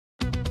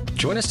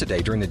Join us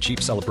today during the Jeep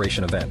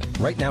Celebration event.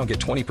 Right now, get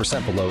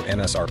 20% below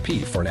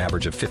MSRP for an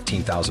average of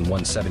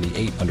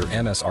 $15,178 under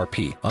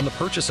MSRP on the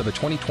purchase of a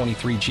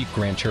 2023 Jeep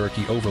Grand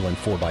Cherokee Overland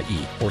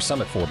 4xE or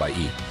Summit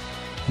 4xE.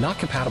 Not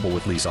compatible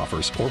with lease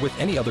offers or with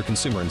any other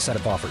consumer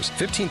incentive offers.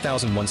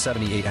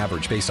 $15,178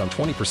 average based on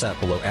 20%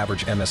 below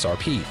average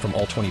MSRP from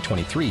all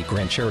 2023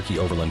 Grand Cherokee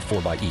Overland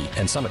 4xE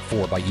and Summit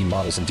 4xE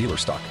models in dealer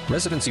stock.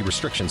 Residency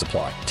restrictions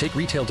apply. Take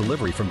retail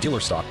delivery from dealer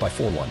stock by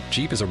 4/1.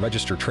 Jeep is a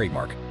registered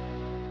trademark.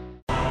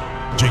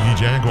 Jiggy,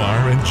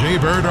 Jaguar, and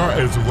Jaybird are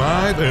as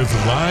live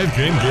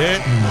can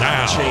get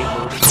now.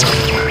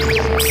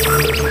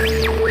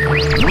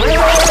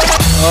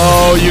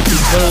 Oh, you can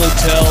clearly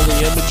tell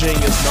the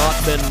imaging has not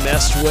been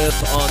messed with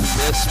on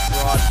this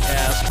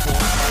broadcast for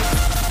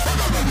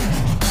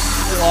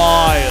a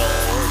while.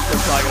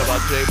 We're talking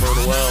about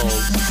Jaybird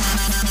Wells.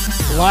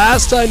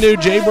 Last I knew,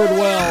 Jaybird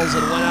Wells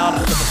had went out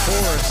into the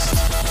forest,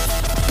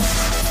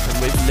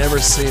 and we've never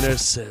seen her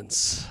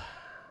since.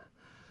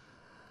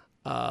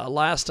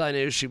 Last I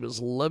knew, she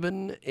was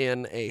living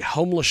in a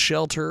homeless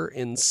shelter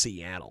in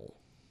Seattle.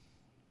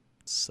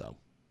 So,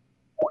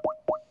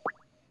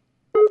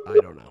 I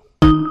don't know.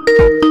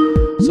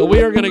 So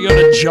we are going to go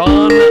to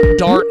John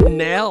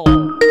Dartnell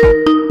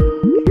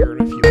here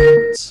in a few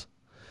moments.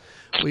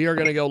 We are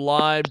going to go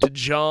live to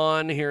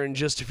John here in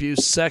just a few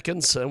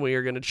seconds, and we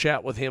are going to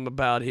chat with him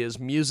about his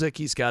music.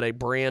 He's got a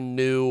brand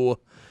new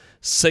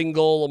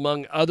single,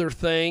 among other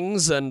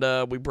things, and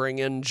we bring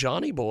in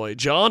Johnny Boy.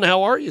 John,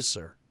 how are you,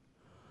 sir?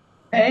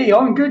 Hey,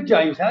 I'm good,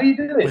 James. How you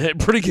doing?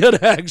 Pretty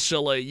good,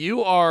 actually.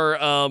 You are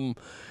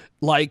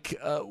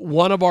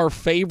one of our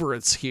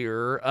favorites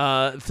here.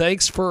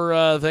 Thanks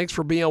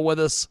for being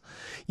with us.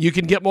 You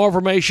can get more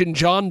information,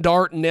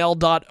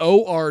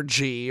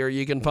 johndartnell.org, or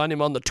you can find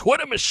him on the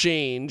Twitter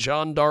machine,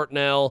 John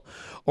Dartnell,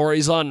 or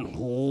he's on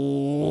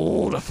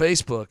the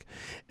Facebook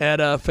at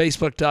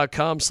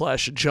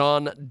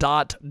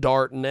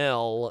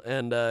facebook.com/john.dartnell,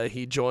 and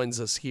he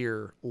joins us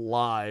here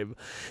live.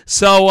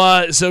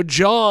 So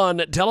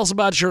John, tell us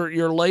about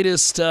your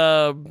latest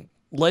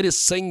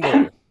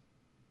single.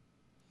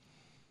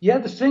 Yeah,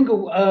 the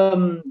single,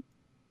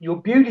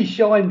 Your Beauty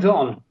Shines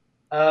On,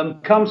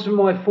 comes from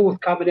my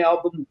forthcoming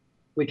album,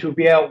 which will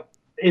be out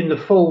in the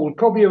fall,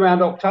 probably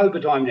around October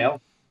time now.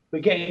 We're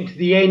getting to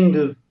the end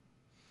of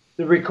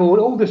the record.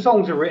 All the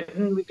songs are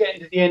written. We're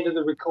getting to the end of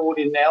the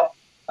recording now.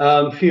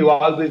 A few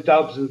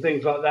overdubs and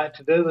things like that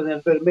to do, and then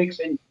a bit of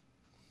mixing.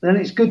 Then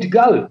it's good to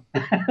go.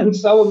 And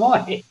so am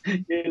I,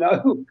 you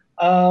know.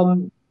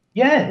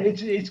 Yeah,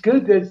 it's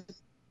good. There's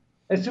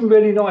some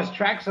really nice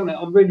tracks on it.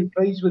 I'm really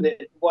pleased with it,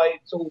 the way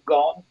it's all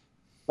gone.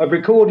 I've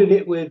recorded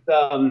it with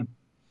a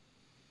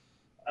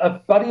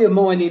buddy of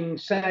mine in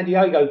San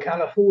Diego,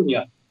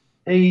 California.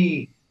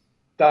 He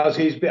does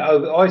his bit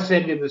over. I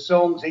send him the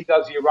songs. He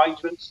does the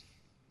arrangements,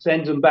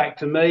 sends them back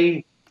to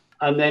me.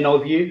 And then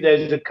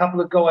there's a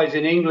couple of guys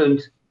in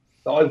England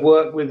that I've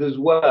worked with as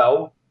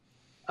well.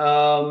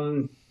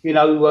 Your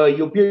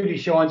Beauty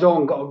Shines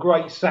On got a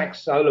great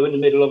sax solo in the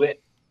middle of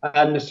it.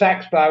 And the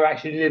sax player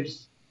actually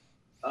lives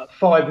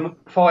 5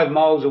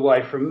 miles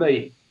away from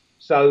me,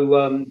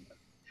 so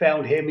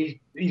found him.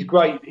 He's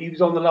great. He was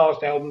on the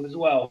last album as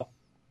well,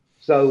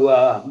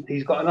 so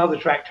he's got another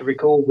track to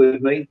record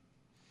with me.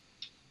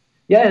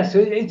 Yeah, so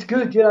it's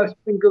good. You know, it's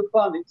been good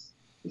fun.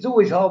 It's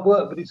always hard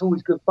work, but it's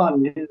always good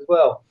fun as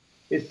well.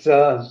 It's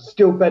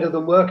still better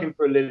than working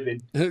for a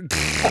living.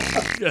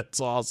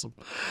 That's awesome.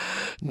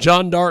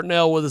 John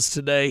Dartnell with us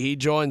today. He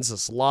joins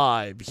us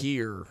live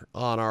here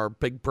on our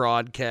big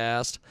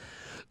broadcast.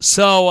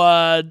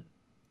 So,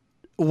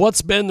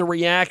 what's been the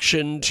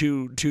reaction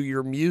to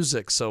your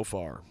music so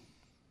far?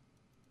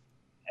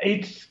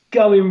 It's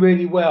going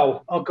really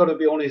well. I've got to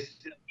be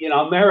honest. You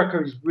know,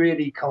 America is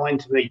really kind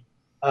to me.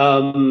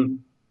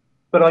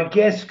 But I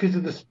guess because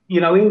of the,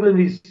 England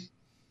is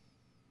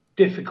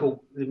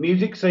difficult. The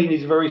music scene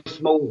is very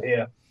small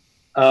here.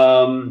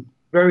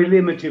 Very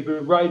limited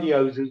with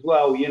radios as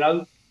well,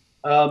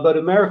 But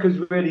America's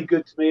really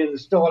good to me, and the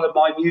style of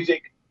my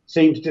music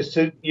seems to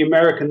suit the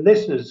American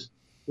listeners,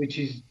 which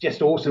is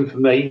just awesome for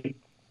me.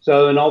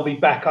 So, and I'll be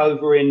back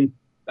over in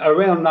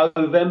around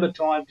November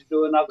time to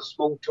do another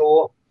small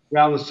tour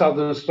around the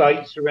southern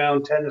states,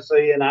 around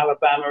Tennessee and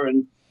Alabama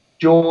and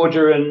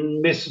Georgia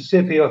and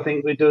Mississippi, I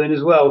think we're doing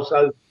as well.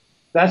 So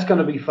that's going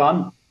to be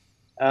fun.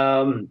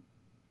 So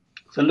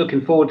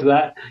looking forward to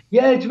that.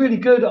 Yeah, it's really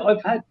good.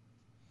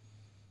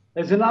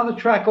 There's another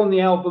track on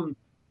the album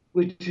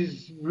which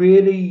has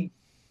really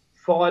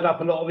fired up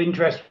a lot of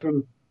interest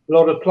from a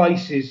lot of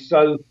places.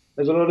 So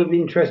there's a lot of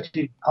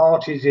interested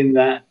parties in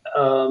that.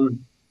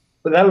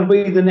 But that'll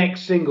be the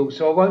next single,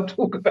 so I won't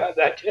talk about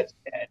that just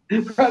yet.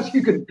 Perhaps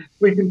we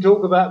can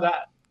talk about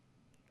that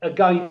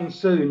again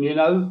soon,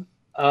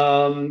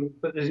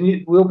 But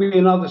will be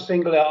another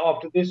single out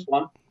after this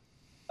one,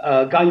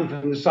 again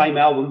from the same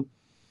album.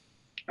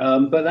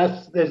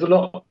 But there's a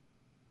lot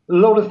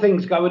of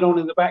things going on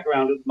in the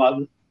background at the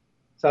moment,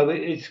 so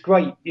it's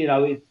great.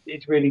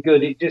 It's really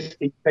good. It just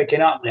keeps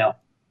picking up now.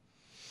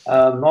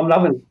 I'm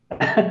loving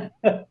it.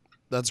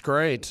 That's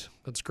great.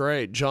 That's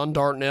great. John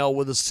Dartnell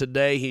with us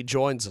today. He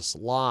joins us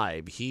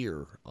live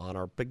here on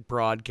our big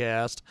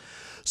broadcast.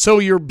 So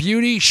Your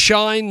Beauty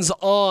Shines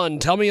On.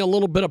 Tell me a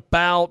little bit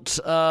about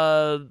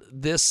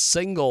this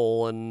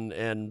single,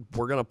 and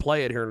we're going to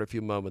play it here in a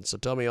few moments. So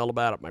tell me all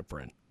about it, my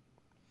friend.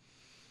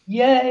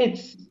 Yeah,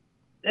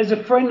 there's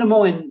a friend of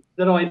mine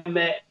that I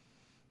met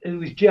who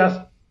was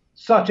just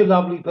such a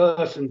lovely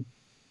person.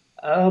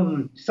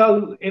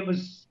 So it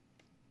was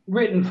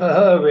written for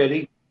her,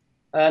 really.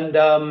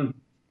 And,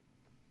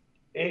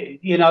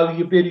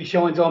 Your Beauty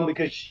Shines On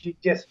because she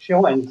just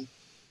shines.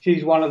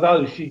 She's one of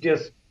those.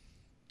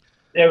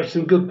 There are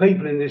some good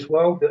people in this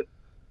world that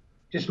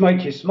just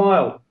make you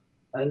smile.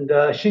 And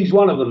she's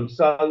one of them.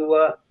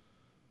 So,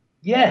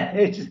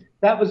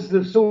 that was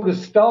the sort of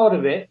start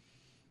of it.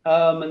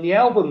 And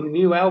the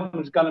new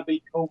album is going to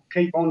be called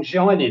Keep On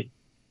Shining.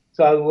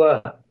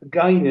 So,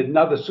 again,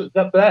 that's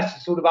a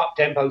sort of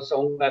up-tempo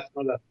song. That's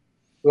not a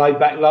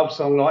laid-back love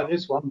song like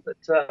this one. But,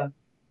 so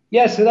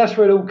that's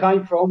where it all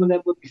came from. And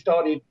then when we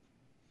started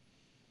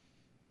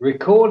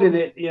recording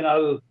it,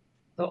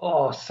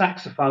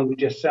 saxophone would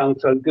just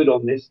sound so good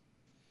on this.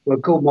 So I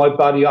called my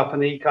buddy up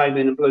and he came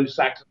in and blew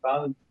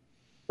saxophone.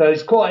 So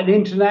it's quite an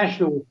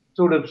international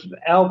sort of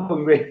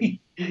album,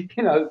 really.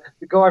 The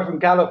guy from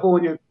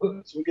California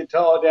put some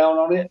guitar down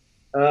on it.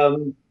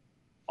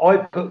 I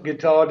put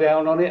guitar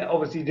down on it,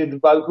 obviously did the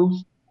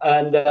vocals.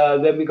 And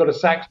then we got a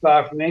sax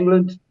player from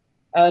England.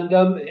 And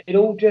it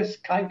all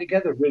just came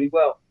together really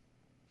well.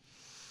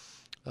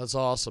 That's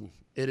awesome.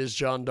 It is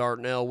John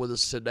Dartnell with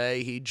us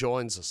today. He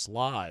joins us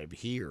live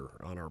here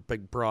on our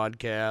big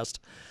broadcast.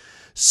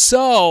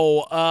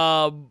 So,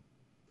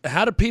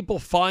 how do people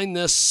find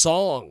this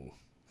song?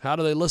 How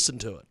do they listen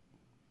to it?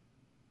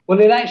 Well,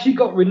 it actually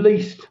got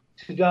released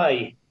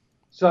today.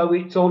 So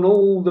it's on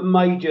all the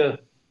major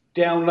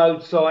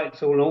download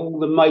sites, on all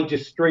the major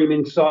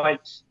streaming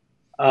sites.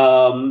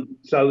 So,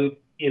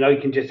 you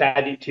can just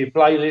add it to your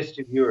playlist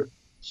if you're a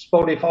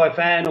Spotify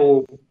fan,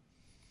 or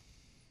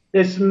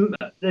there's some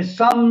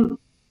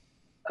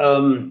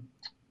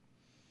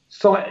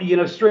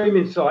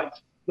streaming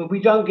sites that we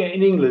don't get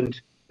in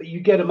England, but you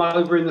get them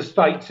over in the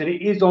States, and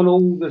it is on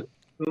all the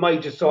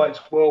major sites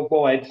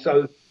worldwide.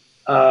 So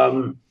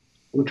I'm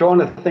trying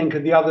to think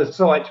of the other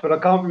sites, but I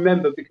can't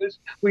remember because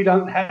we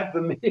don't have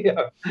them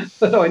here.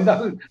 But I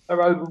know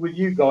they're over with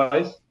you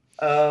guys.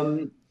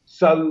 But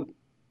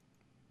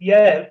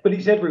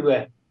it's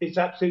everywhere. It's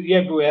absolutely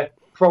everywhere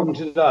from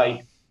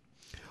today.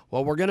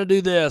 Well, we're going to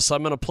do this.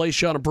 I'm going to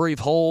place you on a brief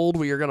hold.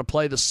 We are going to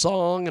play the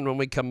song, and when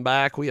we come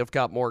back, we have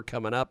got more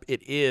coming up.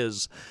 It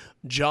is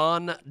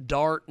John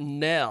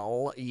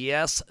Dartnell.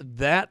 Yes,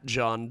 that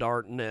John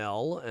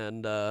Dartnell.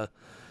 And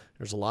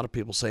there's a lot of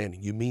people saying,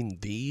 you mean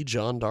the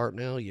John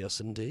Dartnell? Yes,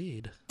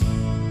 indeed.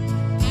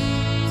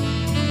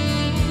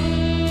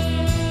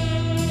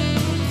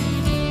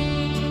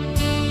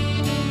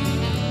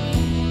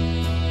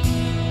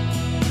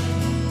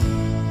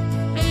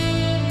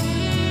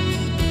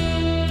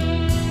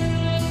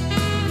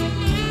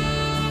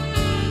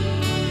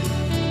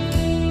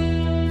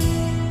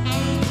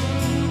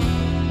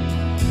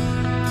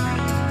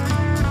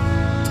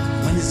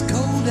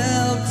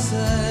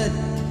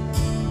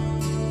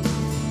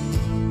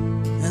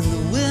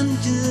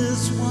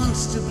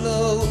 To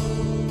blow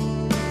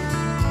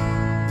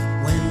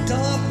when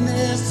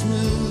darkness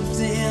moves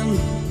in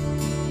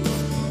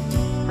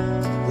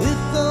with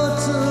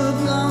thoughts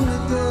of long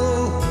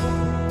ago,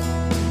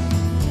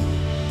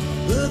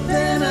 but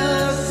then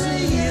I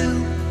see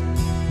you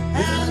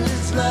and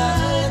it's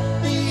like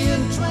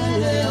being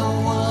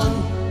 21,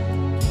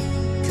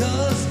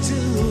 'cause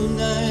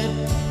tonight,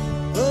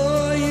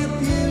 oh, your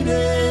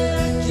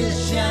beauty just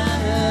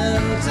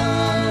shines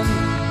on.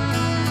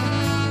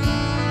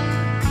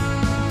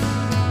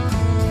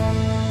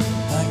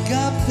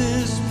 Got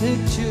this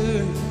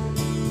picture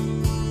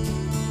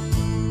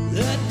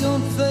that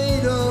don't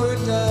fade or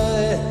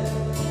die.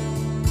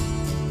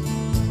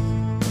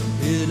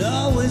 It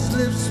always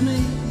lifts me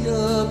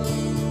up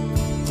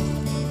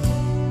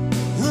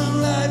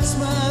and lights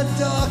my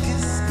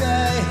darkest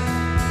sky.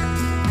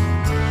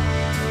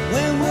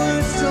 When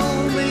words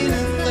don't mean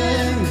a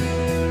thing,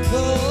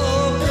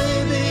 oh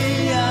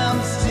baby,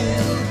 I'm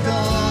still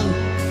gone.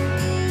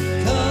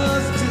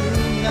 'Cause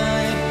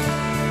tonight,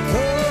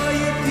 oh,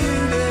 your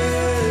beauty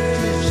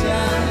just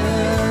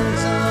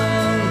shines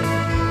on.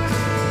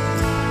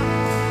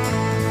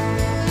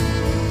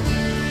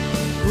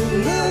 Well,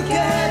 look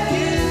at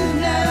you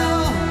now,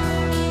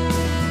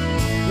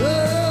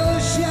 oh,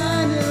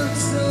 shining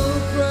so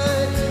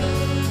bright.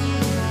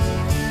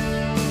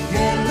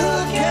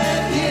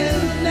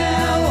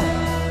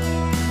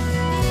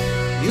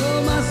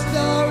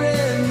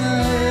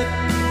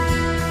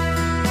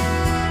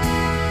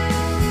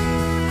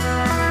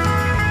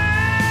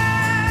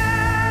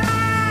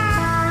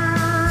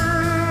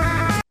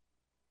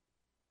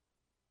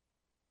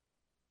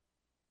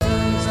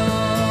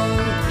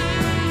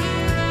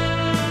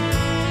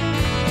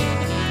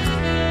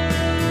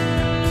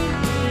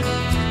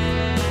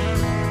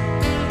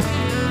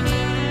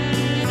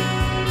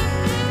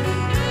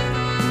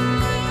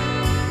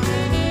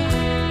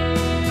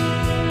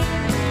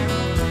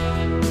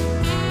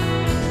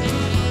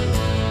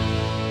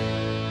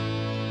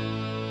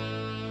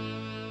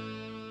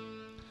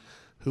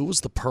 was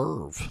the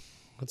perv?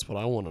 That's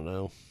what I want to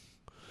know.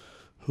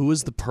 Who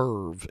is the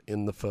perv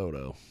in the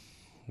photo?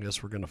 I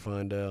guess we're going to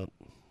find out.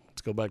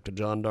 Let's go back to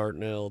John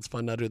Dartnell. Let's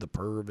find out who the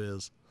perv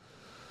is.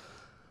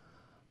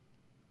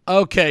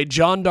 Okay,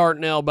 John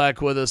Dartnell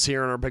back with us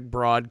here on our big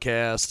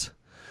broadcast.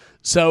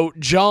 So,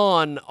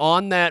 John,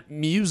 on that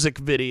music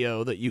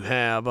video that you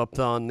have up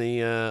on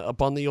the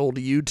old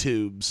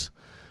YouTubes,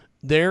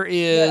 there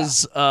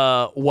is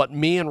what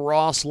me and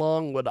Ross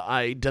Long would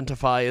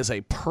identify as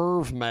a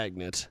perv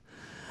magnet.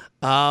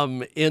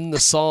 In the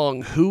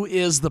song, who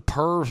is the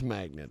perv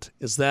magnet?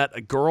 Is that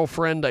a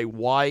girlfriend, a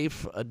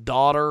wife, a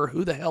daughter?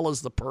 Who the hell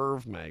is the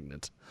perv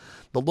magnet?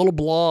 The little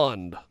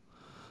blonde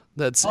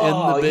that's in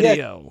the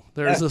video. Yeah.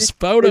 There's this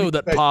photo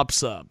that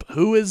pops up.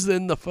 Who is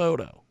in the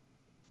photo?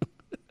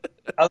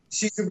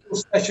 She's a real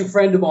special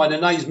friend of mine. Her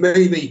name's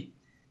Mimi.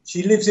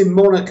 She lives in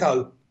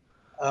Monaco.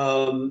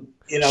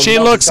 She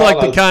looks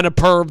like the kind of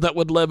perv that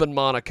would live in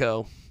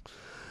Monaco.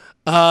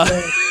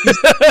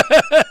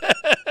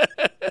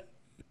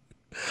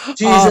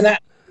 She's an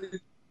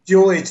absolute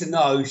joy to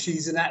know.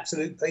 She's an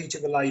absolute peach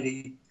of a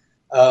lady.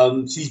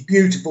 She's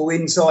beautiful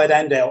inside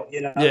and out.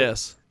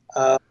 Yes.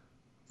 So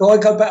I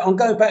go back. I'm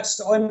going back.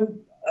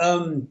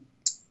 I'm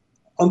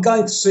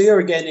going to see her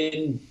again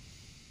in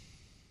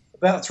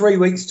about 3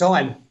 weeks'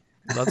 time.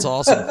 That's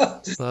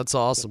awesome. That's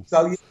awesome.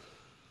 So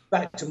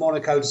back to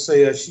Monaco to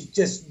see her. She's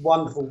just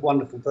wonderful,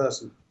 wonderful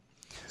person.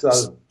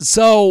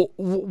 So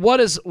what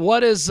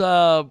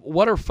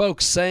are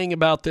folks saying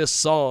about this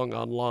song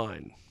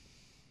online?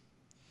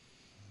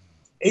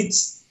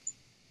 It's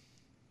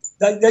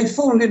they've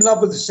fallen in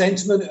love with the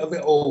sentiment of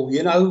it all, I'm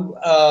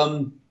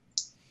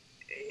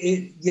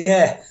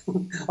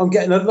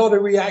getting a lot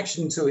of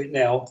reaction to it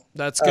now.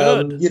 That's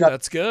good.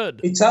 That's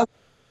good. It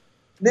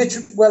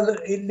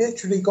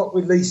literally got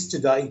released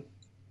today,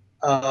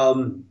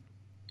 so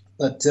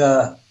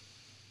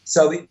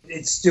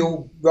it's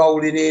still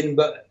rolling in.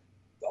 But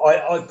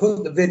I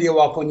put the video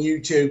up on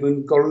YouTube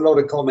and got a lot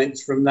of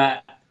comments from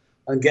that,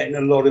 and getting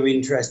a lot of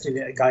interest in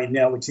it again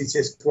now, which is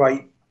just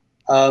great.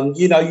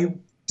 You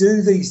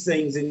do these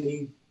things and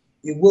you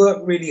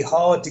work really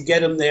hard to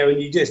get them there,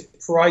 and you just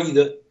pray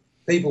that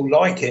people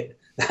like it.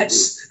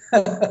 That's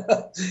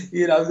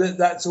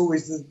that's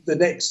always the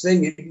next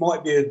thing. It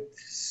might be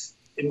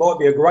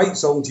a great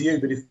song to you,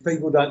 but if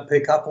people don't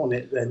pick up on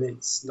it, then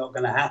it's not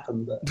going to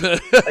happen. But they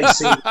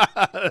see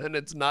and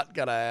it's not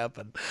going to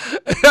happen.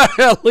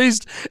 at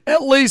least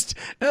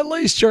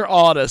you're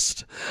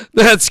honest.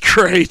 That's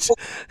great.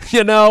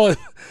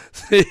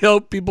 I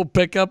hope people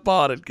pick up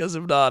on it, because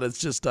if not, it's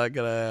just not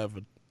going to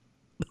happen.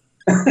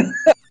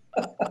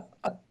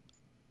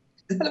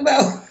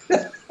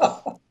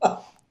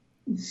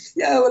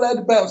 That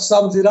about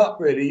sums it up,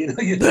 really.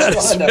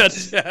 That's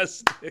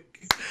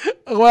fantastic.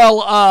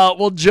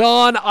 Well,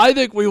 John, I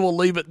think we will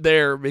leave it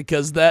there,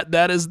 because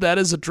that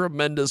is a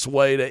tremendous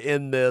way to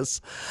end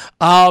this.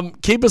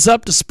 Keep us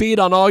up to speed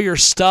on all your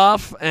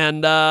stuff,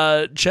 and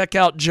check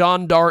out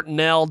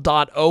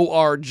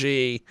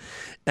johndartnell.org.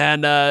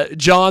 And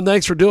John,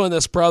 thanks for doing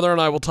this, brother,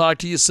 and I will talk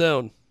to you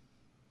soon.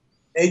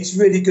 It's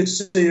really good to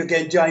see you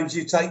again, James.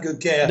 You take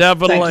good care.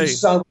 Definitely. Thank you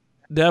so much.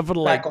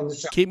 Definitely. Back on the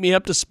show. Keep me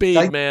up to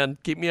speed, man.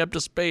 Keep me up to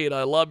speed.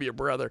 I love you,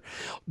 brother.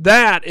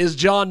 That is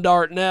John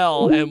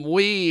Dartnell, and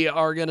we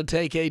are going to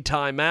take a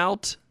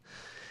timeout.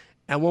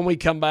 And when we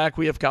come back,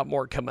 we have got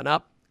more coming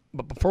up.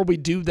 But before we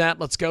do that,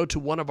 let's go to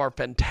one of our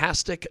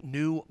fantastic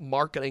new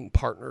marketing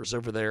partners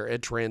over there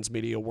at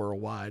Transmedia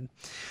Worldwide.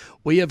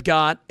 We have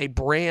got a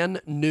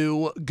brand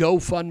new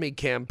GoFundMe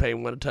campaign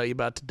I want to tell you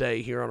about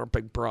today here on our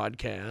big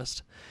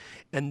broadcast.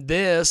 And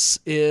this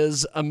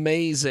is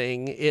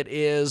amazing. It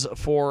is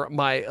for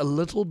my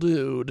little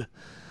dude.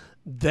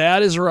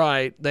 That is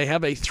right. They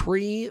have a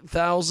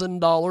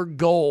 $3,000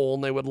 goal,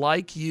 and they would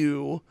like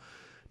you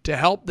to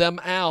help them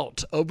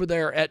out over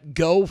there at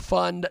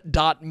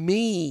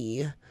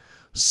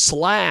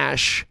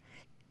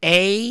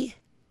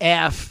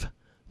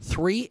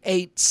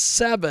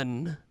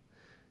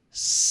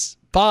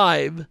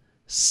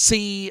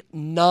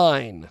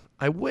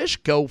I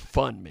wish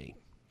GoFundMe.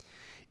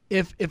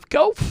 If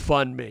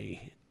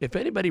GoFundMe, if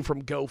anybody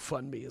from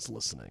GoFundMe is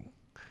listening,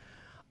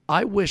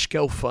 I wish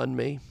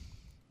GoFundMe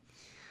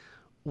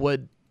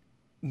would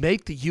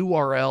make the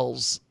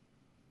URLs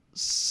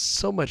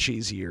so much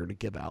easier to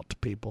give out to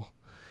people.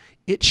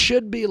 It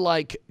should be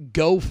like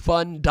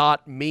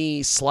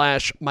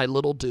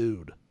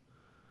gofund.me/mylittle-dude.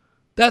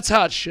 That's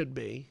how it should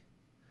be.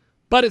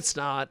 But it's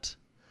not.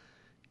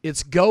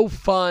 It's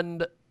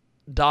gofund.me/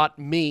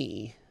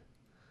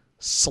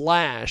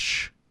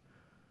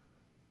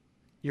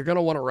 you're going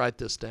to want to write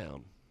this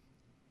down.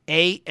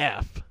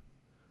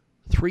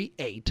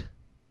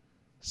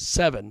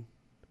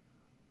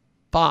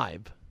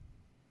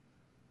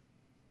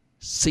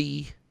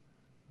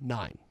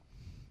 AF3875C9.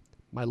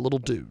 My little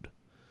dude.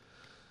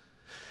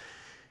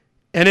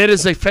 And it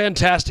is a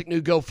fantastic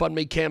new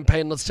GoFundMe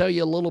campaign. Let's tell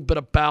you a little bit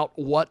about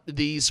what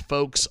these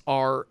folks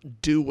are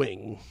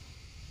doing.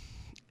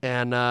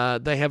 And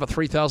they have a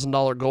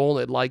 $3,000 goal.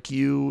 They'd like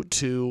you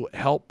to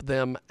help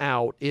them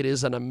out. It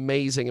is an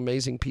amazing,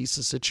 amazing piece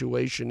of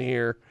situation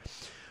here.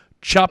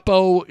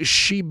 Chapo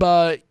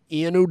Shiba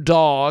Inu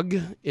dog.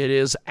 It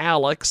is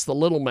Alex, the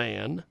little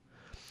man.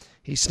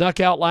 He snuck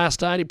out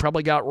last night. He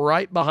probably got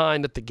right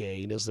behind at the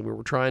gate as we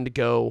were trying to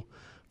go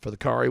for the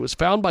car. He was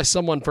found by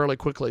someone fairly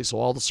quickly, so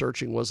all the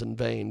searching was in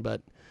vain.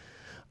 But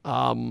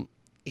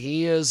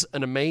he is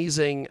an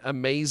amazing,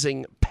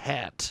 amazing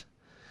pet.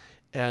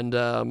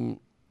 And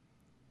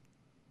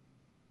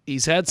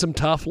he's had some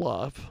tough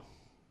love.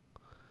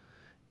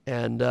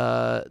 And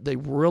they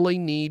really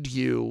need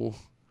you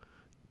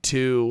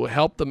to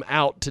help them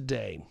out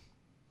today.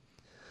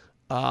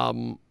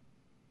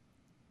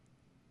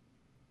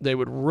 They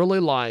would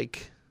really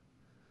like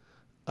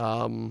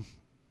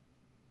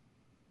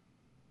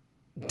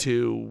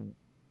to,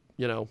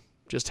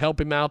 just help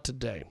him out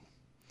today.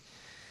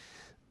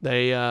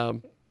 They,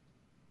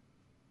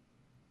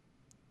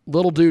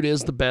 little dude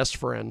is the best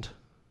friend.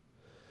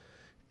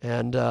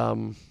 And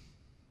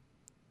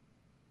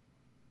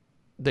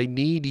they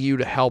need you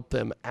to help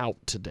them out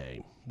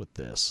today with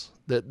this.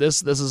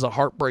 This is a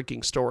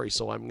heartbreaking story,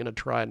 so I'm going to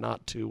try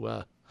not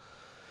to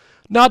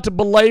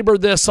belabor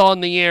this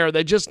on the air.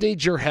 They just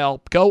need your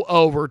help. Go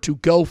over to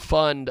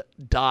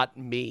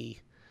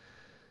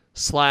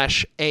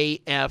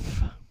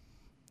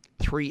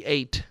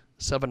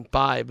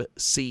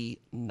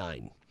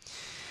gofund.me/AF3875C9.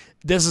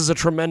 This is a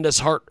tremendous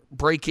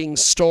heartbreaking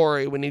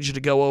story. We need you to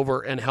go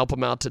over and help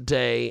them out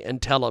today and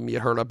tell them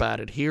you heard about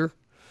it here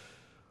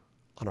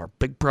on our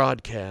big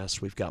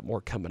broadcast. We've got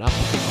more coming up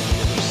on the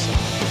other side.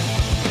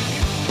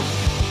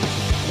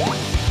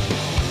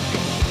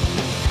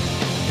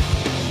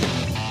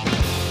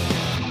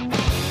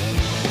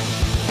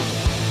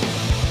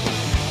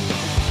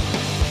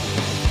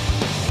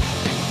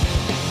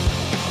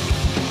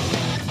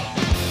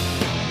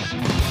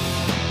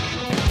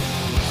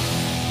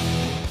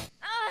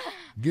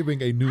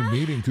 Giving a new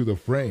meaning to the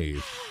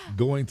phrase,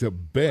 going to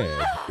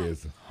bed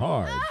is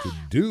hard to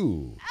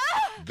do.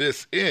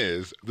 This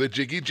is the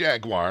Jiggy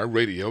Jaguar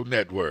Radio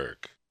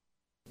Network.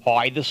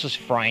 Hi, this is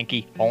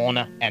Frankie,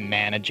 owner and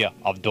manager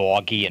of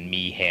Doggy and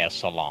Me Hair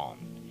Salon.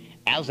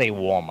 As a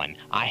woman,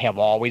 I have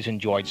always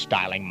enjoyed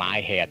styling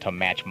my hair to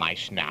match my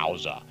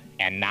schnauzer.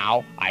 And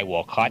now I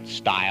will cut,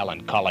 style,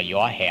 and color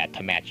your hair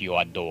to match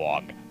your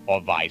dog,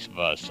 or vice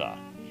versa.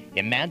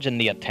 Imagine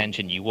the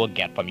attention you will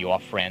get from your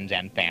friends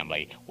and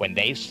family when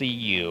they see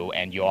you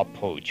and your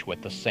pooch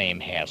with the same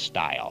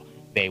hairstyle.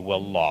 They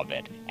will love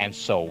it, and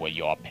so will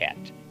your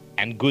pet.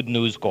 And good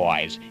news,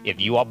 guys,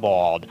 if you are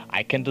bald,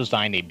 I can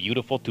design a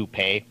beautiful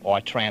toupee or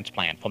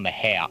transplant from the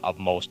hair of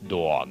most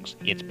dogs.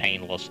 It's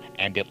painless,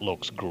 and it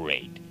looks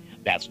great.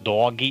 That's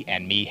Doggy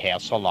and Me Hair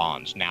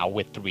Salons, now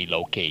with 3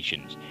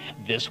 locations.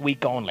 This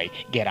week only,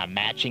 get a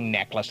matching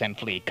necklace and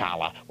flea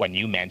collar when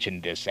you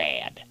mention this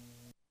ad.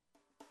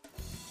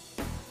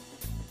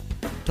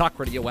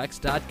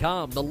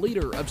 TalkRadioX.com, the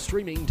leader of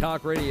streaming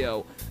talk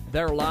radio.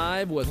 They're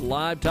live with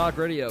Live Talk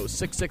Radio,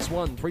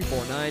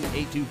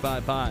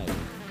 661-349-8255.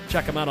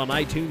 Check them out on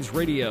iTunes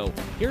Radio.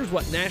 Here's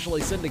what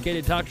nationally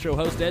syndicated talk show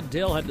host Ed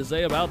Dill had to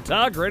say about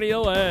Talk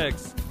Radio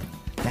X.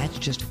 That's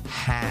just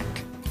hack,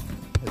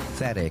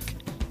 pathetic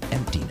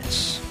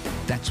emptiness.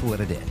 That's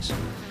what it is.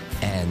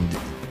 And,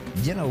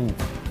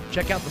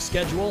 check out the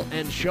schedule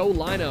and show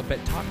lineup at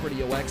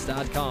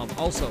TalkRadioX.com.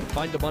 Also,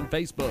 find them on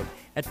Facebook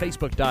at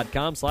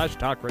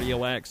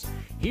Facebook.com/TalkRadioX.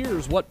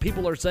 Here's what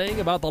people are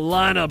saying about the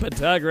lineup at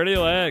Talk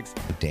Radio X.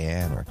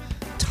 Dan or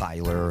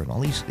Tyler and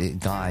all these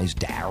guys,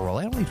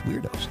 Daryl, all these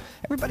weirdos.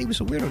 Everybody was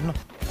a weirdo.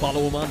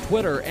 Follow them on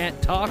Twitter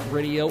at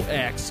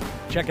TalkRadioX.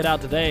 Check it out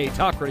today,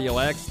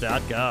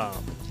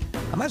 TalkRadioX.com.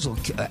 I might as well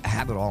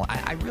have it all.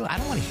 I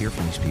don't want to hear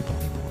from these people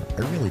anymore.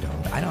 I really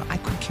don't. I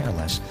could care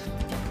less.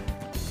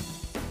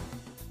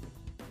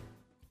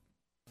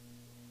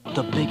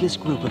 The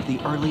biggest group of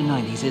the early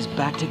 90s is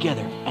back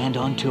together and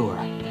on tour.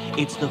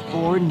 It's the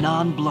 4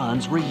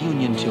 Non-Blondes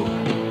reunion tour.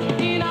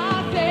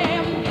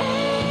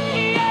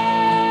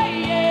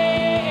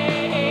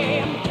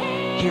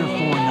 Hear 4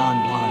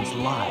 Non-Blondes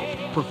live,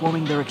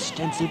 performing their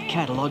extensive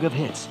catalog of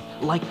hits,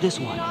 like this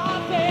one.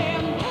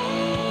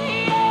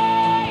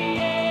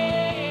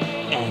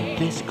 And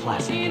this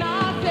classic.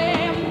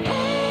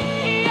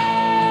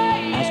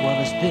 As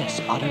well as this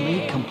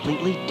utterly,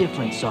 completely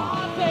different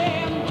song.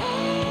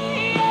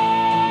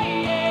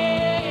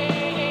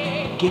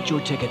 Get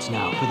your tickets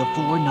now for the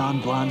 4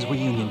 Non-Blondes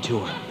reunion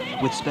tour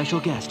with special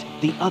guest,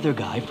 the other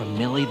guy from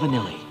Milli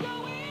Vanilli.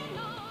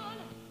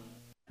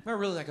 What I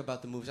really like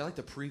about the movies, I like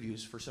the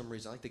previews for some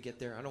reason. I like to get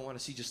there. I don't want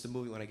to see just the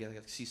movie when I get. I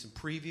like to see some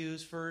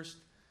previews first.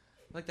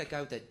 I like that guy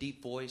with that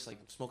deep voice, like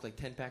smoked like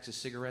 10 packs of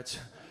cigarettes.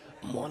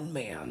 One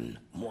man,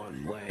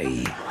 one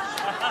way.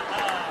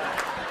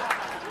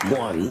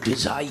 One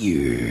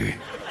desire.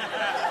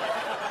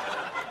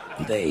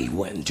 They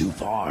went too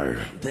far.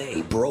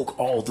 They broke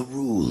all the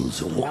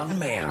rules. One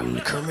man,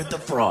 Kermit the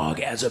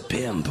Frog, as a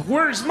pimp.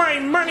 Where's my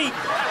money?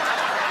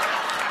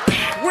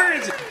 Where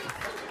is it?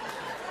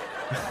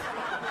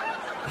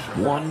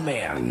 One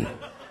man,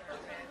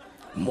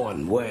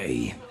 one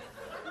way.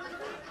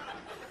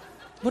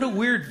 What a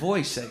weird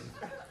voice.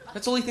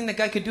 That's the only thing that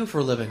guy could do for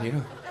a living, you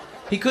know?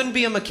 He couldn't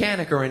be a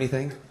mechanic or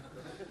anything.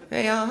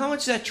 Hey, how much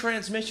is that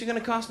transmission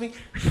gonna cost me?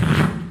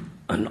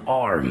 An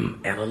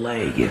arm and a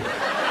leg.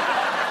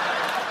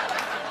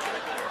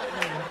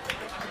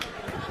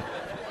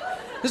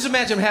 Just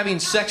imagine having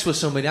sex with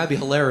somebody. That'd be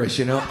hilarious,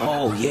 you know?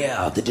 Oh,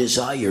 yeah, the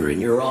desire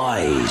in your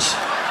eyes.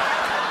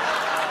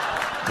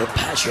 The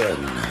passion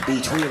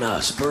between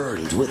us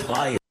burns with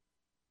fire.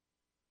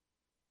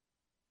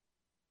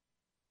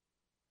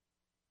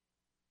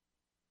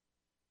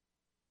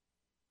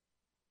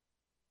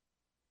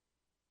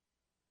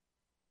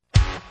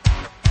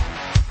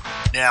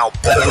 Now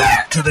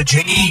back to the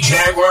Jiggy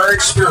Jaguar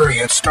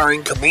Experience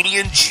starring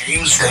comedian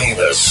James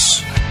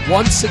Davis.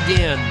 Once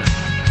again,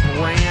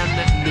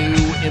 brand new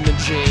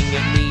imaging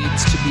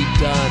needs to be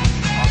done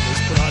on this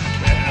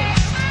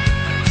broadcast.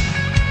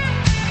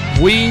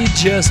 We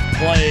just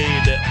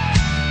played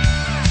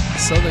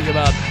something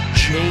about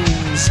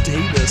James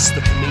Davis,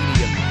 the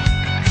comedian.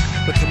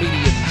 The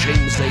comedian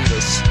James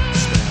Davis.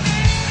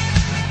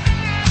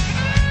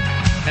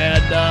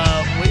 And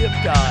we have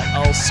got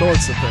all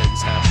sorts of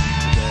things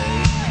happening today.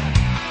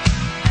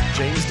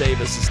 James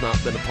Davis has not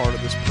been a part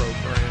of this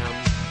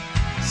program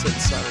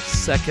since our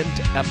second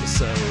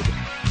episode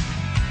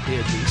in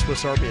the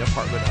Swiss Army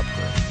apartment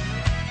upgrade.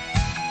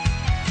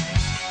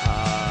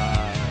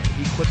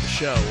 He quit the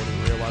show when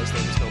he realized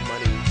there was no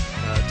money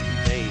to be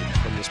made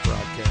from this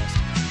broadcast.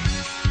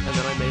 And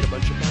then I made a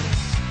bunch of money.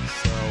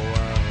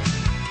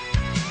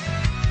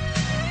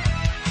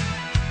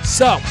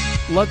 So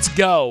let's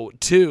go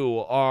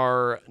to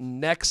our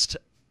next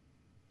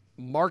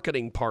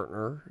marketing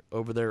partner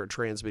over there at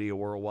Transmedia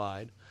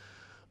Worldwide.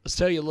 Let's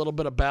tell you a little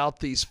bit about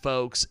these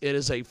folks. It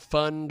is a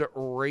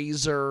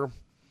fundraiser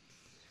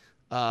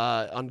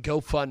on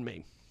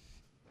GoFundMe.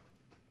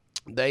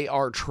 They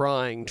are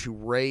trying to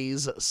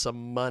raise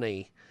some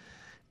money,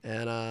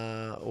 and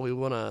we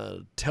want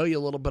to tell you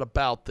a little bit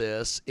about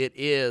this. It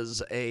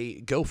is a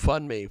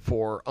GoFundMe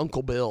for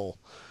Uncle Bill.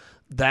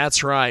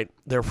 That's right.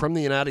 They're from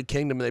the United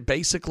Kingdom.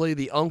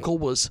 The uncle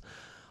was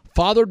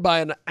fathered by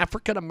an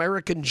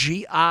African-American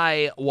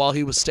GI while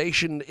he was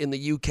stationed in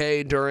the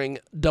UK during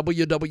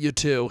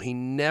WW2. He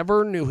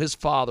never knew his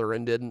father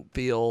and didn't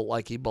feel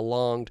like he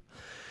belonged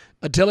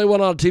until he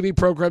went on a TV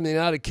program in the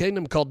United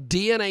Kingdom called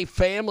DNA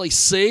Family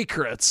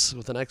Secrets,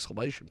 with an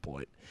exclamation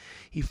point.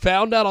 He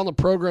found out on the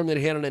program that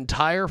he had an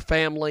entire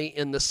family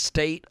in the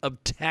state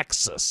of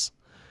Texas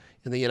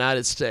in the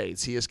United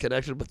States. He is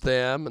connected with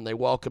them, and they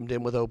welcomed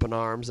him with open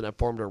arms and have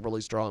formed a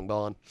really strong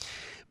bond.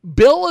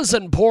 Bill is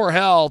in poor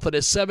health and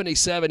is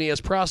 77. He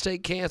has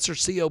prostate cancer,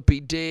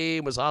 COPD,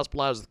 and was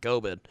hospitalized with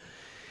COVID.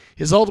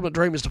 His ultimate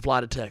dream is to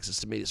fly to Texas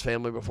to meet his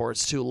family before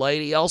it's too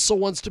late. He also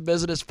wants to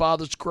visit his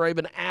father's grave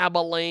in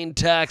Abilene,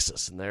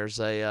 Texas. And there's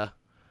a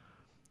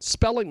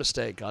spelling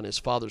mistake on his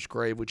father's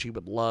grave, which he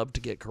would love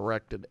to get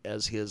corrected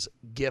as his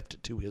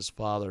gift to his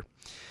father.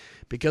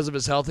 Because of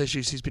his health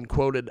issues, he's been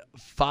quoted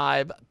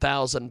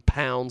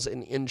 £5,000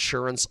 in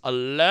insurance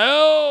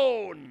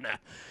alone.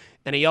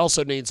 And he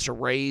also needs to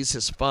raise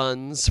his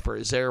funds for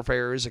his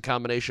airfares,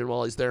 accommodation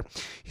while he's there.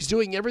 He's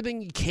doing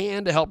everything he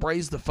can to help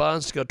raise the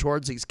funds to go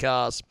towards these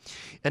costs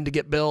and to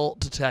get Bill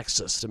to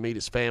Texas to meet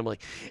his family.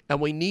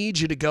 And we need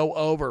you to go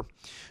over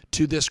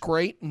to this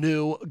great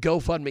new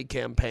GoFundMe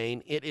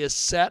campaign. It is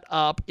set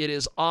up. It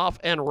is off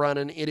and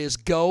running. It is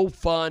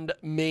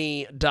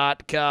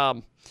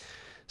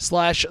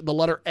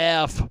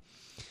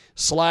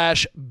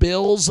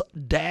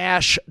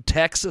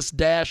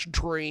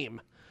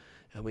GoFundMe.com/Bills-Texas-Dream.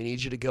 And we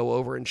need you to go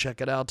over and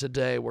check it out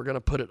today. We're going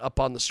to put it up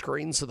on the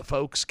screen so the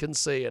folks can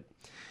see it.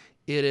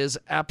 It is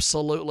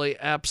absolutely,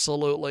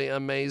 absolutely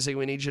amazing.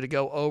 We need you to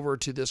go over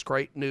to this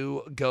great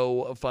new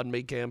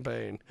GoFundMe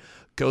campaign.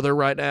 Go there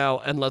right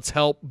now and let's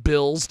help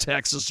Bill's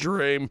Texas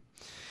Dream.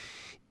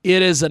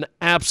 It is an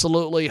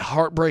absolutely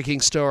heartbreaking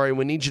story.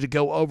 We need you to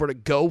go over to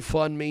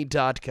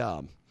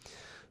GoFundMe.com.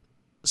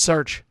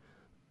 Search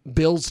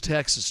Bill's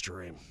Texas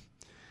Dream.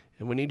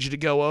 And we need you to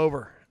go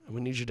over. And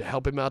we need you to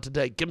help him out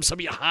today. Give him some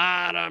of your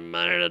hard-earned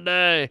money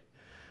today.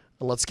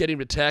 And let's get him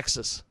to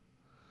Texas.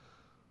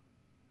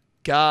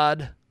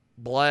 God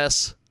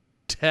bless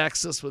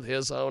Texas with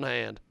his own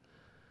hand.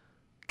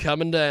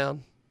 Coming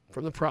down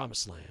from the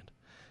promised land.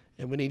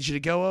 And we need you to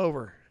go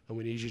over. And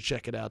we need you to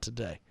check it out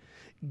today.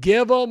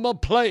 Give them a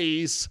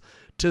place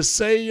to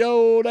say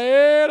your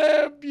dad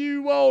if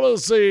you want to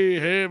see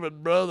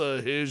heaven, brother.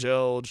 Here's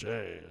your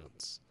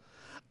chance.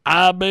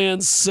 I've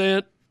been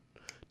sent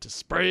to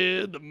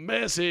spread the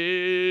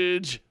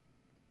message.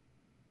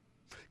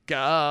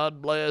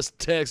 God bless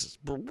Texas.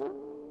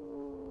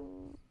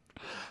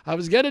 I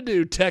was going to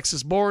do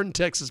Texas born,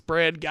 Texas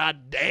bred.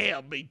 God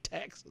damn me,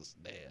 Texas,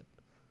 Dad.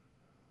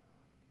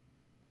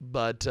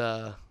 But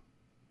I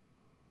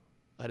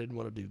didn't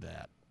want to do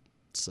that.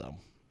 So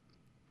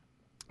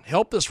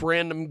help this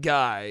random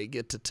guy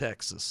get to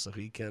Texas so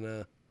he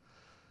can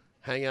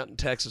hang out in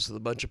Texas with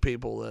a bunch of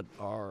people that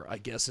are, I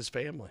guess, his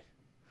family.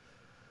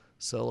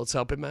 So let's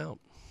help him out.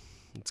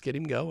 Let's get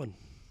him going.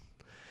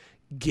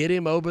 Get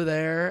him over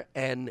there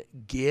and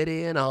get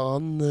in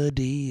on the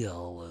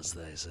deal, as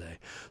they say.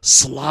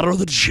 Slaughter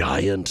the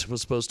Giant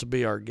was supposed to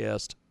be our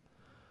guest.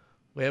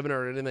 We haven't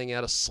heard anything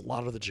out of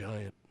Slaughter the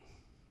Giant.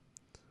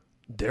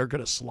 They're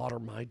going to slaughter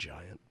my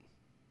giant.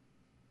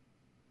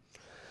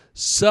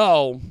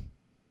 So,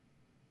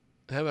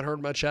 I haven't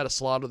heard much out of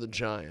Slaughter the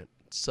Giant.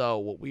 So,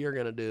 what we are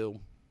going to do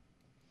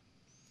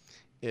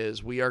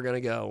is we are going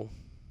to go.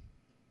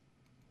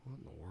 What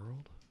in the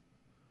world?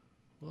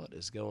 What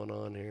is going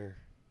on here?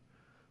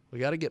 We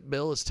got to get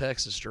Bill his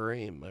Texas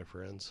Dream, my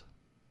friends.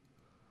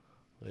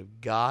 We've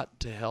got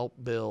to help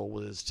Bill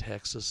with his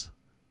Texas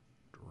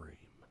Dream.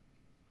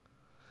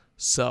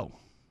 So,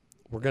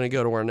 we're going to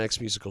go to our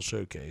next musical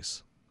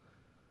showcase.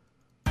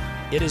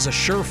 It is a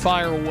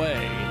surefire way.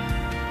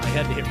 I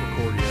had to hit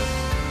record yet.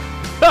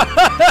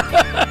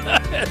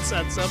 It's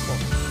that simple.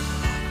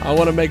 I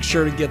want to make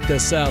sure to get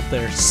this out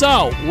there.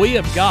 So, we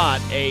have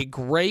got a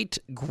great,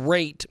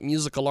 great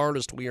musical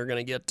artist we are going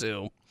to get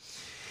to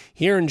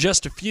here in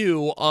just a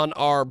few on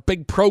our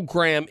big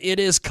program. It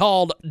is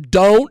called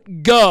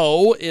Don't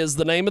Go is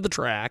the name of the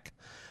track.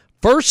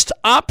 First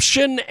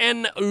Option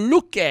and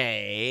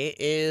Luque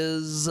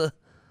is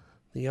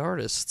the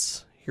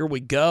artists. Here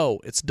we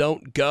go. It's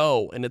Don't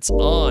Go, and it's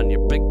on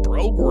your big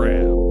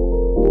program.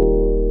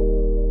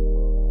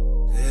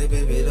 Hey,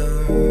 baby,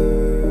 don't go.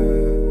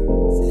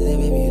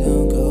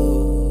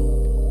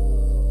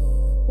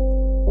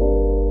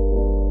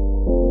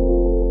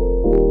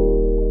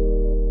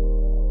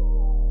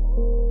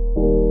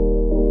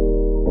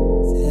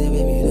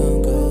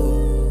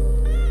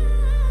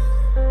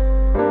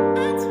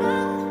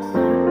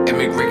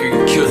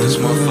 This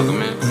motherfucker,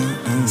 man.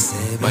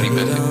 Buddy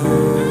better.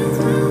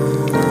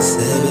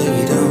 Say,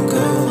 baby, don't go.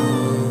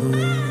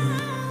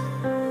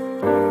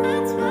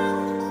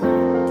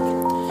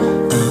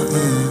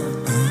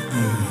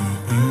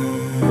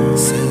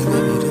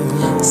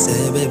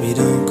 Say, baby,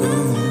 don't go.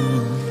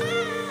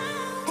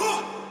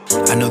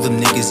 I know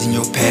them niggas in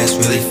your past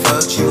really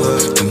fucked you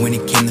up. And when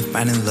it came to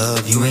finding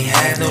love, you ain't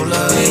had no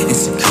love.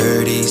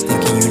 Insecurities,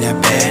 thinking you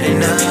not bad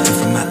enough. And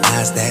from my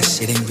eyes, that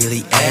shit ain't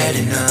really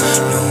adding up.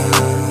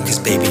 No, cause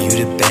baby, you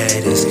the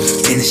baddest.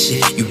 And the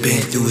shit you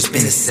been through has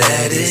been the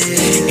saddest.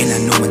 And I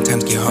know when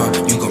times get hard,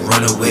 you gon'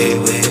 run away,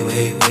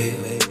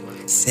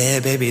 wait. Say,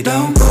 baby,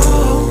 don't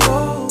go.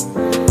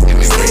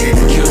 Say,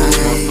 kill this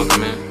motherfucker,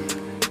 man.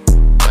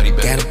 Buddy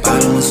better. Got a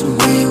bottle of some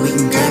weed, we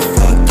can get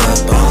fucked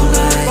up all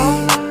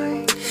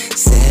night.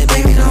 Say,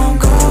 baby, don't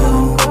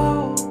go.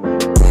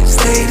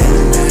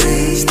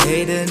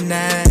 Stay the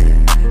night.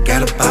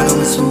 Got a bottle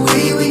with some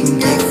weed, we can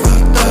get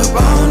fucked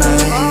up all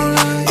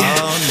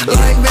night.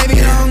 Like, baby,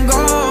 don't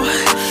go,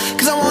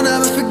 cause I won't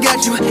ever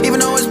forget you. Even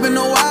though it's been a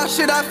while,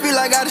 shit, I feel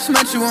like I just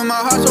met you. And my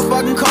heart's so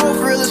fucking cold,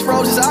 for real, it's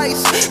froze as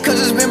ice. Cause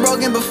it's been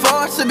broken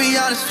before, to be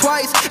honest,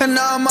 twice. And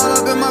now I'm all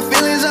up in my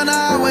feelings on the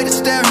highway to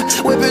staring.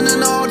 Whipping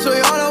an old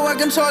Toyota,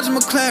 working towards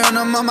McLaren.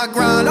 I'm on my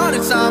grind all the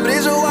time, but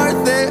is it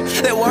worth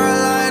it? They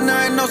weren't lying,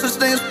 there ain't no such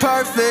thing as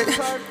perfect.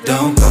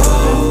 Don't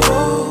go.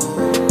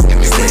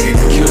 Stay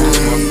kill this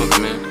motherfucker,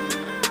 man.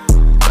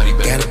 Buddy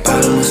better. Got a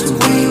bottle with some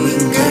weed, we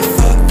can get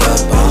fucked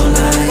up all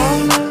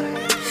night.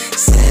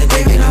 Said,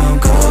 baby, don't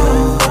go.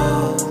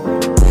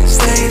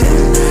 Stay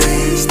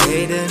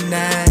the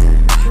night.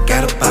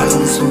 Got a bottle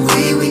with some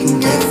weed, we can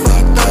get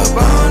fucked up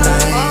all night.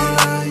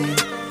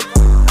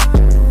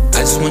 I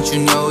just want you to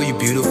know you're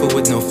beautiful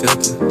with no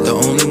filter. The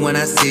only one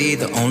I see,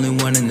 the only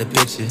one in the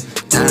picture.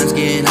 Times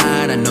getting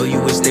hot, I know you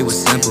wish they were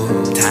simple.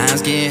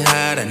 Times getting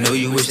hot, I know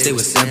you wish they were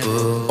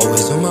simple.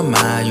 Always on my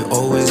mind, you're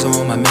always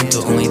on my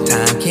mental. Only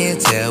time can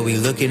tell, we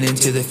looking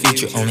into the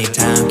future. Only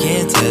time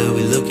can tell,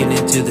 we looking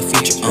into the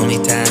future. Only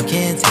time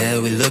can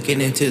tell, we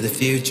looking into the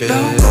future.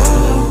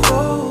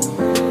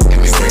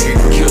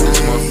 Kill this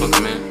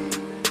motherfucker, man.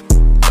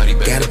 Buddy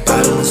better. Got a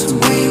bottle of some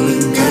weed, we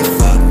can get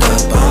fucked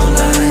up all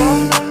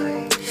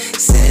night.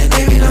 Said,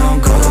 baby,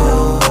 don't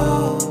go.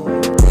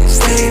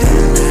 Stay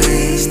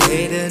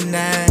the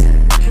night.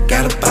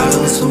 Got a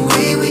bottle of some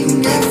weed, we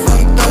can get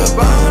fucked up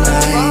all night.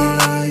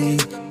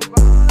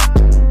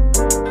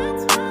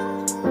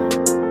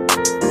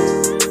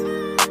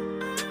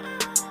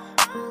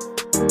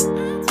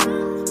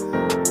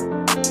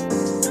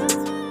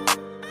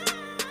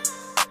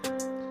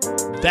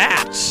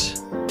 That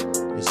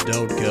is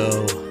Don't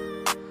Go.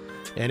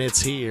 And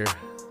it's here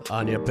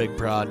on your big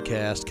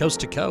broadcast, coast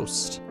to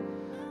coast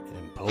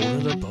and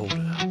boulder to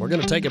boulder. We're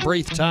going to take a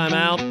brief time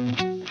out.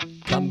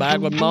 Come back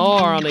with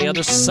more on the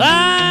other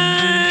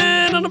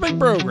side on the big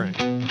program.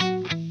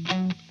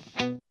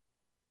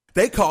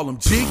 They call him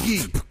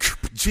Jiggy.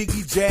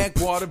 Jiggy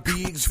Jaguar to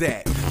be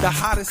exact. The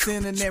hottest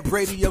internet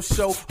radio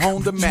show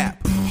on the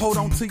map. Hold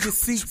on to your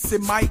seats,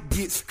 it might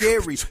get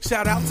scary.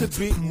 Shout out to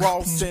Big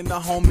Ross and the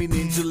homie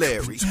Ninja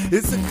Larry.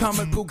 It's a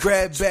comical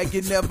grab bag,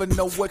 you never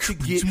know what you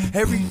get.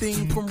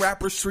 Everything from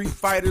rappers, street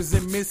fighters,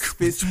 and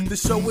misfits. The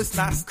show is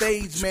not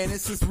staged, man,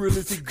 it's as real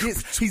as it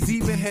gets. He's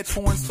even had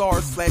porn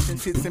stars slashing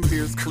tits and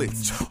beers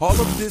clips. All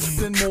of this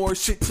and more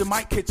shit you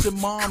might catch your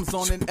moms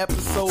on an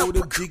episode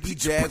of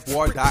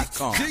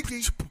JiggyJaguar.com.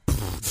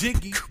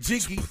 Jiggy,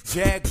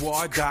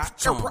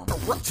 Jaguar.com.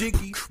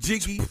 Jiggy,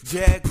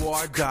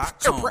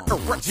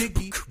 Jaguar.com.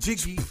 Jiggy,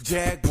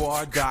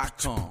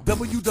 Jaguar.com.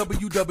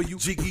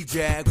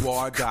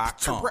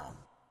 www.jiggyjaguar.com.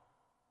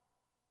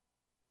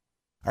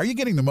 Are you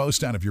getting the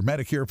most out of your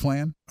Medicare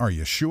plan? Are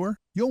you sure?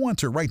 You'll want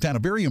to write down a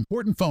very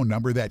important phone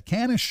number that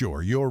can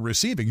assure you're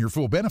receiving your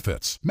full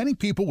benefits. Many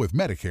people with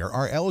Medicare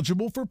are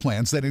eligible for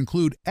plans that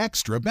include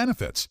extra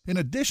benefits, in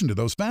addition to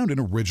those found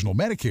in original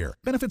Medicare.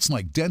 Benefits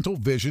like dental,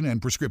 vision,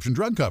 and prescription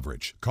drug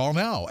coverage. Call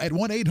now at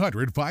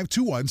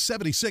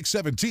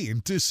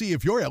 1-800-521-7617 to see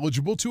if you're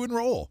eligible to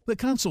enroll. The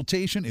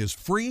consultation is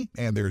free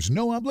and there's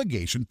no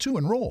obligation to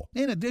enroll.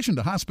 In addition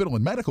to hospital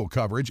and medical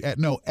coverage at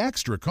no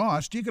extra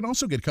cost, you can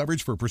also get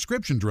coverage for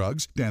prescription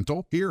drugs,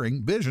 dental,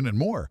 hearing, vision, and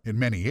more. In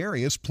many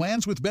areas,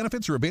 plans with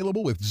benefits are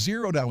available with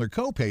 $0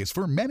 copays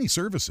for many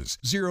services,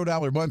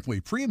 $0 monthly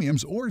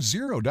premiums, or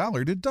 $0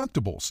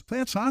 deductibles.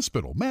 That's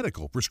hospital,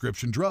 medical,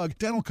 prescription drug,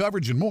 dental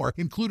coverage, and more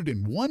included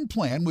in one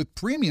plan with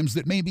premiums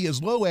that may be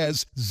as low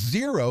as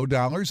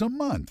 $0 a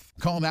month.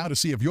 Call now to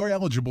see if you're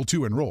eligible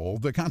to enroll.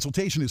 The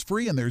consultation is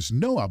free and there's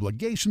no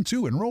obligation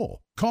to enroll.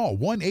 Call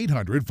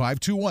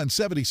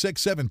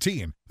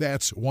 1-800-521-7617.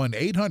 That's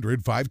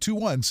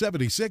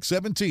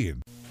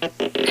 1-800-521-7617.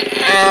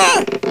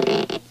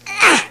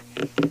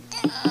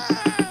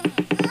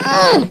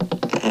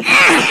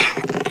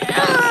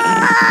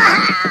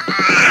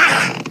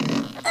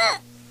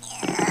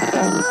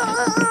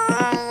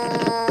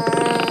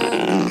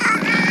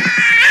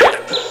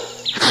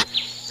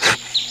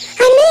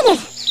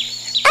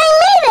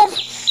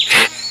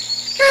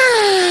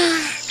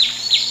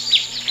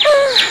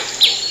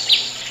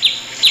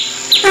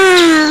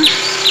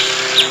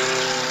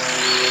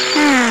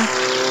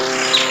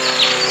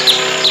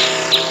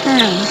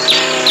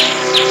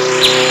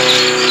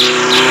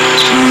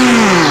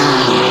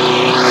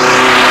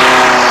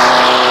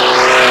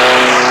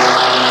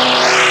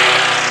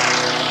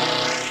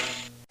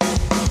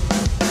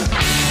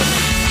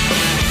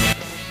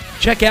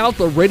 Check out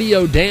the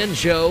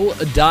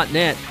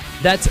RadioDanShow.net.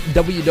 That's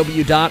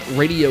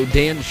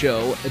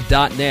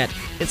www.radiodanshow.net.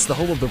 It's the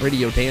home of the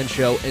Radio Dan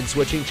Show and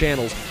switching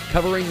channels,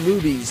 covering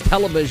movies,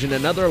 television,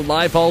 and other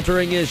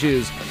life-altering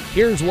issues.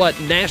 Here's what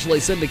nationally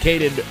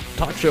syndicated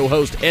talk show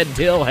host Ed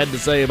Till had to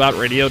say about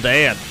Radio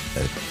Dan.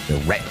 A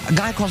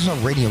guy calls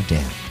himself Radio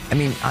Dan. I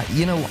mean,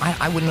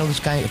 I wouldn't know this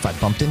guy if I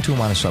bumped into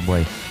him on a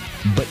subway.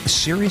 But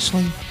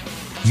seriously,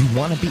 you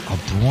want to be a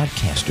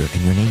broadcaster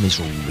and your name is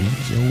Radio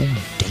Dan?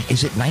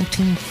 Is it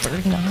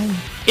 1939?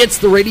 It's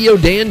the Radio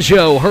Dan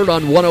Show, heard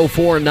on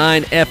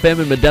 104.9 FM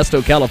in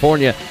Modesto,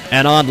 California,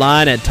 and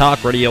online at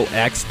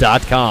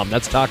TalkRadioX.com.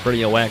 That's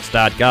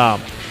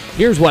TalkRadioX.com.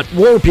 Here's what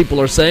more people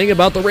are saying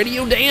about the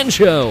Radio Dan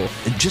Show.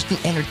 Just the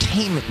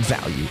entertainment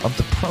value of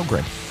the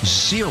program,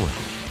 zero.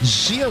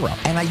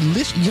 And I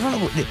listen, you don't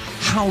know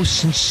how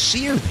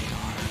sincere they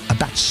are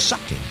about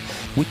sucking.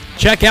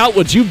 Check out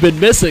what you've been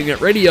missing at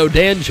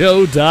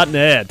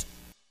RadioDanShow.net.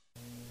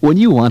 When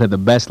you wanted the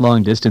best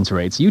long-distance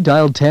rates, you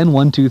dialed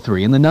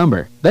 10123 in the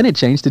number. Then it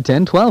changed to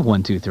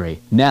 10-12-123.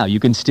 Now you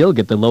can still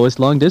get the lowest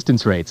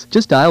long-distance rates.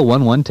 Just dial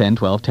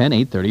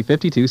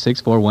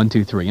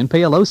 11-10-12-10-8-30-52-64-123 and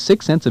pay a low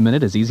 6 cents a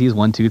minute as easy as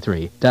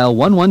 123. Dial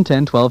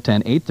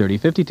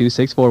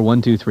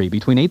 11-10-12-10-8-30-52-64-123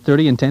 between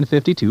 8:30 and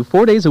 10:52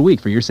 4 days a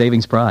week for your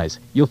savings prize.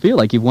 You'll feel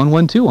like you've won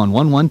 1-2 on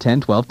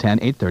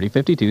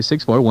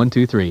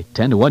 11-10-12-10-8-30-52-64-123.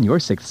 10 to 1, your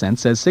 6th sense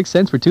says 6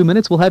 cents for 2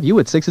 minutes will have you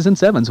at 6s and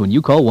 7s when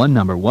you call one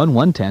number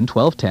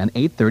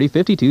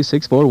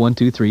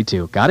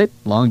 11-10-12-10-8-30-52-64-1232. Got it?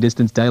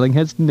 Long-distance dialing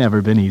has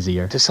never been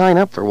easier. To sign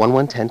up for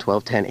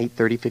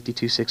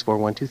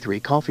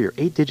 11-10-12-10-8-30-52-64-123, call for your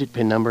 8-digit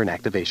PIN number and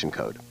activation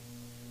code.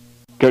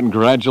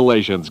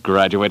 Congratulations,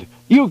 graduate.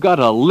 You've got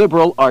a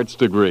liberal arts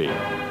degree.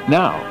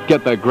 Now,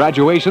 get the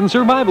Graduation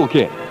Survival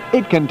Kit.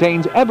 It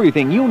contains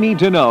everything you need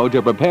to know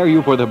to prepare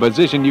you for the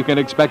position you can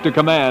expect to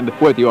command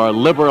with your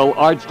liberal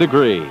arts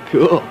degree.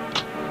 Cool.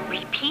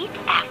 Repeat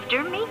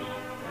after me.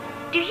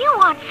 Do you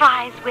want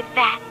fries with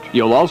that?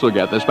 You'll also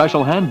get the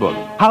special handbook,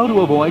 How to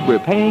Avoid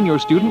Repaying Your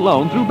Student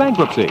Loan Through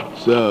Bankruptcy.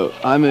 So,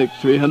 I make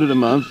 $300 a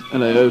month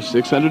and I owe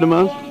 $600 a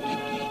month?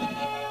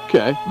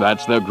 Okay.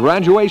 That's the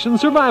Graduation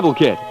Survival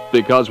Kit.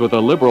 Because with a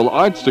liberal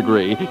arts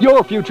degree,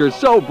 your future's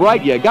so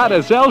bright you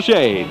gotta sell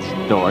shades.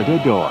 Door to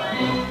door.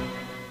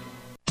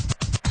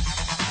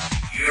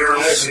 You're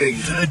listening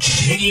to the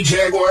Jiggy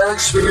Jaguar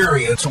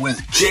Experience with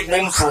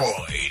Jigman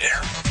Freud.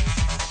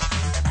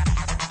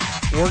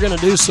 We're going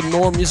to do some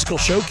more musical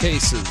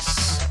showcases.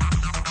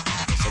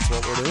 That's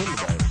what we're doing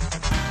today.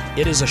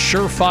 It is a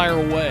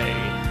surefire way.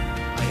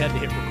 I had to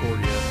hit record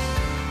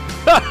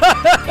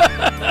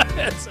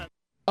yet.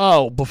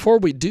 Oh, before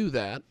we do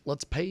that,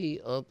 let's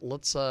pay.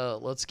 Let's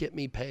get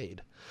me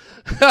paid.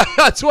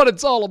 That's what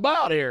it's all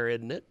about here,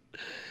 isn't it?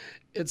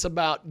 It's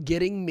about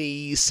getting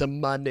me some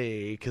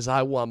money because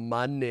I want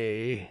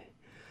money.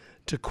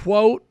 To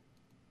quote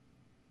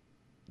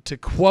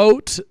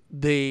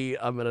the,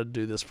 I'm going to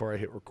do this before I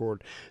hit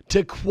record.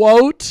 To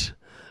quote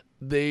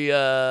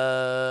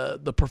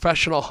the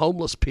professional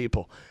homeless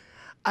people,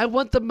 I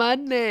want the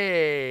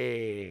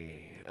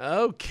money.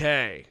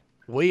 Okay.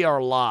 We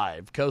are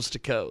live, coast to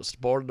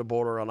coast, border to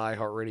border on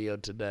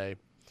iHeartRadio today.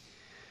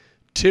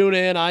 Tune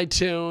in,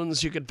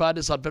 iTunes. You can find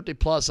us on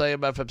 50-plus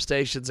AM/FM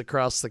stations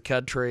across the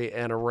country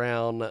and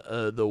around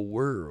the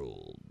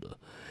world.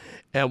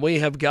 And we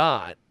have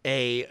got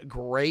a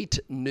great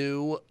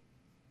new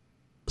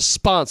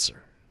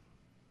sponsor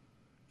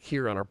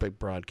here on our big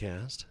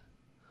broadcast.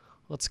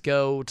 Let's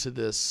go to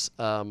this.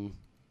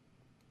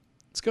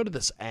 Let's go to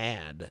this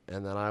ad,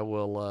 and then I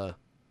will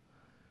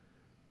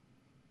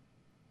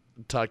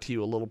talk to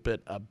you a little bit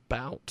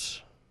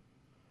about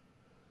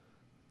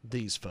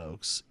these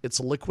folks. It's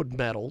Liquid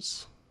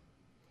Metals,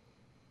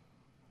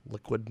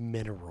 Liquid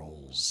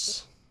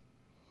Minerals.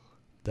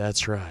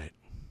 That's right.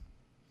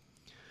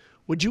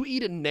 Would you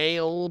eat a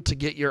nail to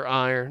get your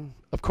iron?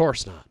 Of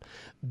course not.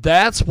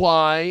 That's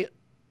why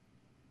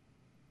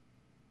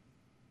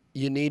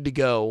you need to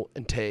go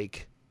and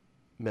take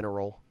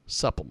mineral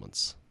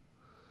supplements.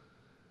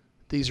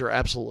 These are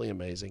absolutely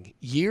amazing.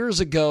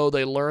 Years ago,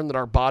 they learned that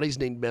our bodies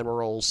need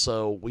minerals,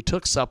 so we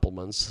took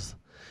supplements.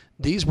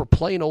 These were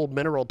plain old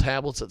mineral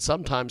tablets that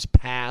sometimes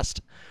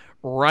passed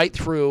right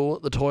through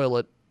the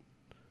toilet,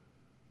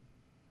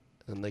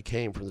 and they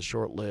came from the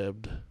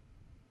short-lived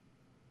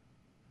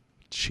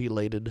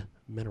chelated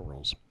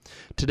minerals.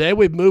 Today,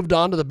 we've moved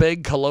on to the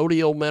big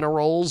colloidal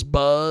minerals,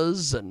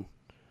 Buzz, and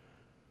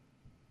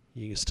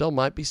you still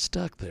might be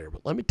stuck there,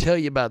 but let me tell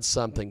you about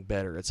something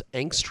better. It's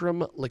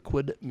Angstrom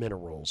Liquid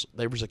Minerals.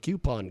 There's a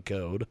coupon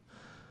code.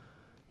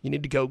 You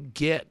need to go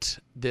get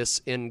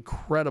this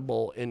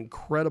incredible,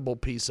 incredible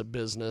piece of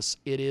business.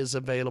 It is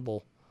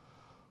available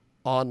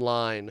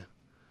online.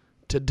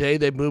 Today,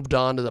 they've moved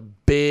on to the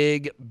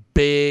big,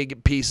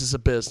 big pieces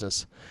of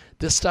business.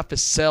 This stuff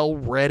is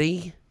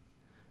cell-ready,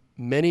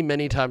 many,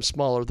 many times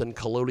smaller than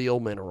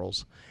colloidal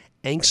minerals.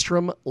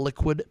 Angstrom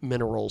Liquid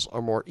Minerals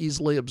are more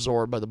easily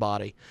absorbed by the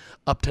body,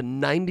 up to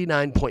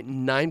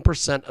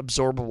 99.9%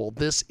 absorbable.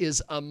 This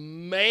is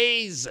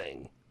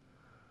amazing.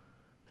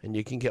 And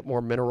you can get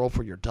more mineral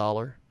for your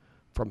dollar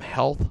from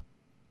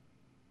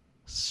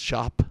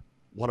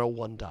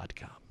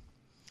healthshop101.com.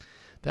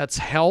 That's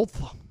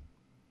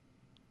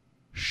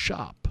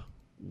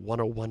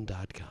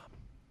healthshop101.com.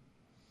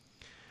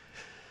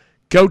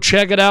 Go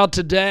check it out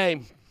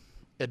today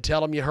and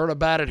tell them you heard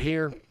about it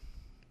here.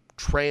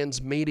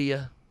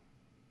 Transmedia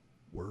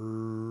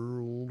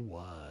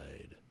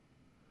worldwide.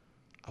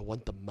 I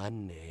want the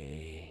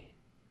money.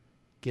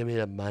 Give me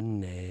the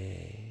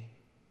money.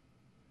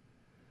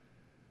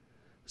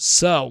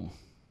 So,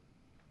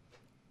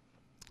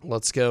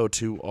 let's go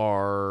to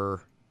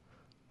our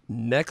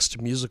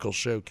next musical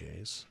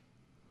showcase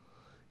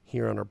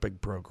here on our big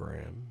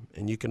program.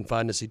 And you can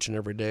find us each and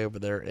every day over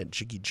there at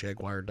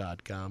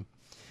JiggyJaguar.com.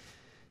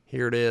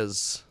 Here it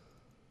is.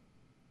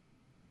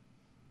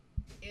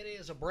 It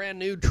is a brand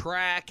new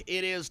track.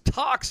 It is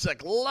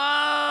Toxic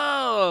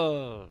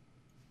Love.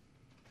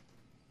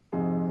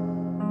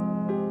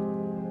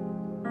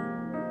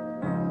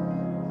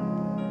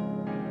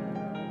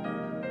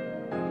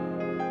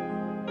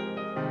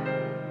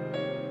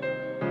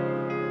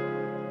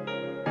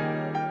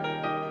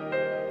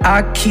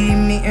 I keep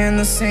meeting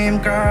the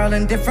same girl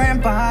in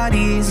different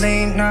bodies.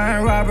 Late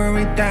night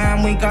robbery,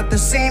 damn, we got the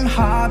same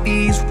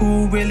hobbies.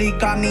 Who really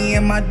got me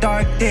in my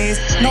dark days?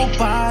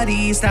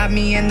 Nobody. Stab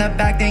me in the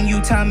back, then you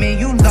tell me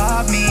you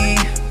love me.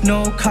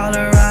 No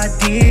caller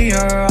ID,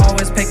 you're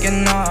always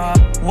picking up.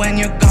 When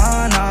you're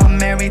gone, I'm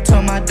married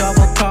to my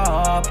double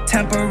cup.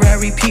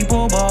 Temporary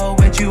people, but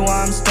with you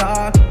I'm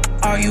stuck.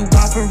 Are you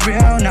gone for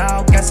real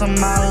now? Guess I'm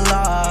out of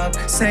luck.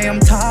 Say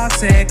I'm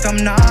toxic, I'm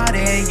not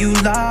it. You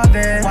love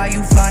it. Why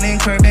you fronting,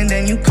 curving,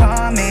 then you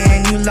come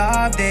in. You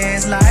love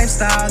this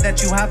lifestyle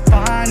that you have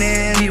fun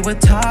in. We were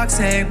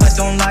toxic, but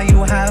don't lie,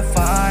 you have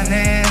fun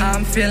in.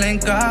 I'm feeling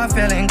good,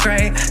 feeling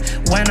great.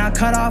 When I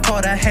cut off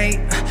all the hate.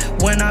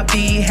 When I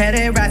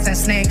beheaded rats and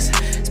snakes.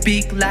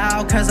 Speak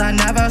loud, cause I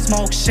never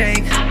smoke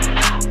shake.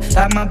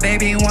 Like my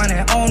baby one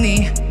and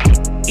only.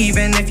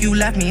 Even if you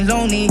left me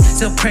lonely,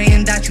 still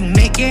praying that you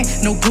make it.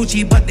 No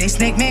Gucci, but they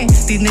snake me.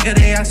 These niggas,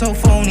 they act so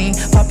phony.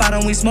 Pop out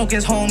and we smoke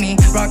his homie.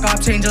 Rock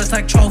off changes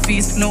like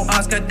trophies. No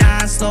Oscar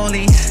dying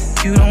slowly.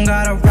 You don't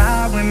gotta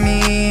ride with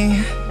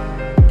me.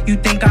 You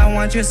think I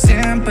want your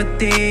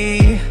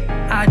sympathy.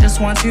 I just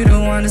want you to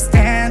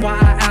understand why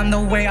I am the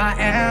way I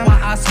am.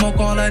 Why I smoke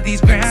all of these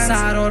grams.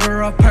 Side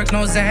order of perks,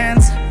 no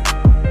Xans.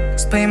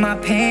 Explain my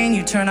pain,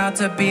 you turn out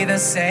to be the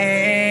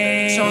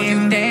same. Showed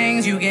you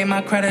things, you gave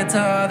my credit to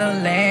other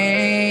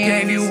lanes.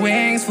 Gave you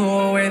wings, flew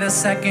away the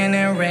second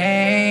it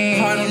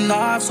rained. Part of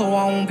love, so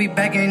I won't be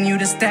begging you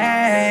to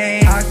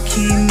stay. I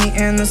keep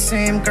meeting the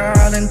same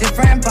girl in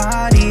different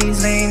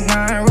bodies. Late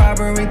night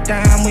robbery,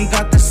 damn, we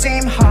got the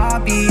same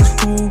hobbies.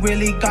 Who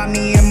really got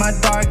me in my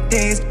dark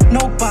days?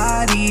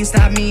 Nobody.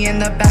 Stab me in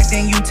the back,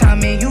 then you tell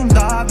me you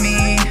love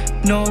me.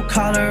 No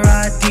caller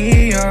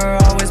ID, you're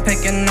always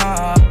picking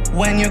up.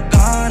 When you're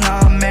gone,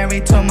 I'm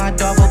married to my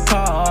double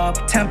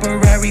cup.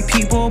 Temporary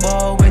people,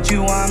 but with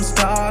you I'm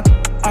stuck.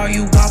 Are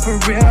you gone for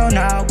real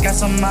now?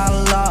 Guess I'm out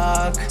of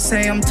luck.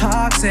 Say I'm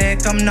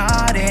toxic, I'm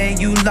not it.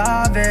 You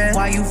love it.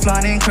 Why you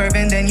flaunting,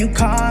 curving, then you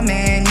come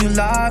in. You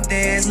love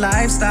this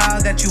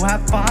lifestyle that you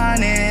have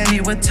fun in.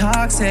 You were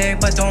toxic,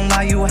 but don't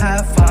lie, you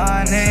have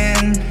fun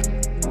in.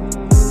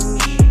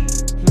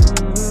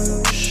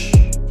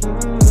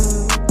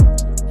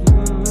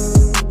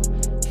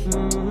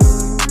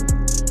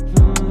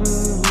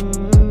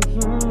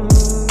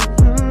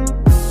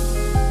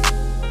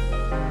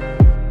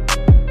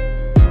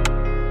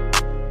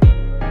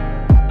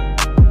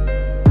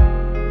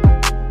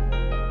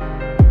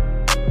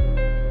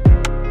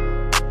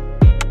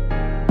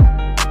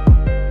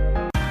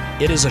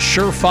 It is a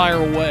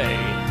surefire way.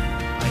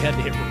 I had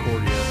to hit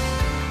record yet.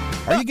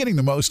 Are you getting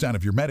the most out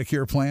of your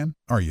Medicare plan?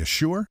 Are you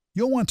sure?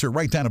 You'll want to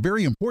write down a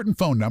very important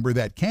phone number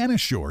that can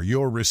assure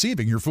you're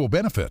receiving your full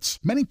benefits.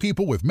 Many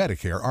people with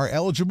Medicare are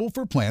eligible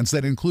for plans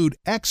that include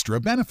extra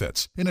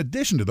benefits, in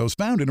addition to those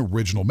found in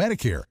original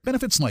Medicare.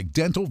 Benefits like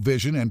dental,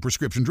 vision, and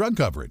prescription drug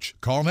coverage.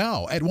 Call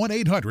now at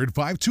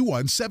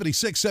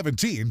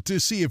 1-800-521-7617 to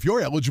see if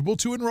you're eligible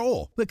to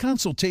enroll. The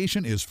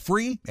consultation is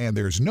free and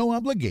there's no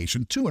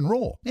obligation to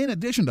enroll. In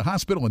addition to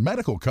hospital and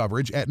medical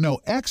coverage at no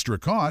extra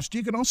cost,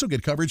 you can also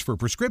get coverage for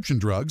prescription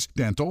drugs,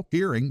 dental,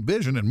 hearing,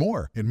 vision, and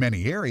more. In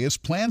many areas,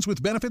 plans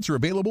with benefits are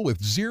available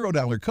with $0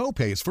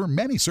 copays for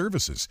many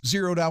services,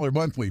 $0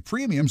 monthly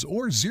premiums,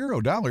 or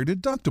 $0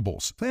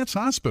 deductibles. That's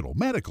hospital,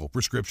 medical,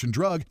 prescription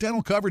drug,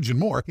 dental coverage, and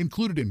more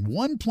included in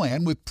one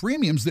plan with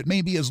premiums that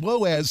may be as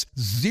low as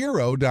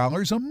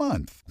 $0 a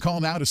month. Call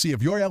now to see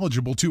if you're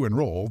eligible to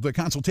enroll. The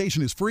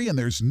consultation is free and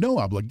there's no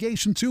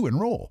obligation to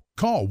enroll.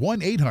 Call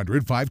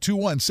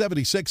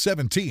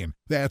 1-800-521-7617.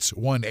 That's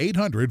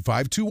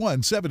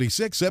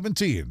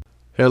 1-800-521-7617.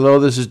 Hello,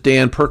 this is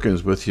Dan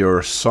Perkins with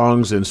your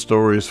Songs and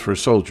Stories for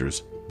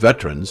Soldiers,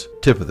 Veterans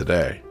Tip of the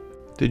Day.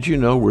 Did you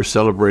know we're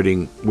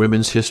celebrating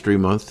Women's History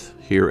Month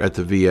here at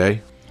the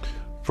VA?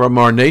 From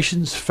our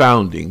nation's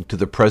founding to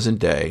the present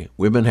day,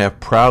 women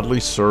have proudly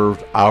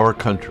served our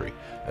country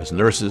as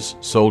nurses,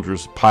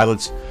 soldiers,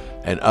 pilots,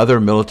 and other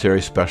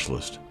military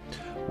specialists.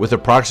 With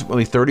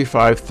approximately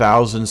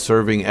 35,000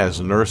 serving as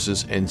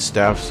nurses and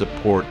staff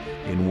support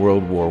in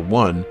World War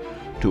I,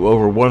 to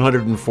over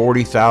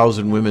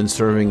 140,000 women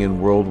serving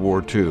in World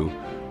War II,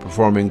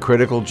 performing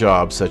critical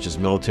jobs such as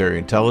military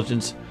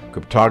intelligence,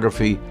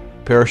 cryptography,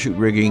 parachute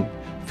rigging,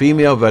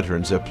 female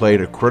veterans have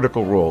played a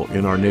critical role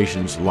in our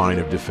nation's line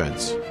of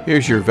defense.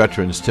 Here's your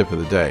Veterans Tip of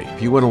the Day.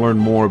 If you want to learn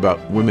more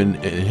about women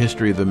in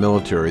history of the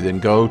military, then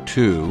go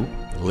to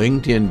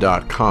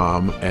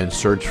LinkedIn.com and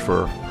search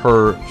for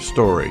Her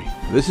Story.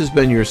 This has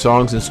been your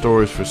Songs and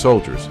Stories for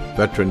Soldiers,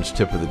 Veterans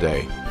Tip of the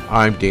Day.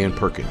 I'm Dan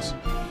Perkins,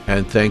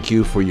 and thank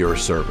you for your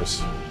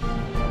service.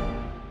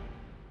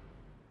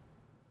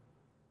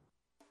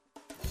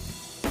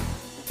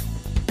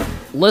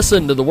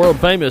 Listen to the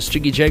world-famous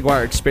Jiggy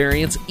Jaguar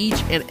Experience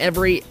each and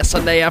every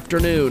Sunday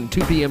afternoon,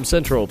 2 p.m.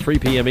 Central, 3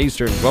 p.m.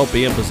 Eastern, 12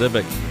 p.m.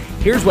 Pacific.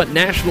 Here's what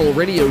national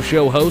radio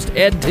show host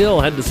Ed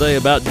Till had to say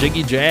about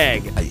Jiggy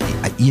Jag.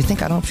 You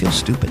think I don't feel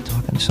stupid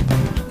talking to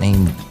somebody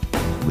named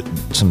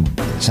with some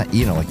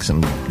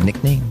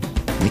nickname?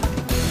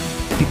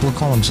 People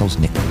call themselves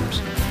nicknames.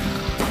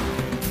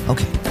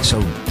 Okay, so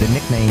the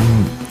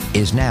nickname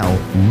is now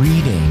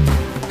Reading.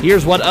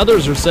 Here's what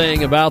others are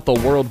saying about the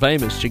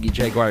world-famous Jiggy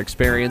Jaguar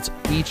Experience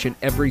each and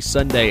every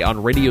Sunday on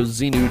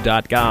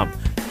RadioZenu.com.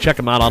 Check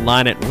them out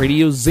online at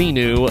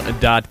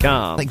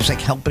RadioZenu.com. It was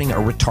like helping a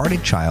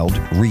retarded child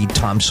read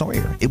Tom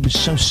Sawyer. It was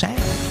so sad.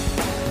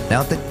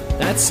 Now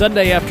That's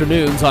Sunday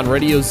afternoons on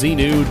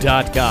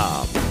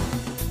RadioZenu.com.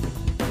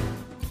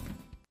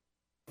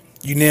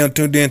 You now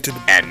tuned in to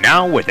And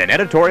now, with an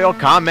editorial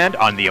comment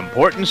on the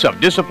importance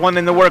of discipline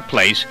in the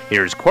workplace,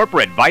 here's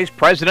Corporate Vice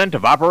President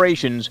of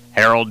Operations,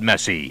 Harold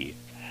Messy.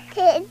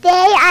 Today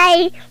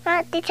I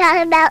want to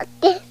talk about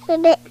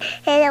discipline in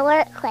the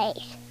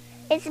workplace.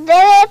 It's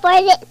very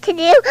important to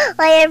do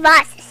what your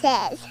boss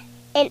says.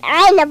 And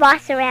I'm the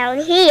boss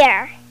around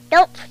here.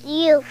 Don't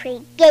you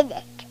forget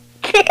it.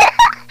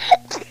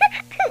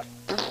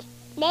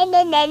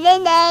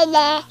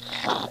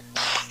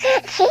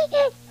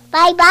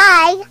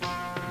 Bye-bye.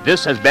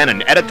 This has been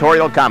an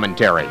editorial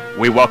commentary.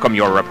 We welcome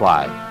your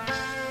reply.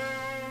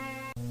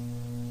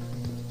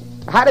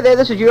 Howdy there,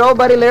 this is your old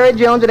buddy Larry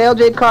Jones at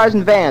LJ Cars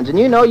and Vans, and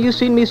you know you've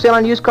seen me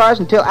selling used cars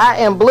until I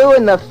am blue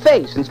in the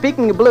face. And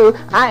speaking of blue,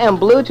 I am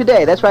blue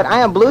today. That's right, I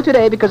am blue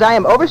today because I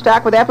am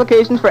overstocked with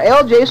applications for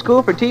LJ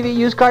School for TV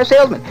Used Car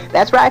Salesmen.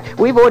 That's right,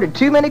 we've ordered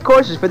too many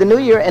courses for the new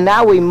year, and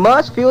now we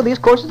must fill these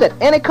courses at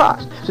any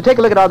cost. So take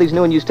a look at all these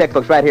new and used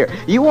textbooks right here.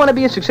 You want to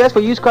be a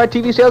successful used car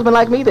TV salesman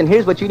like me? Then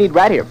here's what you need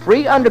right here.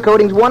 Free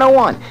Undercoatings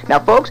 101. Now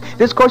folks,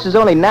 this course is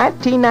only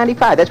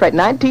 $19.95. That's right,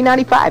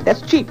 $19.95.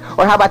 That's cheap.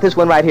 Or how about this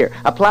one right here?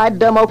 Applied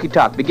dumb okie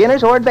talk.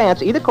 Beginners or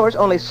advanced, either course,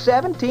 only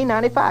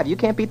 $17.95. You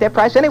can't beat that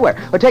price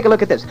anywhere. Or take a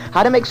look at this.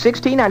 How to make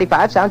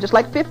 $16.95 sound just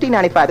like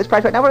 $15.95. This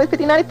price right now is only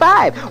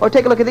 $15.95. Or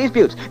take a look at these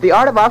beauts. The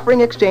art of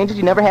offering exchanges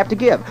you never have to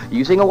give.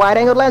 Using a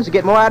wide-angled lens to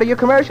get more out of your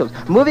commercials.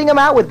 Moving them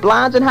out with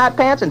blondes and hot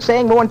pants and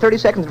saying more than 30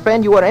 seconds.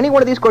 Friend, you order any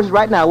one of these courses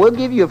right now, we'll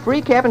give you a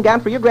free cap and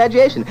gown for your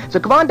graduation. So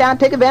come on down,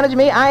 take advantage of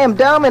me. I am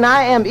dumb and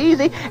I am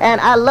easy,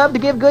 and I love to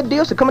give good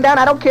deals. So come on down.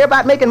 I don't care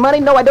about making money.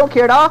 No, I don't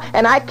care at all.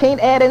 And I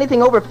can't add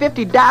anything over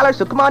 $50.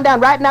 So come on down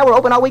right now. We're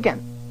open all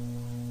weekend.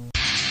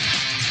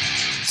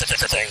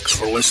 Thanks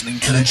for listening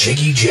to the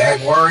Jiggy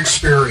Jaguar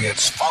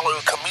Experience. Follow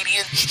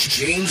comedian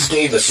James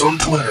Davis on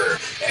Twitter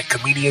at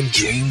comedian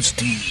James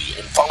D.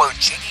 And follow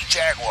Jiggy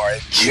Jaguar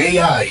at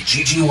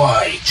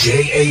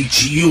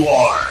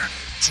JIGGYJAGUR.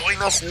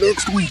 Join us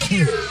next week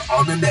here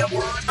on the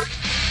network.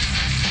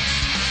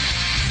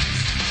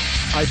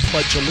 I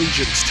pledge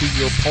allegiance to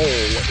your poll.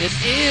 It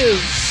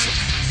is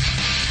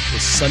the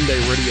Sunday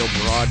radio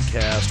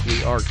broadcast.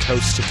 We are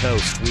coast to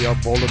coast. We are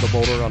boulder to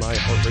boulder on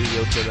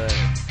iHeartRadio today.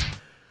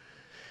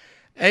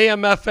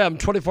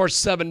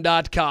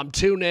 AMFM247.com.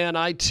 Tune in,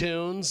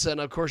 iTunes, and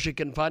of course you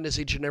can find us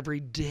each and every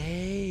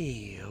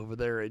day over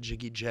there at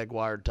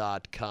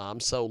JiggyJaguar.com.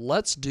 So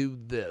let's do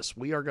this.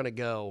 We are going to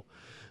go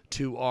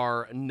to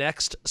our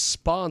next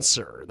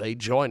sponsor. They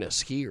join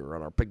us here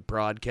on our big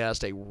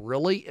broadcast. A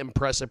really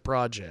impressive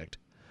project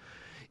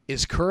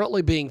is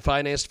currently being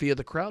financed via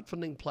the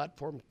crowdfunding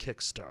platform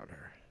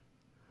Kickstarter.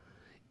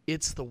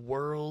 It's the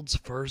world's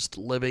first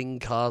living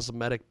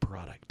cosmetic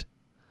product.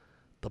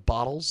 The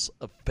bottles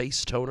of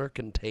face toner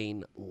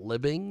contain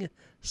living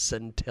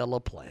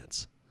centella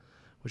plants,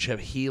 which have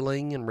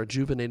healing and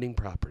rejuvenating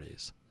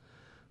properties.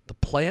 The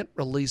plant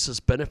releases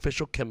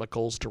beneficial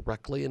chemicals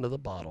directly into the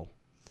bottle.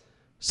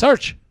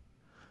 Search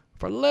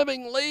for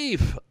Living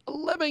Leaf, a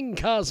living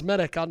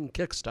cosmetic on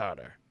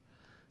Kickstarter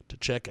to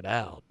check it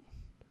out.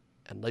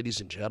 And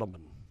ladies and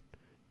gentlemen,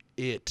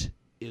 it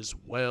is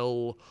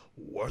well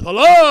worth a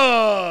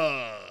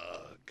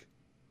look.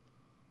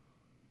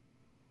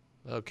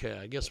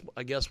 Okay,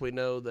 I guess we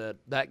know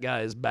that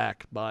guy is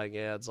back buying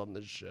ads on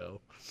this show.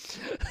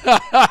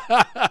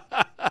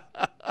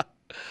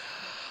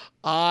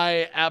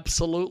 I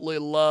absolutely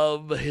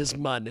love his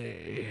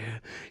money.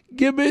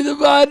 Give me the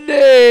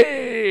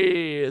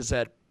money, as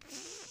that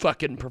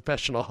fucking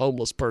professional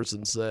homeless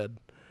person said.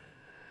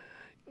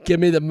 Give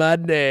me the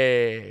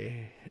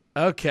money.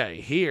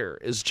 Okay, here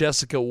is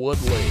Jessica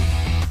Woodley.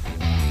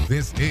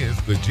 This is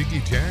the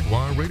Jiggy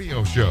Jaguar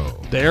Radio Show.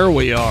 There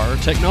we are.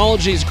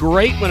 Technology's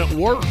great when it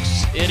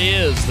works. It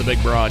is the big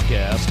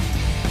broadcast.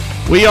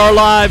 We are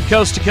live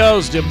coast to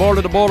coast and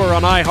border to border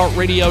on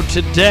iHeartRadio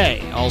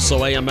today. Also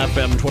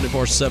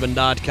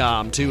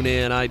AMFM247.com. Tune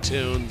in,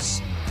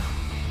 iTunes,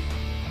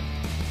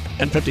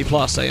 and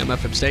 50-plus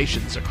AM/FM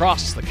stations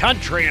across the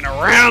country and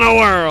around the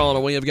world.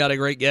 And we have got a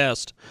great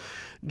guest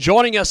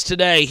joining us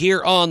today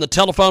here on the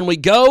telephone. We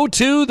go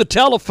to the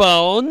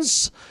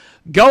telephones.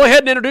 Go ahead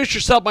and introduce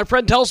yourself, my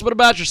friend. Tell us a bit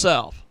about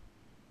yourself.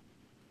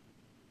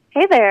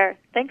 Hey there.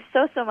 Thanks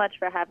so much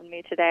for having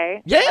me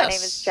today. Yes. My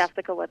name is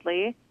Jessica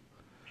Woodley.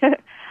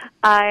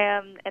 I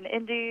am an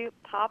indie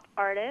pop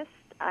artist.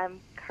 I'm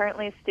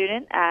currently a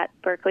student at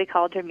Berklee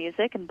College of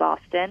Music in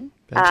Boston.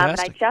 And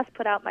I just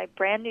put out my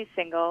brand new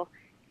single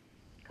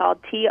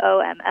called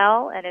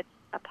TOML, and it's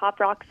a pop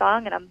rock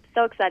song, and I'm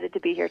so excited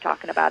to be here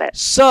talking about it.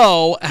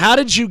 So, how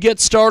did you get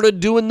started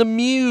doing the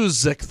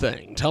music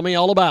thing? Tell me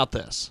all about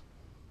this.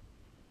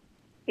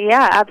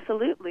 Yeah,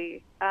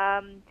 absolutely.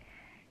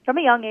 From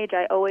a young age,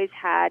 I always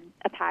had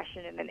a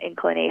passion and an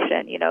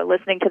inclination. You know,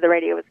 listening to the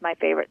radio was my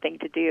favorite thing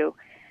to do.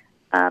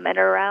 And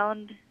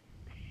around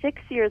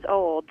 6 years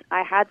old,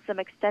 I had some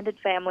extended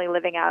family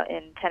living out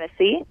in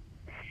Tennessee.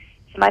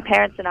 So my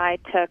parents and I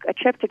took a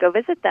trip to go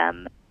visit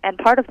them, and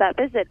part of that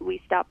visit,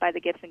 we stopped by the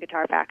Gibson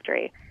Guitar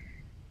Factory.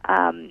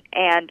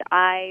 And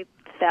I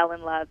fell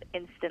in love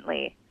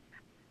instantly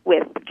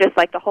with just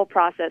like the whole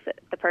process.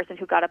 The person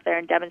who got up there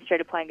and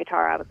demonstrated playing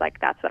guitar, I was like,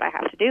 that's what I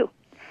have to do.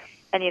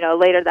 And, you know,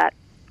 later that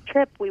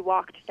trip, we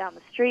walked down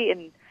the street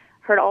and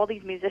heard all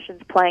these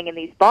musicians playing in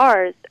these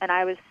bars, and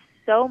I was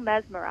so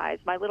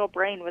mesmerized. My little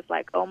brain was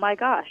like, oh my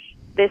gosh,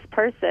 this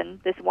person,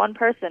 this one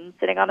person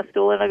sitting on a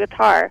stool and a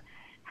guitar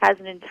has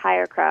an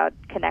entire crowd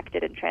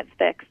connected and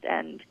transfixed.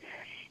 And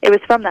it was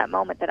from that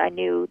moment that I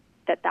knew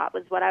that that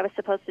was what I was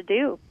supposed to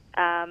do.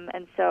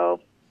 And so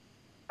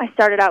I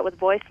started out with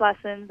voice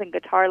lessons and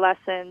guitar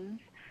lessons,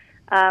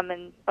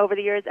 and over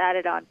the years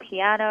added on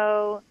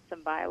piano,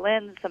 some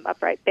violins, some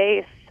upright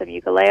bass, some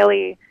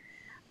ukulele,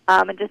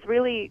 and just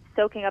really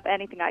soaking up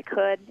anything I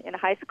could. In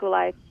high school,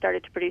 I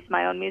started to produce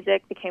my own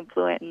music, became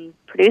fluent in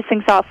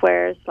producing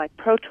softwares like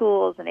Pro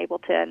Tools and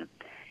Ableton,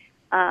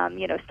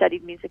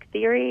 studied music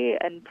theory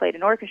and played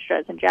in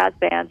orchestras and jazz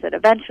bands, and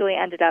eventually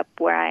ended up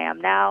where I am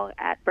now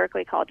at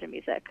Berklee College of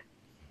Music.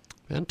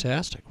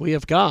 Fantastic. We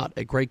have got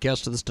a great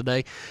guest with us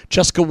today.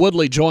 Jessica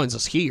Woodley joins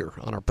us here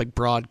on our big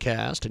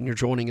broadcast, and you're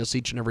joining us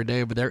each and every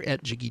day over there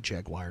at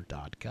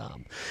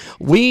JiggyJaguar.com.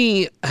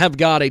 We have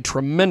got a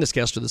tremendous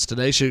guest with us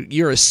today. So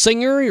you're a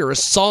singer, you're a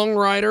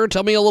songwriter.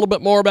 Tell me a little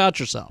bit more about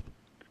yourself.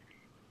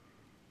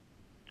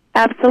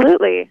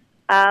 Absolutely.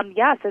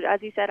 So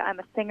as you said, I'm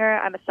a singer,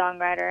 I'm a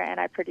songwriter,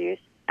 and I produce.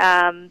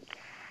 I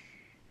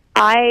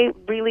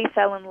really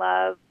fell in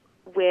love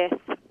with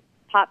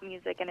pop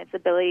music and its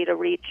ability to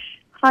reach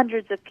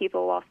hundreds of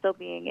people while still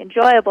being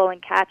enjoyable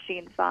and catchy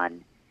and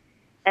fun.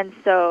 And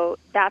so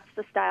that's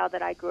the style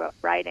that I grew up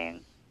writing.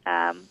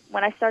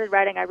 When I started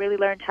writing, I really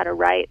learned how to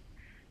write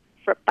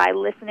by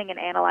listening and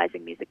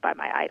analyzing music by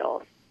my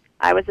idols.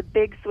 I was a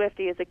big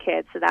Swiftie as a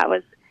kid, so that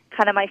was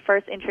kind of my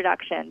first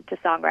introduction to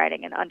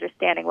songwriting and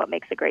understanding what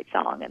makes a great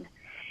song. And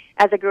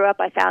as I grew up,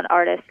 I found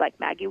artists like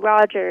Maggie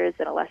Rogers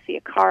and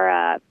Alessia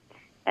Cara,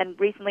 and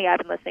recently I've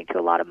been listening to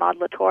a lot of Maud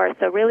Latour.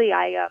 So really,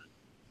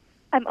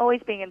 I'm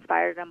always being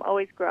inspired, and I'm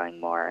always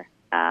growing more.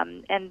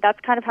 And that's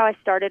kind of how I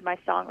started my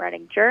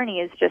songwriting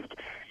journey, is just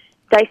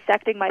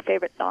dissecting my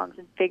favorite songs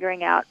and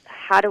figuring out,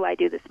 how do I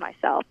do this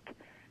myself?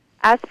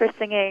 As for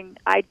singing,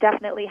 I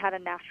definitely had a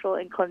natural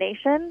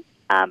inclination,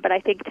 but I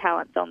think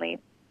talent's only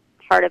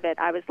part of it.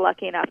 I was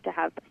lucky enough to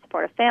have the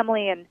support of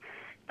family and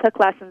took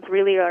lessons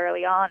really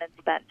early on and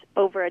spent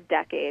over a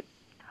decade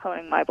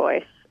honing my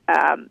voice.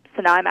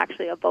 So now I'm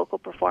actually a vocal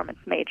performance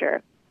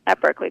major at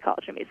Berklee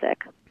College of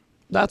Music.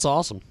 That's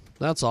awesome.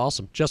 That's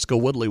awesome. Jessica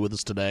Woodley with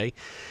us today.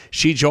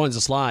 She joins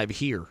us live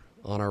here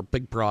on our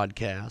big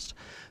broadcast.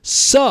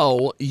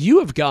 So you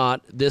have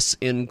got this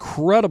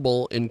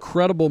incredible,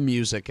 incredible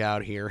music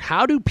out here.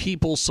 How do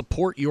people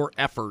support your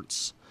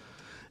efforts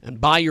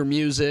and buy your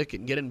music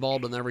and get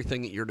involved in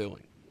everything that you're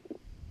doing?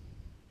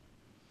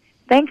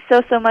 Thanks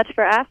so much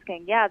for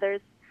asking. Yeah, there's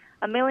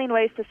a million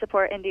ways to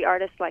support indie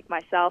artists like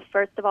myself.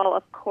 First of all,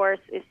 of course,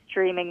 is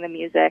streaming the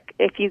music.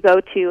 If you go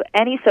to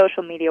any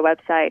social media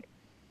website,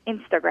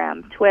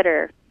 Instagram,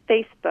 Twitter,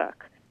 Facebook,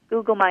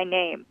 Google my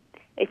name,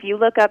 if you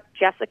look up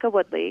Jessica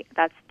Woodley,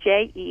 that's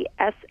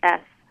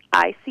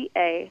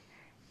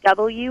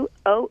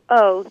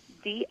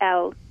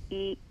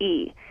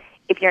JESSICAWOODLEE.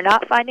 If you're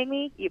not finding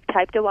me, you've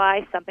typed a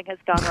Y, something has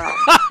gone wrong.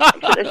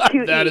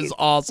 That is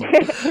awesome.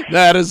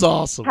 That is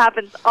awesome.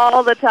 Happens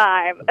all the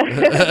time.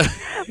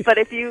 But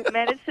if you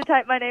manage to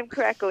type my name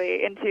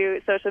correctly into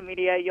social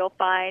media, you'll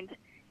find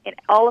in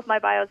all of my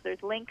bios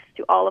there's links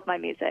to all of my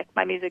music.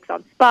 My music's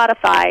on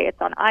Spotify, it's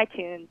on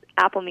iTunes,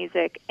 Apple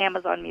Music,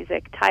 Amazon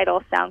Music,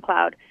 Tidal,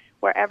 SoundCloud.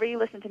 Wherever you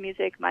listen to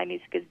music, my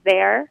music is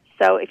there.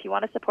 So if you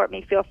want to support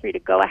me, feel free to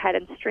go ahead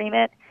and stream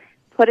it,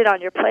 put it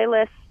on your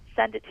playlist,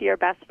 send it to your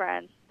best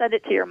friends, send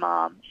it to your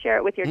mom, share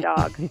it with your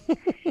dog.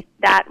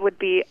 That would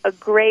be a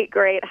great,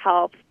 great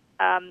help.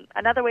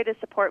 Another way to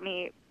support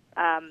me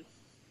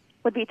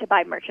would be to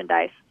buy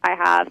merchandise. I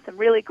have some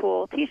really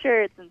cool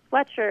T-shirts and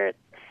sweatshirts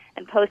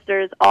and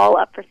posters all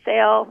up for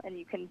sale, and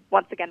you can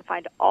once again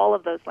find all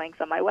of those links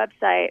on my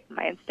website,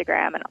 my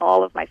Instagram, and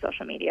all of my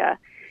social media.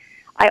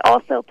 I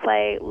also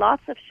play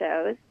lots of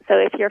shows, so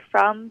if you're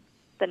from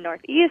the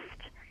Northeast,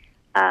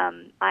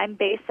 I'm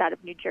based out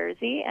of New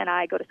Jersey, and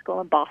I go to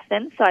school in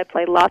Boston, so I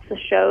play lots of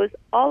shows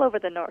all over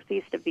the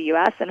Northeast of the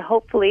U.S. and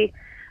hopefully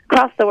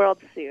across the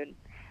world soon.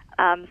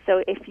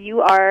 So if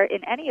you are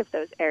in any of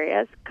those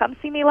areas, come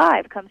see me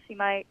live. Come see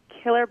my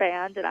killer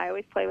band, and I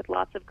always play with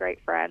lots of great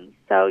friends.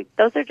 So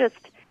those are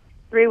just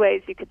 3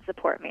 ways you could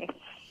support me.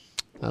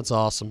 That's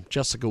awesome.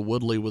 Jessica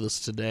Woodley with us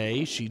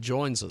today. She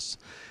joins us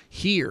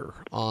here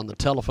on the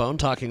telephone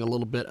talking a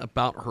little bit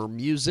about her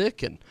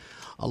music and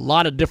a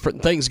lot of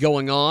different things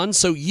going on.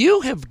 So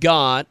you have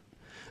got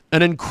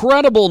an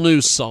incredible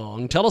new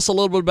song. Tell us a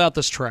little bit about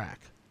this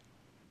track.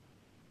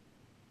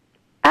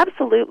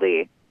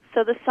 Absolutely.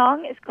 So the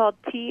song is called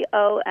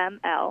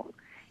TOML.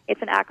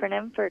 It's an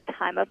acronym for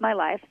Time of My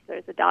Life.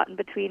 There's a dot in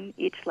between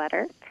each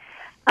letter.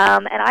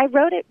 And I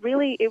wrote it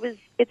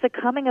it's a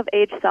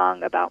coming-of-age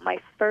song about my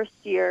first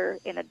year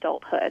in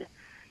adulthood.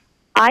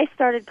 I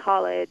started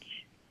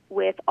college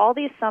with all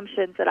the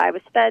assumptions that I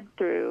was fed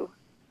through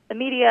the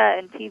media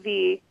and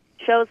TV,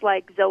 shows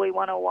like Zoe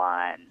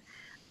 101,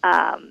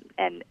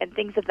 and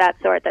things of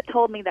that sort that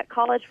told me that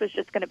college was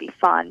just going to be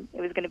fun.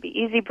 It was going to be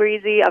easy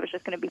breezy. I was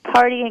just going to be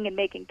partying and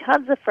making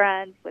tons of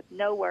friends with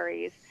no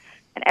worries,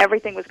 and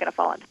everything was going to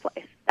fall into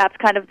place. That's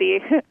kind of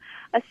the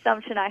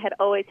assumption I had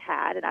always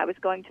had, and I was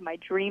going to my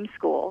dream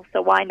school,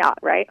 so why not,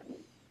 right?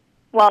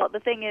 Well, the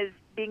thing is,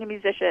 being a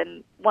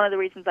musician, one of the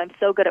reasons I'm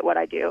so good at what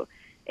I do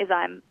is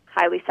I'm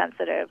highly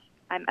sensitive,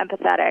 I'm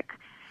empathetic,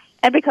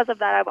 and because of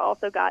that, I've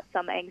also got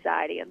some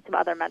anxiety and some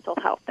other mental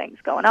health things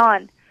going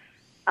on.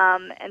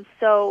 And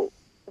so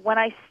when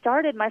I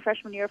started my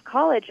freshman year of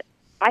college,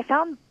 I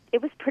found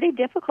it was pretty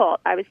difficult.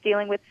 I was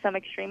dealing with some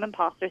extreme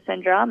imposter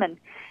syndrome and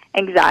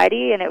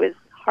anxiety, and it was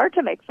hard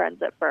to make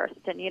friends at first.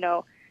 And,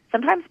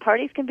 sometimes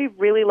parties can be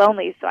really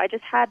lonely. So I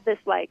just had this,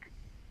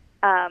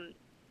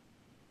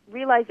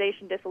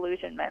 realization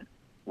disillusionment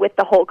with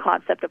the whole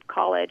concept of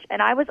college.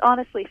 And I was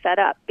honestly fed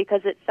up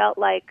because it felt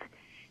like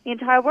the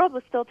entire world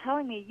was still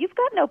telling me, you've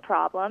got no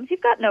problems,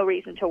 you've got no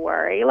reason to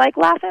worry, like,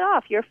 laugh it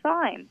off, you're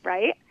fine,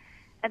 right?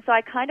 And so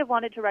I kind of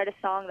wanted to write a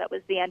song that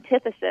was the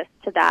antithesis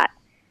to that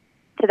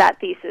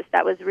thesis,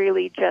 that was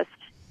really just,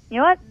 you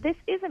know what, this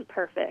isn't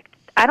perfect.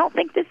 I don't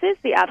think this is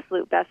the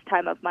absolute best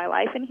time of my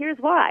life, and here's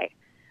why.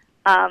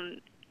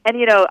 And,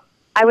 you know,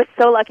 I was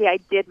so lucky I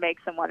did make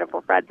some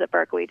wonderful friends at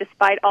Berklee,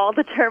 despite all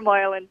the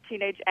turmoil and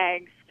teenage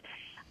angst.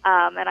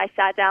 And I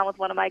sat down with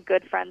one of my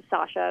good friends,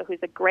 Sasha, who's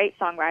a great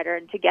songwriter,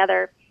 and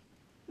together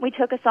we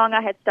took a song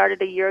I had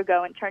started a year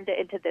ago and turned it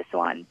into this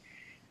one.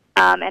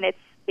 And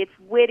it's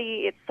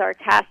witty, it's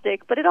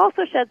sarcastic, but it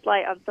also sheds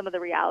light on some of the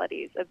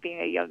realities of being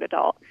a young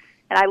adult.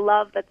 And I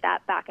love that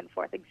back and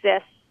forth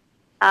exists.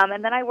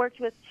 And then I worked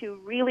with two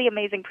really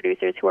amazing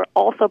producers who are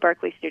also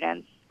Berklee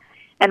students,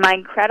 and my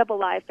incredible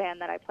live band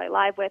that I play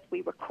live with.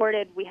 We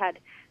had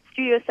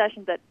studio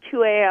sessions at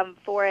 2 a.m.,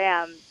 4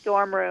 a.m.,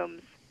 dorm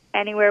rooms,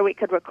 anywhere we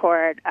could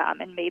record,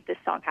 and made this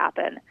song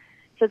happen.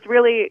 So it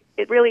really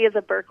is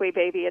a Berklee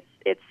baby.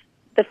 It's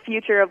the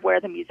future of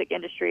where the music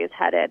industry is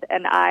headed,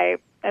 and I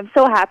am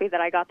so happy that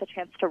I got the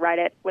chance to write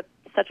it with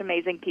such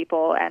amazing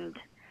people, and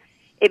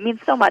it means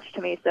so much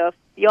to me. So if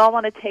you all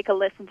want to take a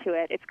listen to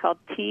it, it's called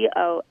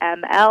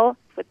TOML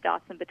with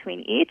dots in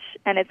between each,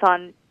 and it's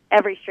on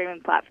every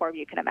streaming platform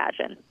you can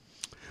imagine.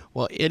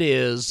 Well, it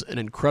is an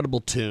incredible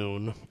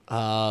tune.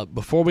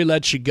 Before we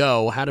let you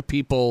go, how do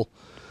people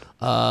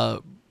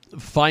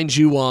find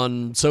you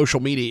on social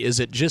media?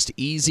 Is it just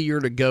easier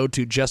to go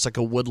to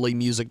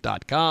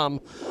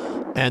jessicawoodleymusic.com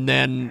and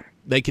then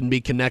they can be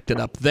connected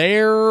up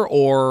there,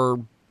 or?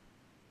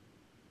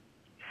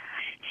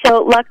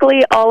 So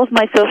luckily, all of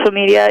my social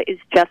media is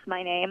just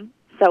my name.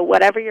 So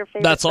whatever your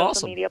favorite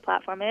social media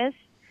platform is,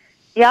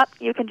 yep,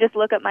 you can just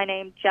look up my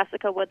name,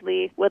 Jessica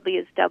Woodley. Woodley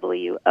is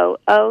WOODLEE,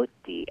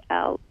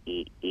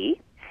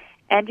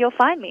 and you'll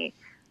find me.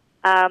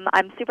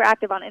 I'm super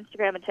active on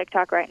Instagram and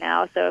TikTok right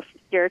now, so if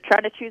you're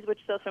trying to choose which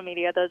social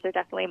media, those are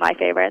definitely my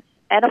favorites.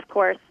 And, of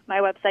course, my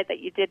website that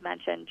you did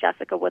mention,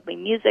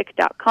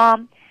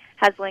 jessicawoodleymusic.com,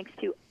 has links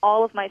to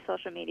all of my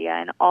social media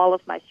and all of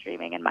my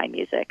streaming and my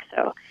music.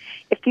 So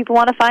if people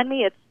want to find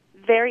me, it's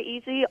very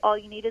easy. All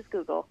you need is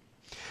Google.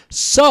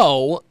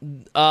 So,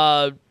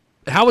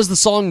 how is the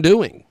song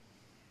doing?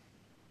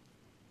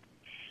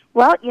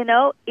 Well, you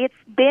know, it's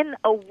been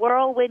a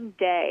whirlwind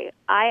day.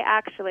 I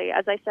actually,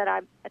 as I said,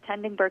 I'm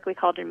attending Berklee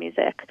College of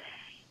Music.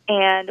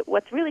 And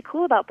what's really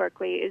cool about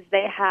Berklee is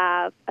they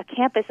have a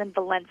campus in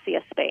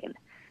Valencia, Spain.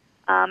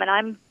 And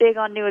I'm big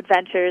on new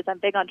adventures. I'm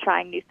big on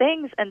trying new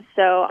things. And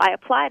so I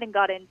applied and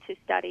got in to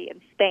study in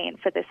Spain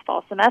for this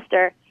fall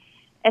semester.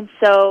 And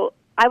so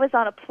I was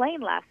on a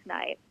plane last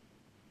night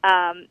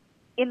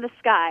in the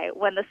sky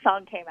when the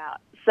song came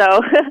out.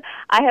 So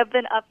I have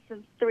been up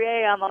since 3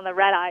 a.m. on the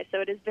red eye, so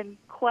it has been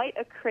quite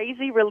a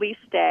crazy release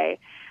day.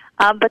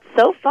 But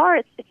so far,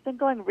 it's been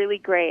going really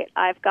great.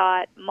 I've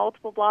got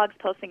multiple blogs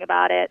posting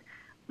about it,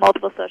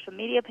 multiple social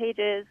media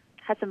pages,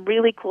 had some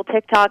really cool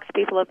TikToks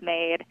people have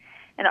made,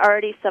 and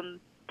already some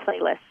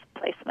playlist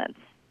placements.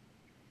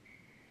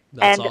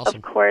 That's and, awesome.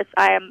 Of course,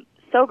 I am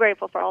so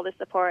grateful for all the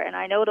support, and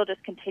I know it'll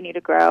just continue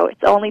to grow.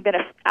 It's only been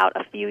out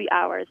a few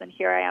hours, and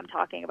here I am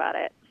talking about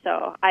it.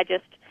 So I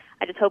just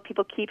hope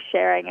people keep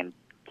sharing and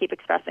keep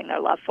expressing their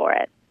love for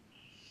it.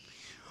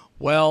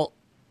 Well,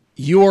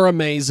 you are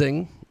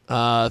amazing.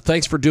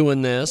 Thanks for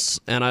doing this,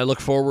 and I look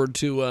forward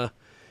to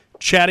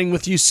chatting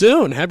with you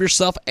soon. Have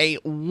yourself a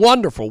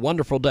wonderful,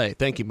 wonderful day.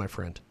 Thank you, my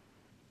friend.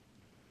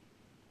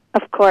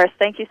 Of course.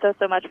 Thank you so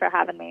much for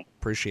having me.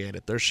 Appreciate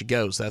it. There she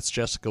goes. That's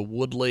Jessica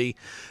Woodley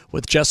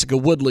with Jessica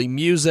Woodley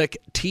Music.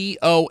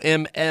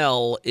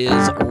 TOML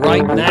is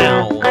right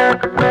now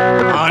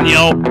on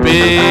your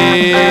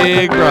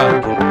big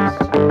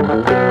broadcast.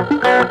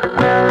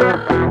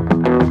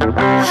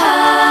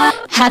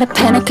 Had a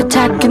panic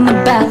attack in the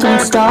bathroom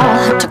stall.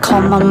 Had to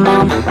call my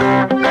mom.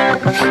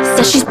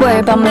 Says she's worried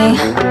about me.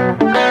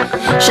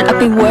 Should I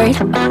be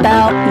worried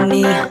about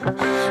me?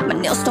 My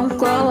nails don't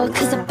grow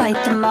cause I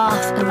bite them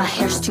off, and my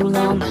hair's too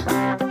long.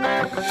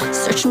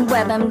 Searching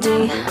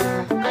WebMD,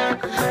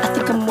 I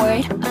think I'm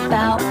worried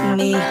about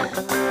me.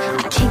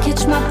 I can't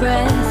catch my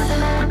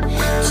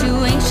breath,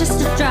 too anxious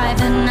to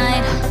drive at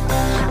night.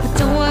 But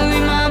don't worry,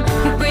 Mom,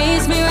 you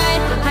raised me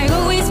right. I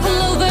always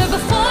pull over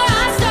before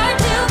I start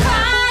to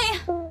cry.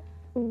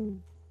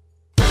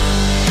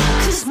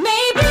 Cause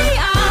maybe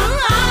I'm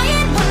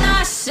lying when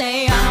I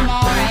say I'm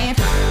alright.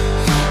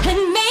 And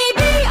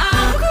maybe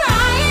I'm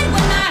crying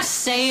when I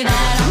say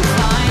that I'm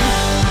fine.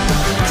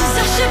 Cause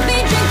I should be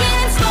drinking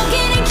and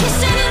smoking and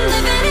kissing and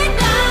living it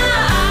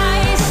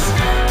nice.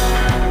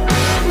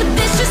 But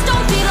this just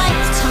don't feel like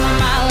the time of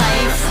my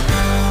life.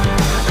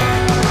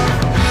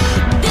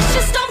 This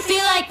just don't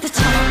feel like the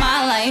time of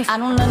my life. I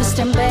don't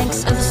understand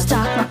banks or the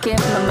stock market.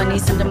 My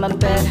money's under my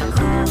bed,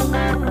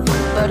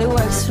 but it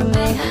works for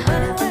me.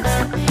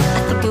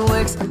 I think it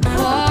works for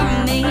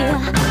me.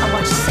 I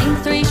watch the same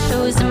 3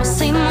 shows in my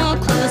same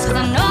old clothes, cause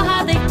I know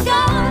how they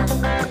go.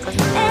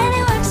 And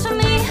it works for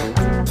me.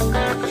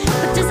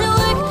 But does it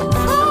work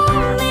for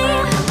me?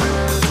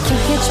 I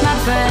can't catch my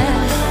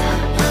breath,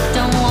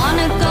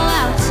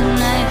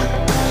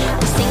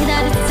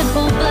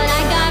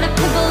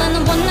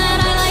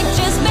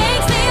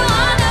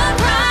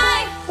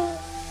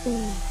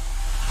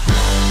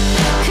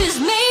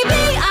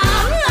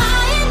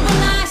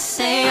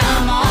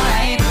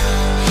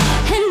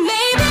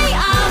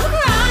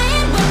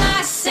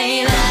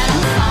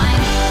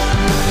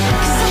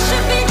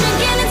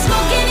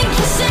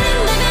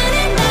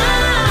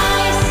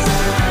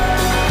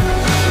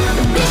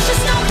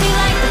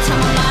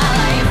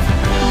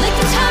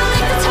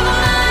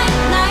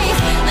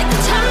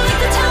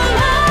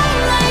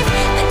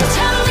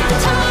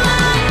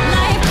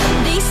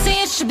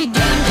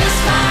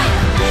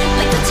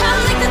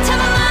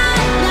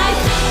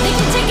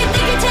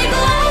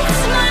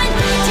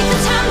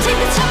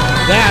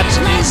 That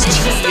is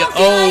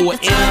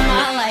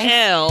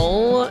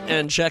TOML,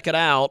 and check it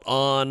out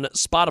on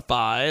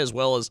Spotify as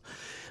well as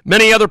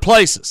many other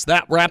places.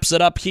 That wraps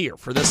it up here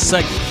for this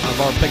segment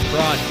of our big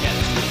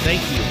broadcast.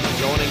 Thank you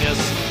for joining us,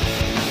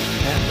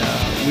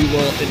 and we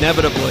will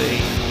inevitably,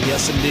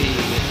 yes indeed,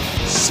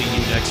 see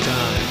you next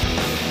time.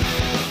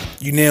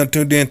 You now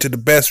tuned in to the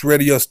best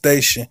radio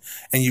station,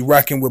 and you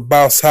rocking with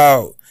Boss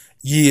Hog.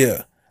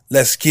 Yeah,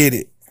 let's get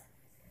it.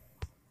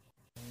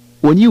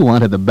 When you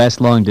wanted the best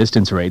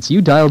long-distance rates,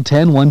 you dialed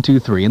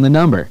 10123 in the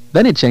number.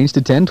 Then it changed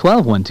to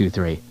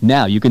 10-12-123.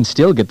 Now you can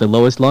still get the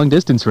lowest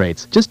long-distance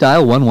rates. Just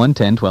dial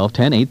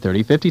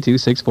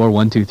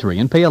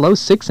 11-10-12-10-8-30-52-64-123 and pay a low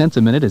 6 cents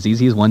a minute as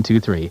easy as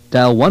 123.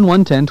 Dial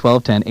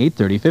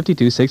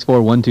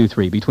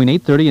 11-10-12-10-8-30-52-64-123 between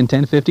 8:30 and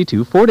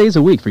 10:52 4 days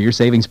a week for your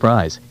savings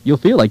prize. You'll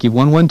feel like you've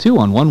won 1-2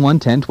 on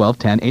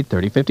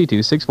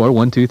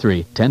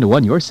 11-10-12-10-8-30-52-64-123. 10 to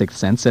 1, your 6th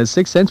sense says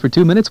 6 cents for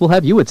 2 minutes will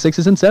have you at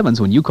 6s and 7s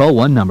when you call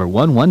one number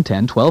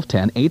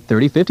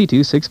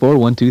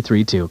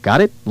 11-10-12-10-8-30-52-64-1232.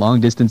 Got it?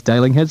 Long-distance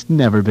dialing has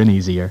never been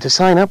easier. To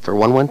sign up for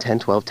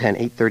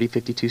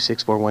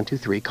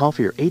 11-10-12-10-8-30-52-64-123, call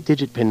for your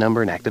 8-digit PIN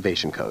number and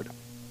activation code.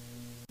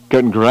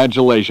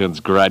 Congratulations,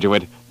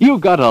 graduate.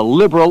 You've got a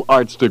liberal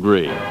arts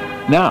degree.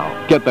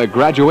 Now, get the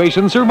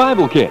Graduation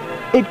Survival Kit.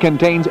 It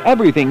contains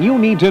everything you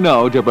need to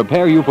know to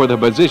prepare you for the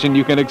position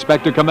you can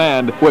expect to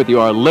command with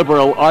your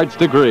liberal arts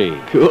degree.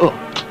 Cool.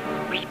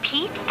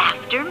 Repeat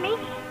after me.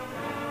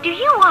 Do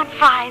you want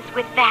fries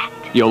with that?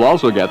 You'll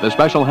also get the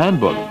special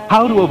handbook,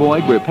 How to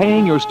Avoid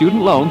Repaying Your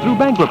Student Loan Through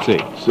Bankruptcy.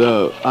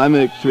 So, I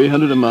make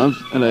 $300 a month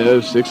and I owe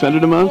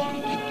 $600 a month?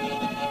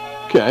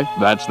 Okay,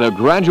 that's the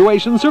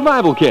Graduation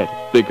Survival Kit.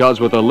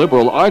 Because with a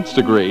liberal arts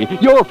degree,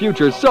 your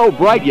future's so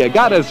bright you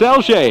gotta sell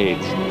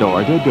shades.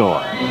 Door to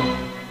door.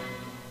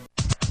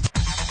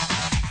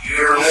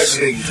 You're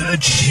listening to the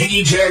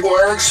Jiggy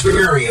Jaguar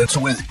Experience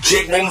with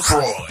Jigman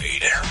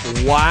Freud.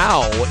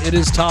 Wow, it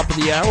is top of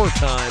the hour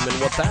time, and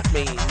what that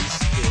means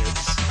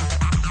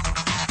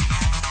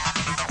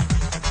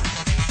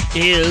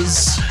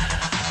is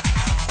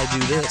I do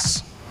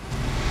this.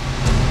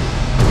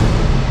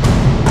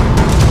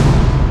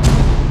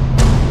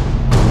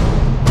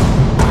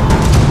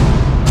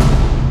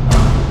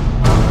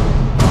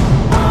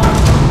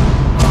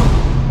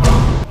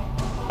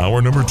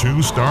 Hour number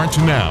 2 starts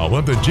now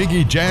of the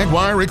Jiggy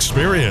Jaguar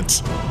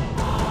Experience.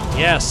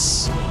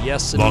 Yes,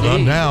 yes indeed. Log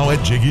on now at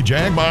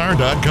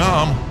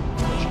JiggyJaguar.com.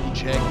 Jiggy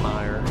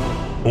Jaguar.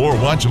 Or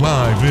watch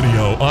live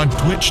video on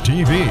Twitch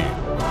TV.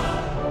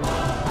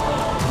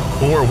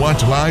 Or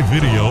watch live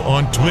video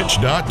on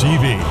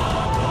Twitch.tv.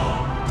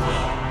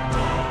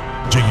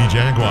 Jiggy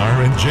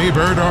Jaguar and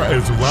Jaybird are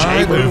as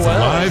live as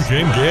live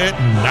can get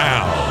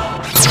now.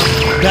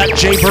 That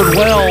Jaybird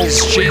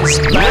Wells, she's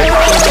back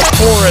in the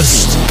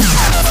forest.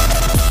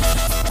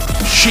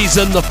 She's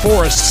in the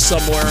forest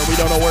somewhere. We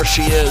don't know where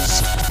she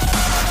is.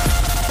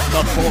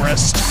 The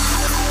forest.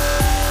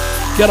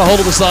 Get a hold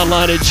of us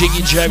online at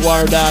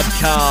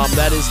JiggyJaguar.com.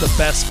 That is the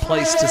best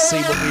place to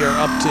see what we are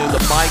up to. The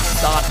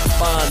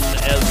Mike.fun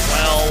as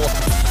well.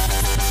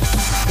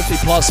 50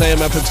 plus AM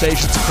FM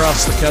stations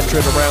across the country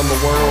and around the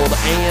world.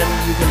 And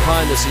you can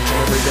find us each and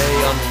every day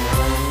on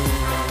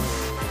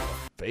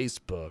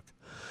Facebook.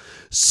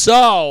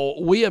 So,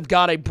 we have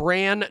got a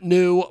brand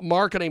new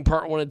marketing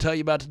partner I want to tell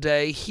you about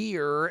today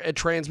here at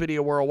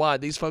Transmedia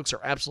Worldwide. These folks are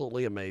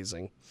absolutely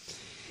amazing.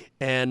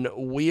 And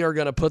we are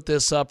going to put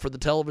this up for the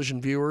television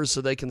viewers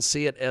so they can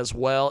see it as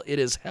well. It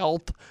is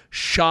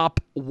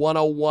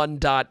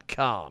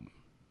healthshop101.com.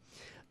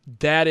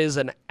 That is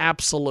an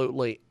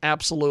absolutely,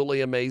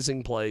 absolutely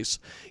amazing place.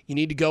 You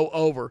need to go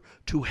over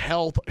to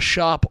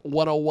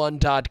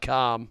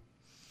healthshop101.com.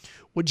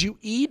 Would you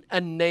eat a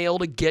nail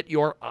to get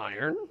your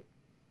iron?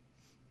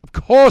 Of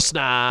course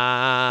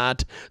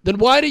not. Then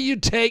why do you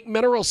take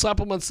mineral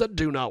supplements that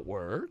do not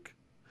work?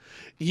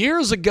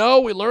 Years ago,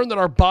 we learned that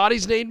our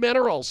bodies need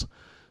minerals,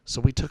 so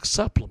we took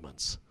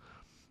supplements.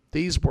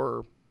 These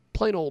were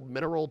plain old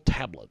mineral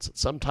tablets that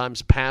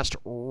sometimes passed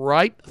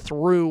right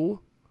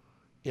through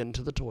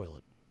into the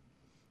toilet.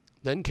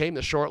 Then came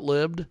the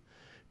short-lived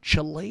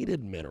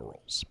chelated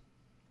minerals.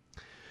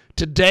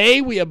 Today,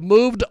 we have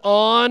moved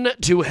on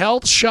to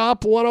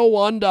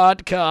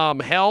healthshop101.com,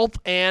 health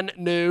and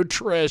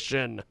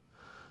nutrition.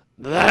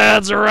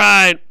 That's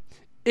right.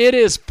 It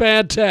is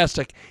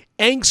fantastic.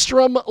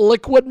 Angstrom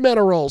liquid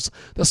minerals,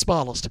 the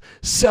smallest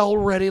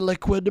cell-ready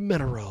liquid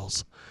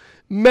minerals.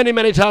 Many,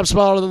 many times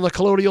smaller than the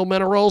colloidal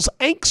minerals,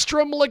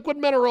 Angstrom liquid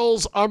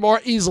minerals are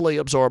more easily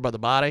absorbed by the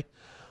body,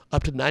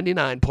 up to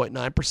 99.9%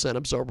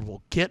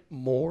 absorbable. Get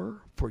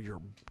more for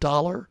your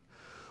dollar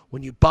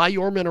when you buy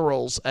your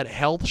minerals at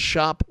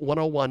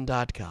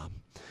healthshop101.com.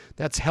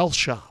 That's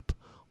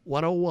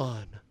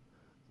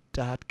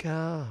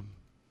healthshop101.com.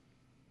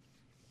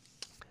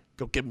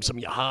 Go give them some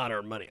of your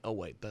hard-earned money. Oh,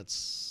 wait, that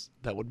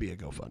would be a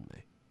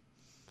GoFundMe.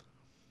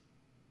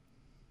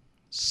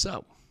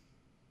 So,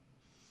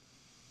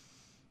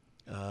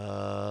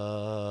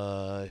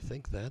 I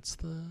think that's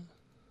the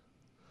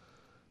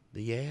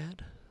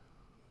ad.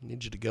 I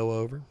need you to go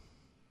over.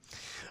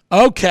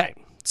 Okay,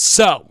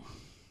 So,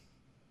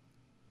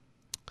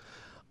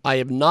 I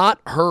have not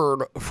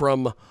heard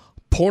from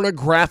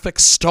pornographic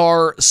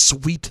star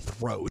Sweet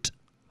Throat.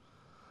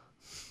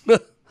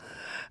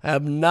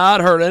 Have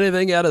not heard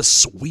anything out of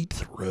Sweet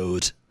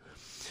Throat.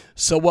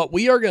 So what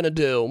we are going to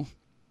do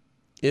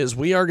is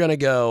we are going to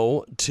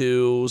go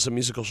to some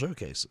musical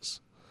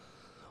showcases.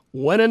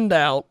 When in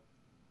doubt,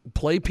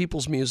 play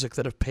people's music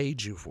that have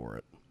paid you for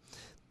it.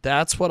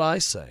 That's what I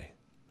say.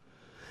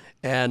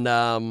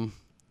 And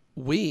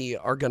we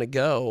are going to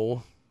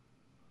go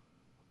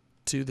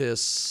to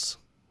this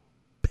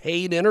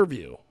paid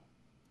interview.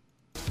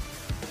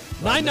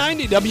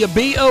 990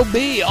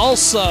 WBOB,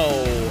 also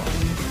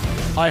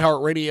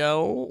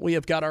iHeartRadio. We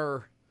have got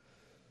our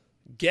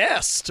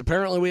guest.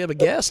 Apparently we have a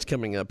guest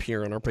coming up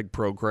here on our big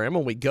program,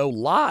 and we go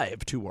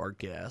live to our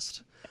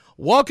guest.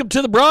 Welcome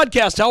to the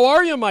broadcast. How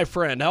are you, my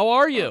friend? How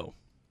are you?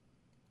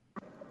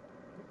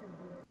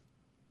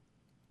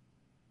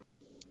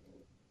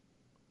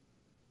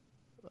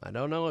 I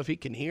don't know if he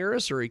can hear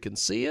us or he can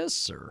see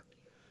us or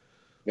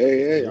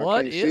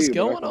what is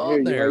going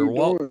on there.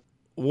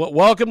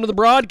 Welcome to the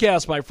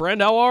broadcast, my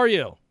friend. How are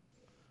you?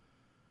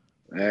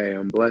 Hey,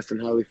 I'm blessed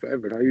and highly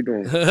favored. How you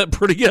doing?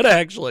 Pretty good,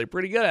 actually.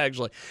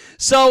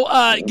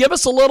 So give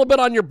us a little bit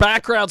on your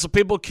background so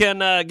people can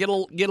get a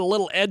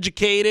little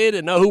educated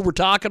and know who we're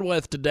talking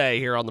with today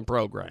here on the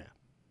program.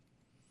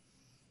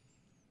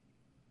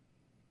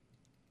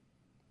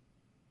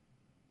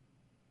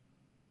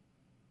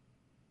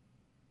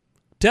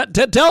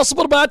 Tell us a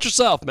little about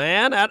yourself,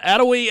 man. How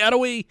do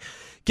we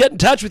get in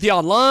touch with you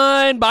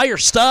online, buy your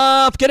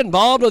stuff, get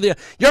involved with you?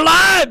 You're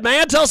live,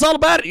 man. Tell us all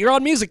about it. You're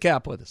on Music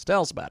Cap with us.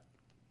 Tell us about it.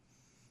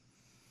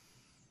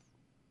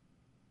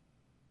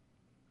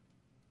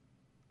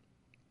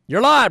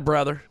 You're live,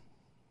 brother.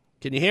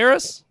 Can you hear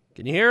us?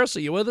 Are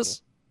you with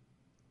us?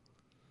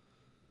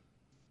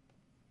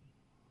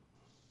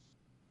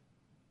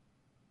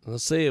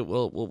 Let's see.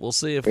 We'll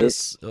see if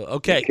this.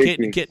 Okay.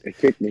 Can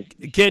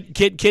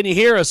you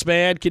hear us,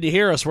 man? Can you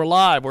hear us? We're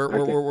live.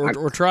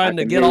 We're trying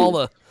to get all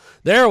the.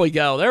 There we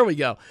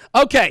go.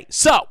 Okay,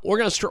 so we're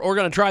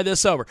gonna try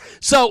this over.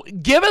 So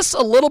give us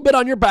a little bit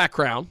on your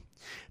background.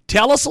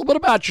 Tell us a little bit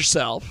about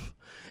yourself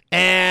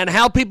and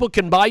how people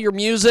can buy your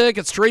music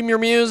and stream your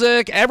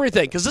music,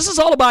 everything. Because this is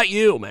all about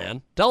you,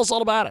 man. Tell us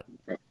all about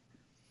it.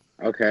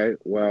 Okay.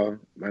 Well,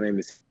 my name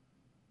is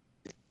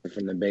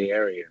from the Bay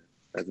Area.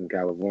 That's in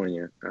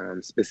California,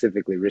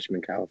 specifically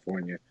Richmond,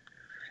 California.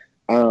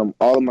 All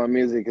of my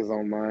music is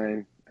on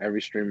mine,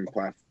 every streaming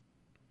platform.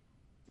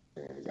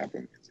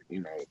 Apple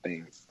Music,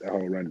 things, the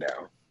whole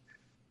rundown.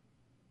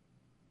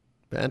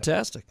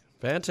 Fantastic.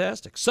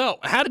 So,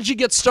 how did you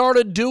get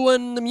started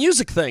doing the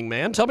music thing,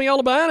 man? Tell me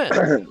all about it.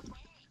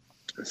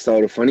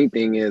 So the funny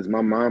thing is,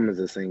 my mom is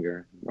a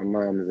singer. My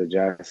mom is a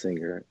jazz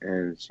singer,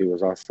 and she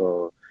was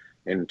also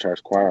in the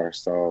church choir.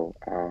 So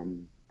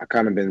I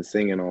kind of been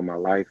singing all my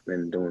life,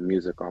 been doing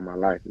music all my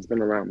life. It's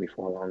been around me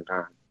for a long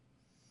time.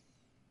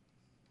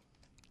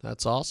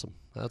 That's awesome.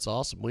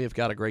 We have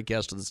got a great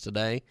guest with us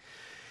today.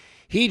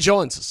 He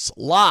joins us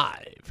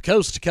live,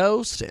 coast to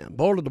coast and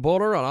border to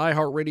border on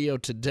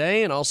iHeartRadio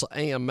today and also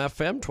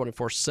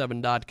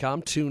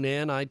AMFM247.com. Tune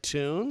in,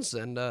 iTunes,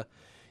 and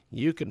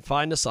you can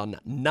find us on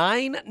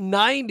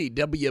 990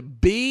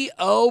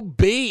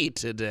 WBOB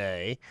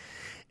today.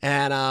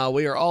 And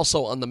we are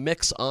also on the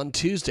Mix on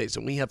Tuesdays,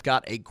 and we have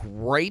got a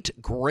great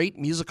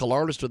musical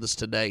artist with us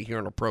today here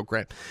on our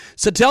program.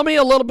 So tell me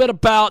a little bit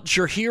about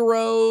your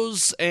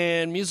heroes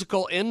and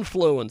musical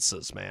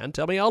influences, man.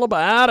 Tell me all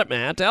about it,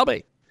 man. Tell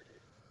me.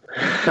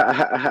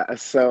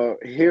 So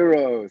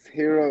heroes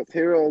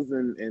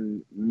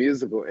and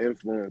musical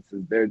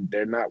influences,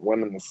 they're not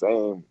one and the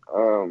same.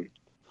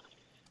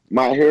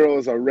 My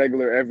heroes are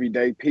regular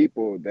everyday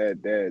people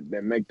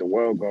that make the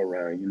world go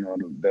around.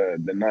 The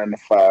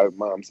 9-to-5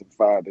 moms and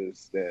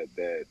fathers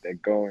that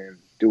go and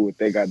do what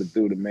they got to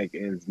do to make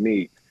ends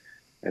meet.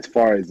 As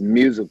far as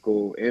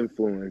musical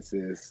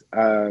influences,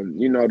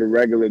 the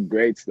regular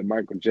greats, the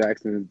Michael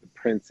Jacksons, the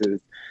Princes,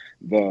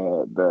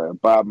 the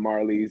Bob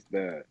Marleys,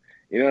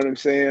 you know what I'm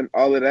saying?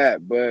 All of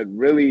that. But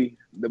really,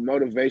 the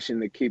motivation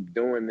to keep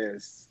doing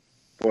this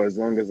for as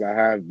long as I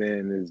have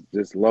been is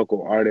just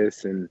local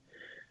artists and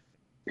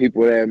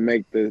people that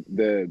make the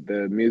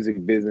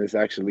music business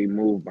actually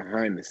move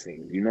behind the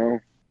scenes,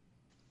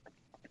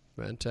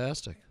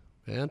 Fantastic.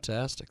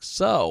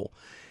 So,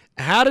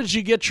 how did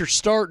you get your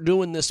start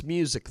doing this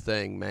music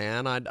thing,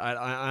 man?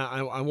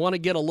 I want to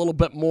get a little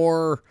bit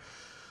more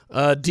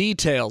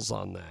details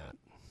on that.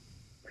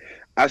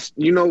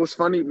 What's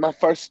funny? My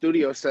first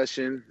studio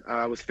session,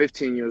 I was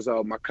 15 years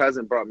old. My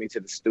cousin brought me to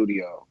the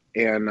studio,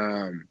 and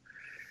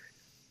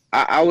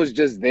I was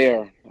just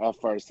there at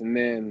first. And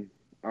then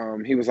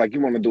he was like, "You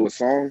want to do a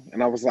song?"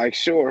 And I was like,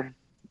 "Sure,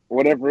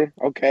 whatever,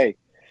 okay."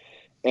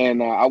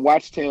 And I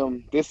watched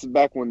him. This is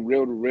back when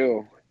reel to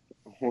reel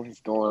was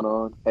going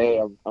on.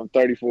 Hey, I'm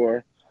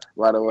 34,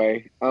 by the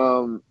way.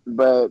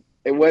 But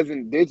it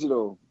wasn't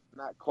digital,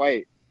 not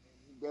quite.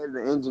 He gave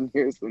the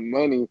engineer some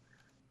money,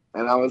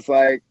 and I was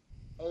like,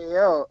 Hey,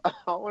 yo,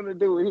 I want to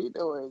do what he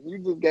doing. You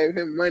just gave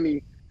him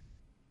money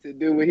to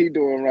do what he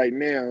doing right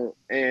now,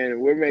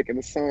 and we're making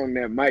a song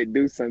that might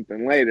do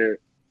something later.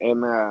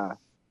 And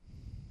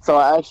so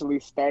I actually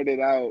started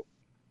out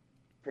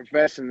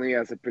professionally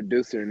as a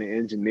producer and an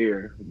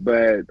engineer.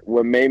 But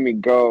what made me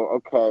go,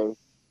 okay,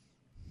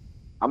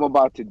 I'm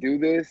about to do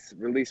this,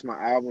 release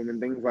my album and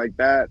things like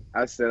that.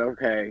 I said,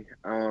 okay,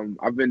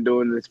 I've been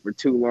doing this for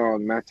too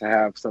long not to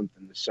have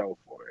something to show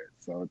for it.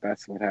 So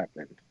that's what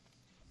happened.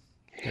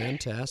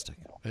 Fantastic.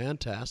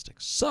 Fantastic.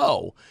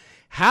 So,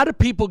 how do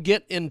people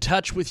get in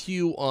touch with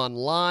you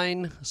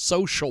online,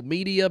 social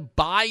media,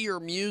 buy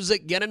your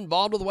music, get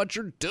involved with what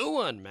you're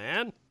doing,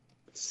 man?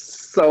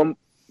 So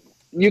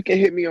you can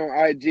hit me on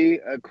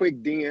IG. A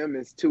quick DM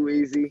is too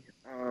easy.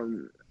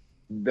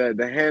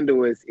 The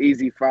handle is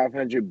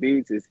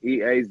Easy500Beats. It's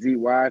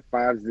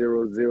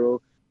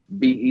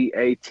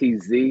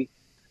EAZY500BEATZ.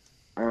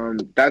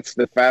 That's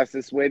the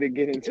fastest way to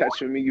get in touch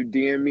with me. You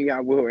DM me,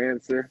 I will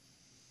answer.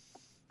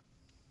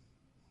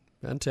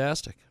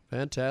 Fantastic.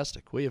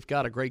 Fantastic. We have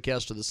got a great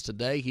guest with us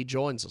today. He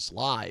joins us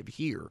live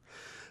here,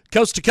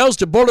 coast to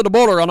coast and border to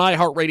border on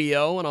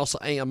iHeartRadio and also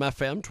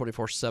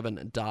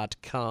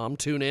AMFM247.com.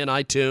 Tune in,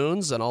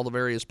 iTunes, and all the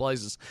various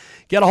places.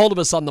 Get a hold of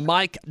us on the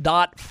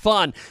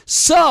mic.fun.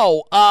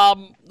 So,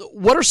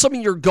 what are some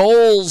of your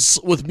goals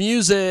with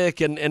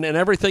music and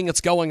everything that's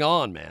going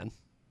on, man?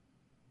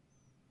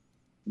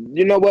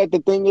 You know what the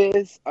thing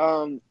is?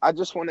 I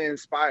just want to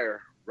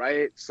inspire,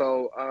 right?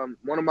 So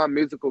one of my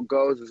musical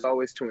goals is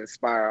always to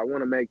inspire. I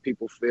want to make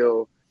people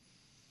feel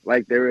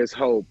like there is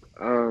hope.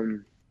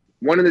 One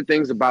of the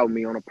things about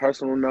me on a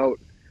personal note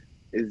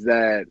is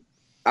that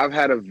I've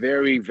had a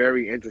very,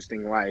 very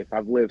interesting life.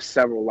 I've lived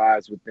several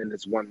lives within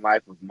this one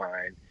life of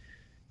mine.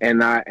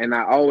 And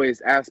I always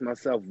ask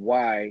myself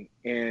why.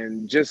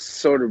 And just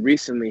sort of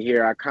recently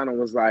here, I kind of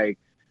was like,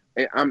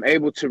 I'm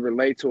able to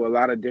relate to a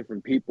lot of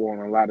different people on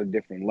a lot of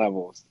different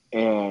levels.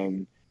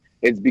 And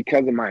it's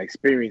because of my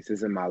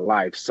experiences in my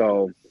life.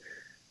 So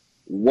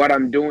what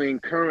I'm doing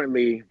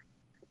currently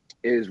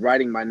is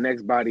writing my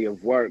next body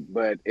of work,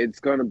 but it's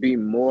going to be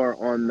more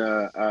on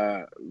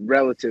the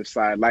relative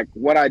side. Like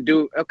what I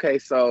do, okay,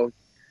 so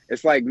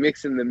it's like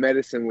mixing the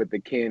medicine with the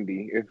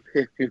candy,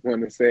 if you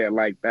want to say it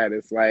like that.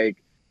 It's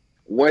like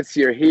once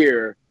you're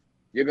here,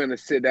 you're going to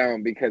sit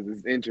down because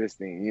it's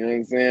interesting, you know what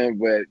I'm saying?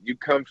 But you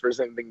come for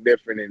something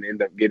different and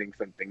end up getting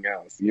something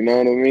else. You know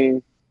what I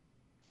mean?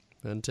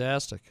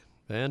 Fantastic.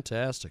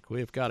 Fantastic. We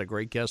have got a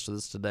great guest with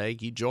us today.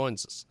 He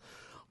joins us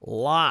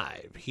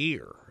live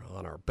here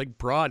on our big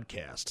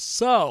broadcast.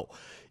 So,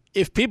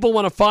 if people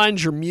want to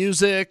find your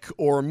music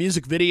or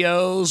music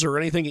videos or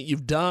anything that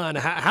you've done,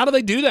 how do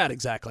they do that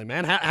exactly,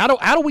 man? How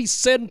do we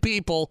send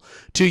people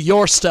to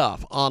your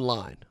stuff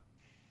online?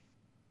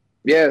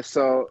 Yeah,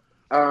 so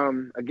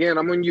again,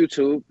 I'm on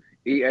YouTube,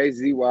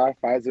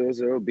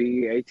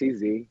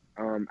 EAZY500BEATZ,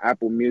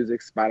 Apple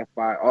Music,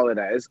 Spotify, all of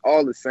that. It's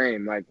all the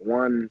same, like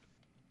one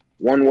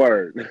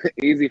word,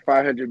 Easy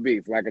 500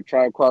 Beats, like a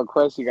Tribe Called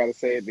Quest. You got to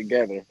say it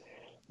together.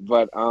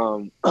 But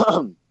long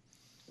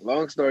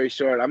story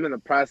short, I'm in the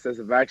process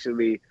of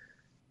actually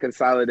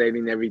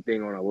consolidating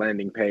everything on a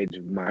landing page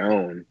of my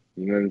own.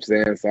 You know what I'm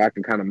saying? So I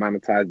can kind of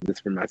monetize this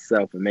for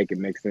myself and make it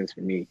make sense for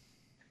me.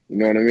 You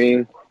know what I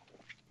mean?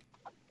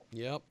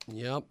 Yep.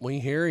 We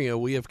hear you.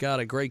 We have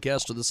got a great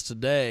guest with us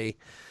today.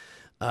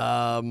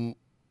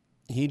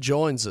 He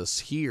joins us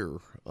here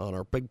on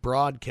our big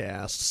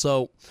broadcast.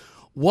 So,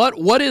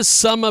 what is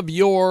some of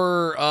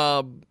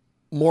your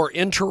more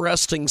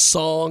interesting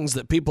songs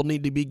that people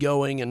need to be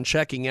going and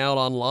checking out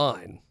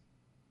online?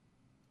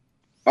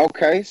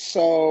 Okay,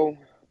 so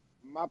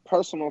my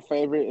personal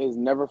favorite is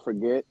Never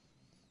Forget,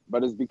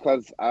 but it's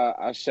because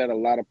I shed a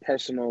lot of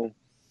personal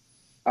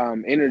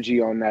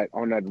energy on that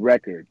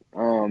record.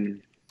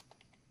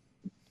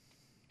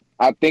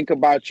 I Think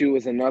About You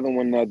is another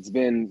one that's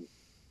been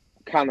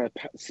kind of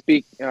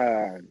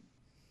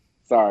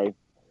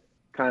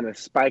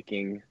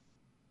spiking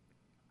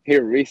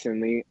here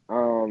recently.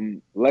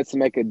 Let's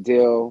Make a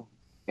Deal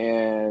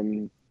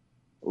and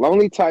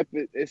Lonely Type,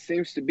 it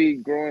seems to be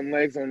growing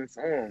legs on its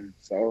own.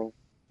 So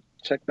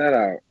check that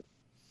out.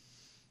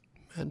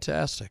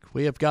 Fantastic.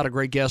 We have got a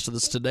great guest with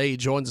us today. He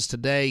joins us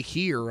today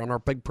here on our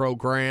big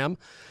program,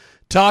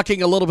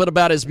 talking a little bit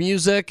about his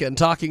music and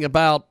talking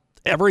about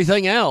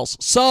everything else.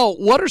 So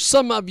what are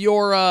some of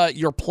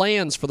your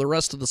plans for the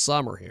rest of the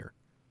summer here?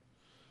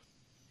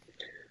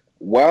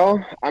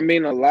 Well, I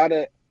mean, a lot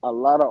of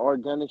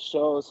organic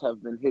shows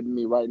have been hitting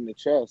me right in the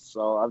chest,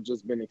 so I've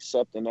just been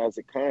accepting as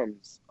it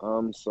comes.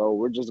 So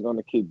we're just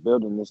gonna keep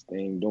building this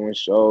thing, doing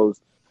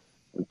shows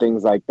and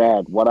things like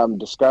that. What I'm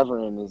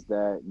discovering is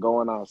that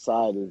going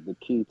outside is the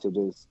key to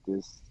this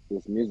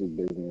music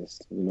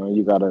business. You know,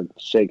 you gotta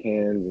shake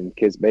hands and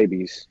kiss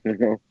babies. You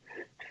know.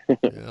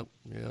 Yep.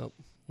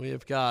 We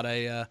have got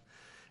a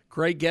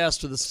great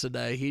guest with us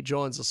today. He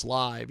joins us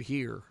live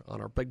here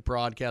on our big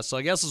broadcast. So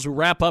I guess as we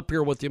wrap up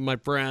here with you, my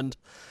friend,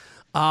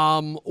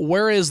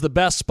 where is the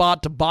best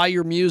spot to buy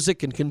your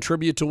music and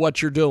contribute to what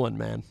you're doing,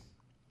 man?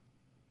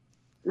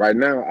 Right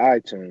now,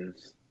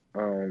 iTunes.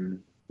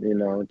 You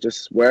know,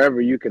 just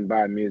wherever you can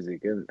buy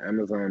music, and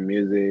Amazon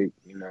Music,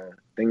 you know,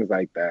 things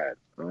like that.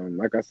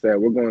 Like I said,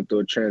 we're going through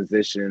a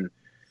transition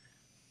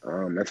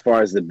as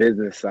far as the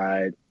business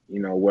side,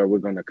 you know, where we're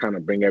going to kind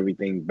of bring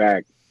everything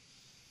back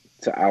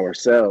to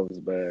ourselves.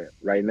 But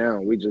right now,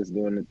 we're just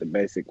doing it the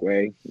basic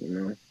way, you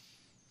know.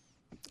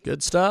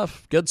 Good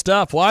stuff. Good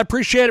stuff. Well, I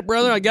appreciate it,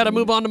 brother. I got to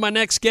move on to my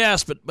next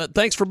guest, but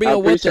thanks for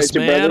being with us,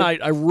 man.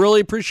 I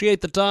really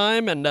appreciate the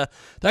time, and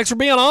thanks for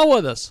being on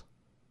with us.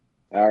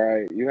 All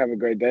right. You have a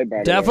great day,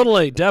 by the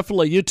way.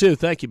 Definitely. You too.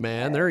 Thank you,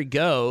 man. There he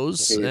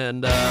goes.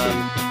 And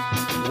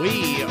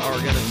we are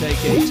going to take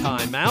a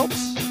timeout.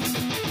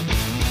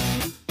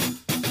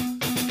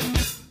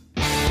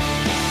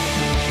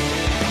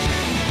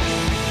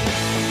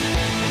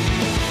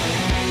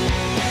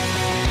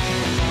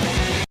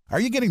 Are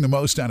you getting the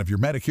most out of your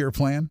Medicare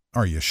plan?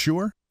 Are you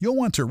sure? You'll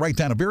want to write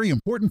down a very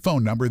important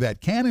phone number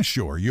that can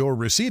assure you're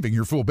receiving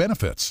your full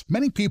benefits.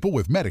 Many people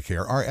with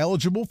Medicare are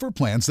eligible for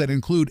plans that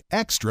include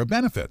extra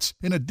benefits,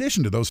 in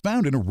addition to those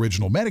found in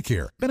Original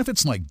Medicare.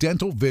 Benefits like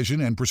dental, vision,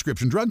 and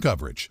prescription drug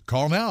coverage.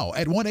 Call now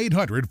at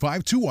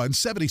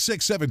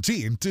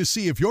 1-800-521-7617 to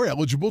see if you're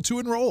eligible to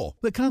enroll.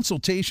 The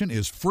consultation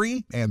is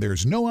free, and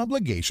there's no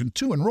obligation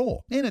to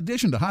enroll. In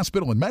addition to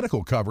hospital and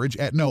medical coverage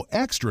at no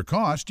extra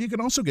cost, you can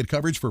also get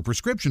coverage for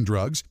prescription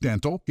drugs,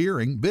 dental,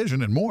 hearing,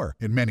 vision, and more.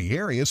 In many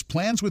areas,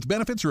 plans with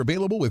benefits are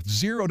available with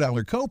 $0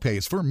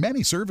 copays for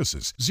many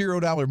services,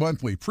 $0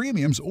 monthly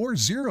premiums, or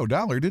 $0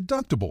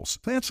 deductibles.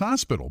 That's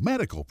hospital,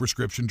 medical,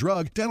 prescription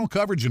drug, dental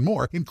coverage, and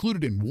more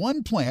included in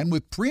one plan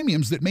with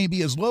premiums that may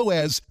be as low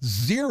as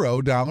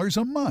 $0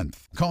 a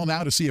month. Call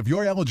now to see if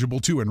you're eligible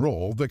to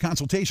enroll. The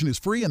consultation is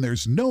free and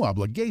there's no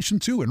obligation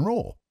to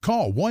enroll.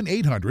 Call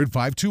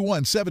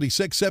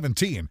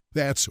 1-800-521-7617.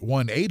 That's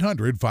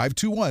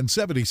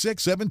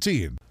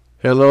 1-800-521-7617.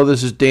 Hello,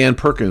 this is Dan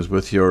Perkins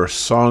with your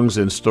Songs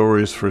and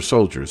Stories for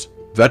Soldiers,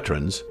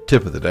 Veterans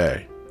Tip of the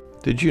Day.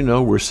 Did you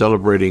know we're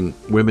celebrating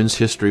Women's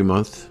History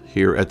Month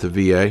here at the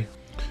VA?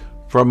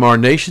 From our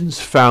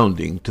nation's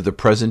founding to the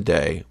present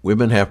day,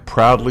 women have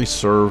proudly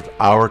served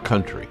our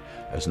country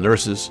as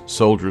nurses,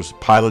 soldiers,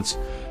 pilots,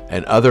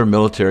 and other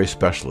military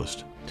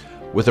specialists.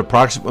 With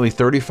approximately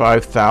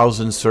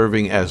 35,000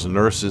 serving as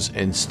nurses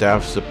and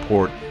staff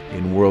support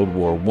in World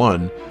War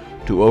I,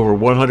 to over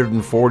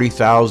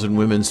 140,000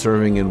 women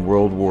serving in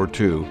World War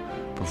II,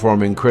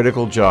 performing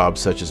critical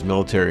jobs such as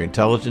military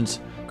intelligence,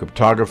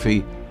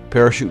 cryptography,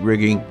 parachute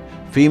rigging,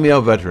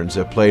 female veterans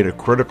have played a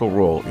critical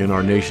role in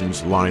our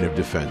nation's line of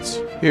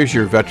defense. Here's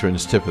your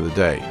Veterans Tip of the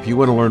Day. If you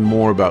want to learn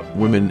more about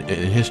women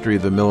in history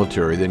of the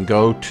military, then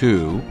go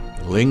to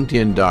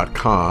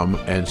LinkedIn.com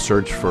and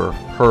search for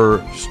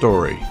Her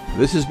Story.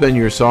 This has been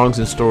your Songs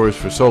and Stories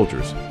for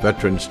Soldiers,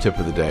 Veterans Tip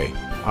of the Day.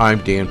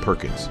 I'm Dan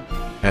Perkins,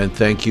 and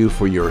thank you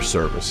for your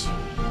service.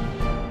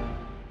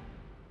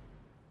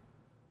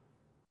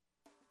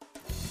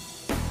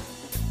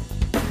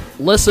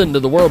 Listen to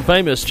the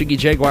world-famous Jiggy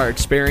Jaguar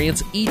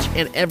Experience each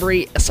and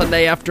every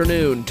Sunday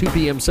afternoon, 2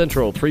 p.m.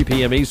 Central, 3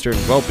 p.m. Eastern,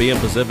 12 p.m.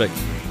 Pacific.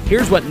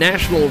 Here's what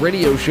national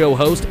radio show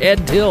host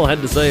Ed Till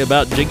had to say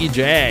about Jiggy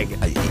Jag.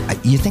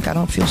 You think I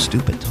don't feel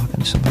stupid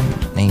talking to somebody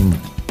named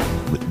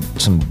with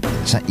some,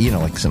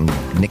 like some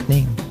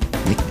nickname?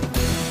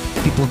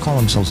 People call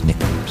themselves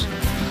nicknames.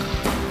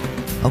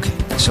 Okay,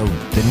 so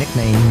the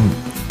nickname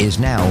is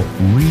now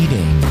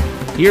Reading.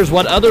 Here's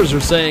what others are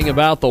saying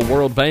about the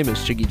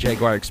world-famous Jiggy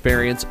Jaguar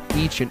Experience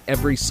each and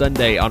every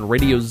Sunday on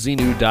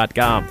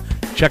RadioZenu.com.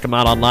 Check them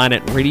out online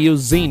at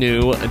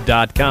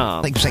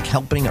RadioZenu.com. It was like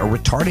helping a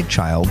retarded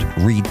child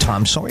read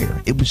Tom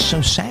Sawyer. It was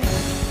so sad.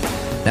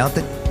 Now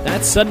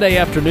that's Sunday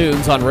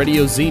afternoons on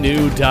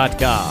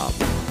RadioZenu.com.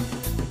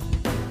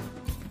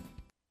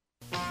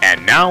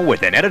 And now,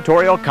 with an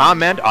editorial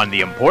comment on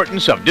the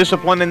importance of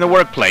discipline in the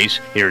workplace,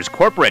 here's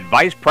Corporate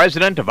Vice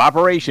President of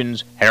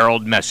Operations,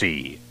 Harold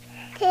Messy.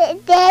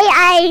 Today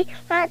I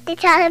want to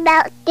talk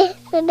about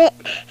discipline in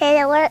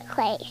the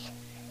workplace.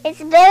 It's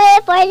very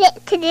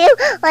important to do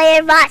what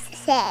your boss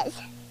says.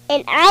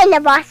 And I'm the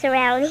boss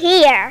around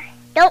here.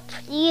 Don't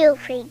you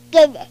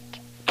forget it.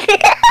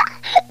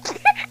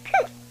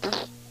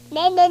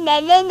 Na.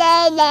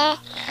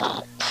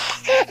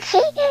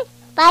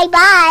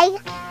 Bye-bye.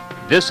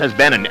 This has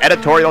been an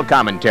editorial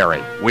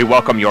commentary. We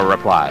welcome your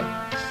reply.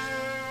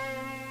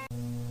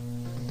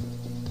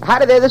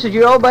 Howdy there, this is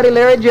your old buddy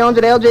Larry Jones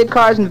at LJ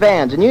Cars and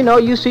Vans. And you know,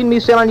 you've seen me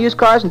selling used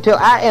cars until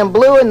I am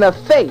blue in the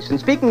face. And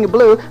speaking of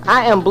blue,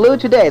 I am blue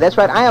today. That's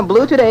right, I am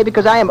blue today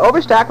because I am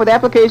overstocked with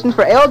applications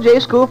for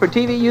LJ School for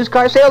TV Used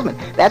Car Salesmen.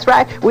 That's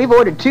right, we've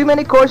ordered too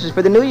many courses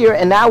for the new year,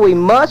 and now we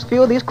must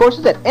fill these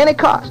courses at any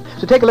cost.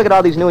 So take a look at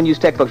all these new and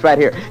used textbooks right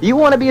here. You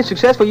want to be a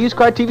successful used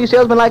car TV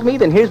salesman like me?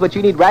 Then here's what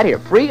you need right here.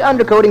 Free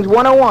Undercoatings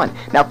 101.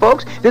 Now,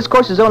 folks, this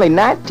course is only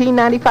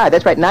 $19.95.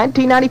 That's right,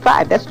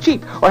 $19.95. That's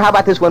cheap. Or how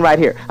about this one right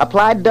here?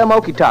 Applied that dumb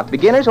okie talk.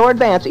 Beginners or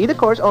advanced, either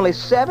course, only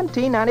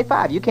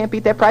 $17.95. You can't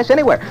beat that price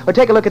anywhere. Or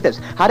take a look at this.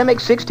 How to make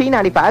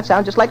 $16.95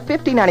 sound just like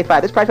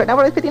 $15.95. This price right now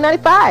is only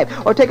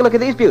 $15.95. Or take a look at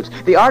these beauts.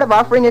 The art of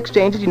offering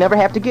exchanges you never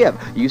have to give.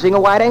 Using a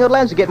wide-angled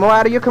lens to get more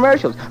out of your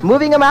commercials.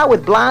 Moving them out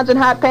with blondes and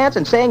hot pants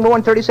and saying more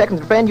in 30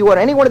 seconds. Friend, you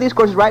order any one of these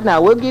courses right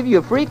now, we'll give you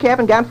a free cap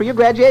and gown for your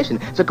graduation.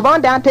 So come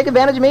on down, take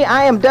advantage of me.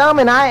 I am dumb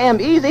and I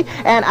am easy,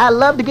 and I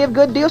love to give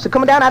good deals. So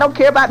come on down. I don't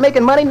care about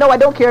making money. No, I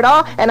don't care at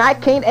all, and I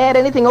can't add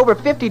anything over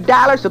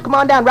 $50. So come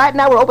on down right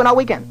now. We're open all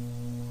weekend.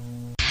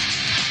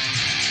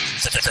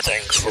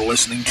 Thanks for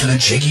listening to the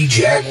Jiggy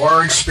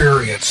Jaguar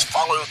Experience.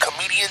 Follow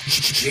comedian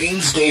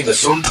James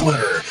Davis on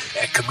Twitter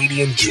at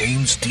comedian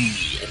James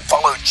D. And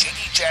follow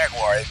Jiggy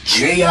Jaguar at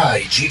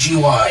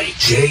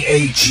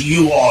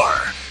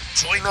JIGGYJAGUR.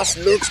 Join us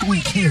next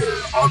week here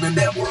on the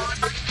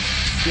network.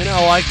 You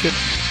know, I could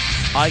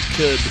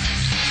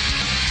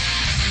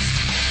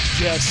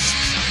just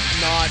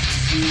not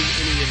do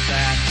any of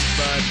that,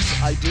 but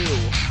I do,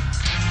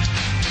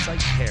 because I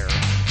care.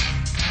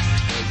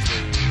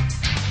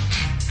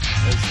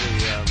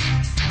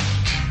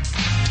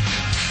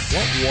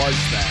 What was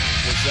that?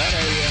 Was that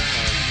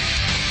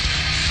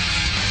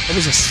it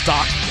was a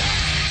stock guy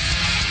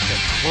that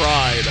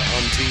cried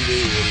on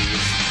TV when he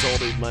was told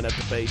he might have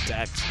to pay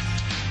taxes.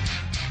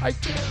 I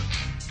care.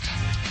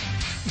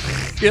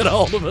 Get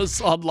hold of us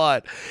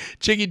online.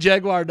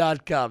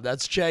 JiggyJaguar.com.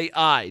 That's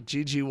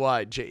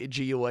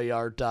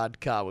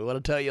JIGGYJAGUAR.com. We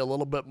want to tell you a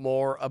little bit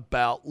more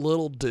about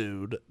Little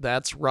Dude.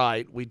 That's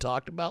right. We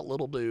talked about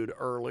Little Dude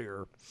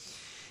earlier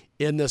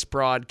in this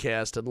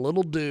broadcast, and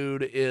Little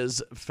Dude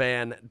is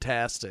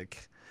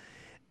fantastic.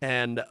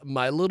 And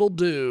my Little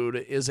Dude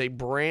is a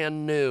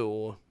brand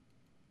new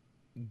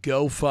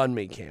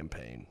GoFundMe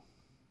campaign.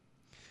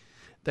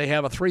 They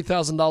have a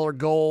 $3,000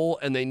 goal,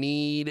 and they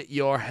need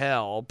your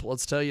help.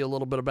 Let's tell you a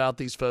little bit about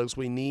these folks.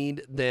 We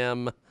need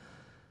them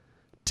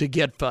to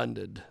get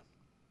funded.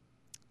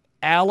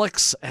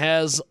 Alex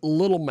has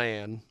Little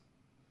Man.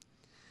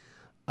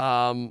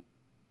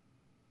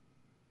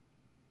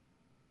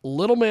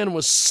 Little Man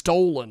was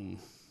stolen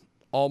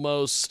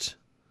almost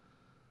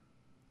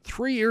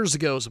 3 years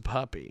ago as a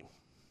puppy.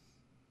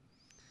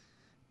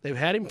 They've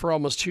had him for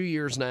almost 2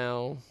 years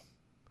now,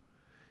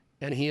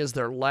 and he is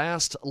their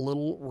last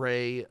little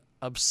ray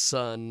of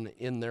sun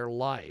in their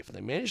life. They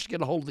managed to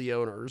get a hold of the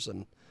owners,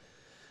 and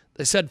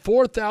they said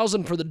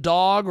 $4,000 for the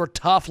dog or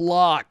tough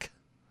luck.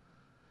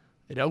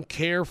 They don't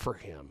care for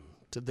him.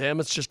 To them,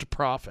 it's just a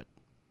profit.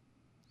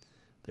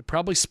 They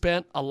probably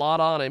spent a lot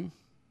on him,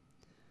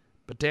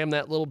 but damn,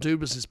 that little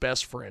dude was his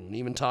best friend, and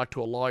even talked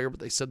to a lawyer, but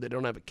they said they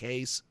don't have a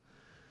case.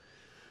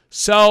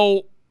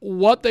 So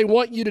what they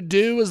want you to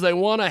do is they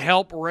want to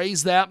help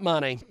raise that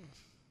money.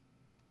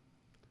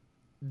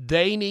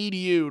 They need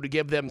you to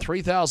give them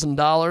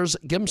 $3,000.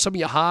 Give them some of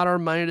your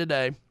hard-earned money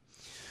today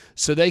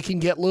so they can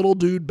get Little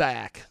Dude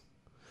back.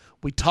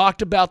 We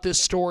talked about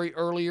this story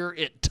earlier.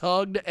 It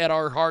tugged at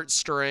our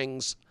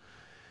heartstrings,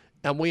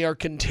 and we are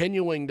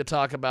continuing to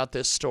talk about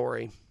this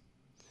story.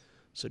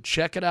 So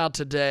check it out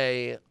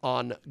today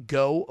on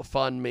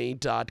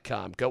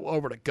GoFundMe.com. Go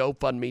over to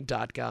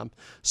GoFundMe.com.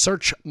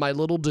 Search My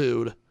Little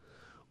Dude.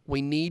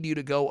 We need you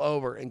to go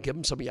over and give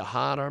them some of your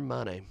hard-earned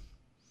money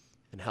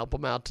and help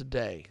him out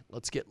today.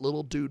 Let's get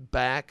Little Dude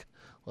back.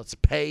 Let's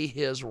pay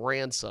his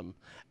ransom.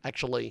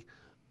 Actually,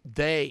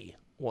 they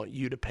want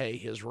you to pay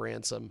his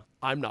ransom.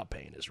 I'm not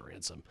paying his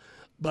ransom,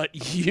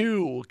 but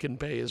you can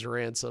pay his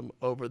ransom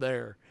over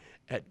there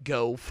at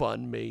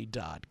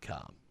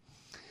GoFundMe.com.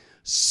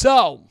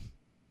 So,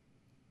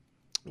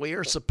 we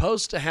are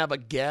supposed to have a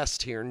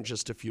guest here in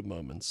just a few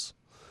moments.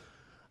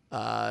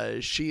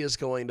 She is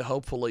going to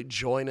hopefully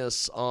join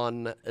us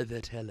on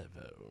the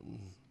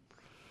telephone.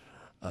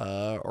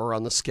 Or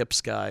on the Skip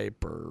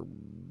Skype or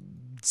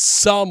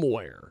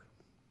somewhere.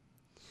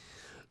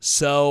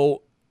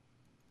 So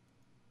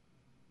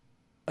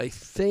I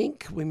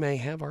think we may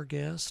have our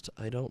guest.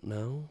 I don't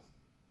know.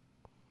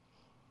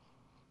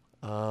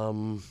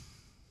 I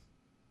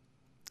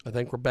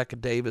think Rebecca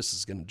Davis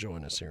is going to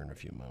join us here in a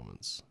few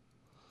moments.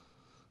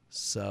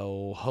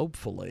 So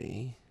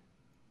hopefully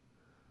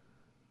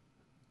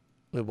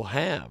we will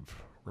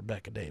have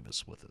Rebecca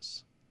Davis with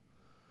us.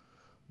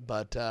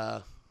 But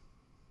the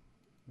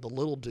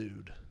little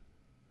dude,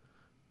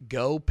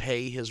 go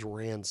pay his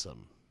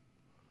ransom.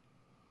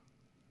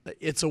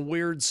 It's a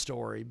weird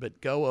story,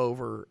 but go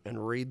over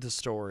and read the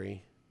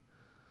story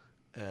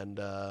and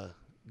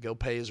go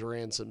pay his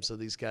ransom so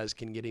these guys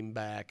can get him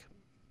back.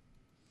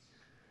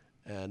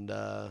 And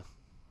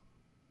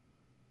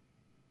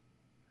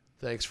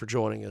thanks for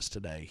joining us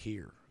today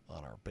here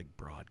on our big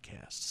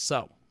broadcast.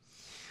 So,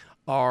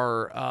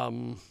 our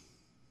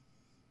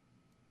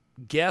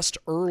guest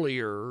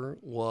earlier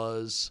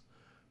was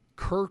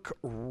Kirk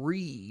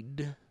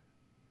Reed.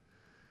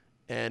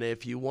 And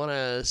if you want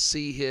to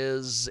see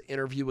his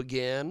interview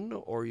again,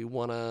 or you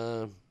want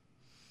to,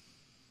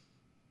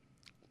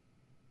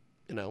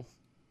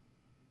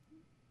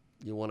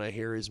 you want to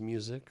hear his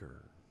music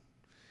or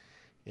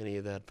any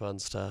of that fun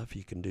stuff,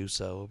 you can do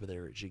so over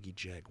there at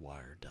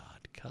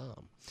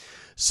JiggyJaguar.com.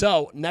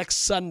 So next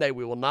Sunday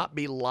we will not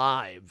be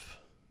live.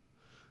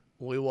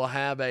 We will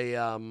have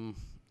a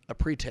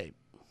pre-tape.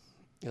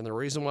 And the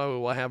reason why we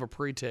will have a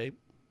pre-tape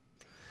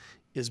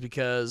is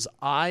because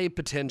I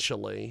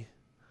potentially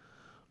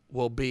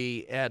will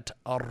be at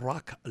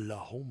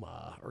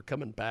Rocklahoma, or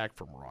coming back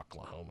from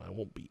Rocklahoma. I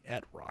won't be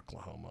at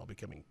Rocklahoma. I'll be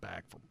coming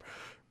back from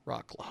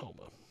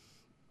Rocklahoma.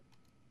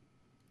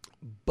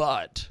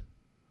 But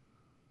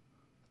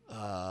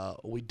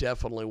we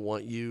definitely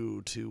want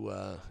you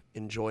to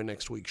enjoy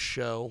next week's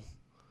show.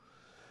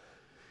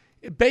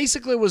 It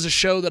basically was a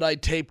show that I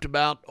taped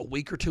about a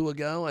week or two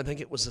ago. I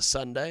think it was a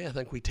Sunday. I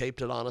think we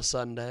taped it on a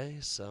Sunday.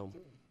 So,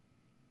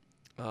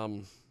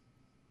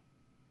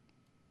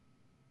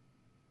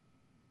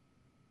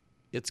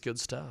 it's good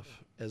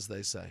stuff, as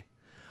they say.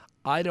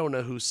 I don't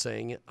know who's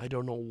saying it. I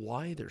don't know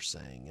why they're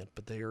saying it,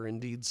 but they are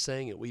indeed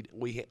saying it. We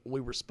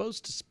were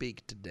supposed to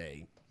speak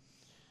today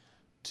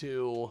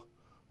to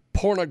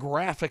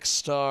pornographic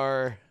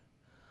star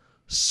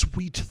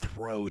Sweet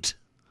Throat.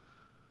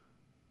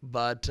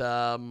 But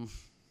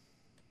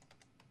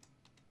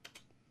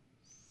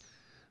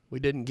we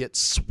didn't get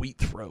Sweet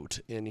Throat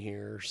in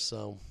here,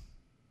 so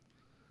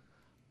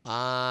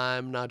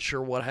I'm not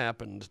sure what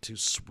happened to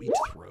Sweet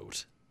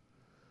Throat.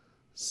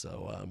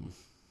 So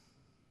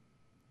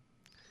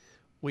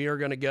we are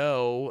going to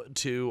go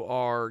to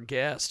our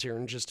guest here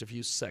in just a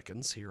few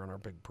seconds here on our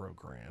big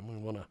program.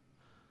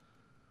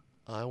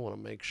 I want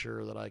to make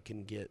sure that I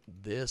can get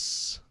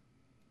this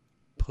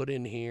put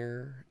in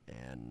here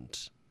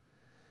and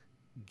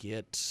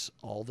get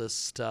all this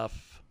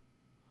stuff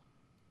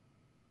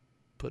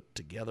put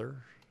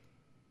together,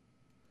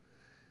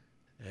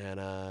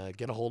 and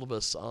get a hold of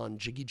us on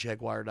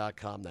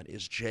JiggyJaguar.com. That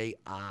is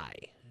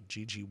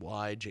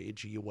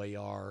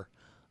JiggyJaguar.com.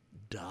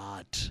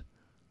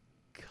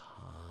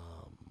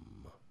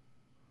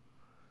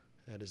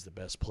 That is the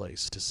best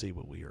place to see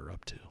what we are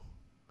up to.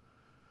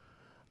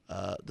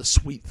 The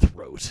Sweet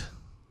Throat.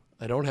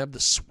 I don't have the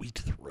Sweet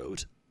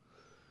Throat.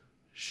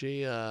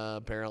 She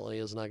apparently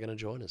is not going to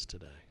join us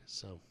today.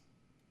 So,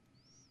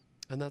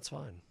 and that's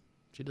fine.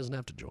 She doesn't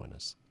have to join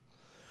us.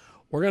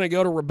 We're going to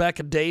go to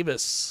Rebecca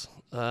Davis.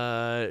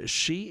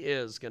 She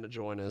is going to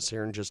join us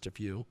here in just a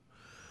few.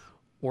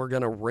 We're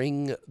going to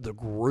ring the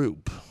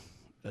group,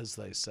 as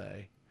they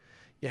say.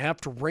 You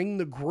have to ring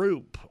the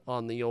group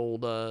on the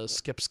old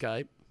Skip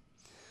Skype.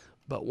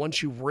 But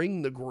once you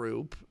ring the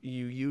group,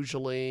 you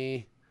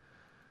usually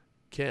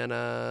can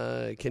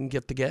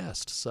get the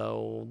guest.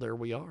 So there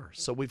we are.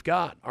 So we've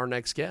got our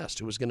next guest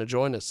who is going to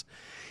join us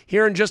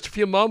here in just a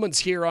few moments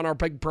here on our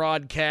big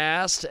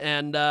broadcast,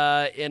 and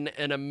in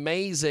an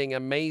amazing,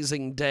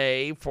 amazing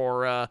day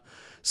for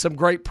some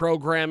great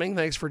programming.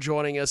 Thanks for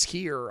joining us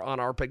here on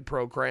our big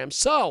program.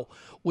 So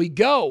we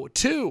go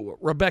to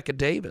Rebecca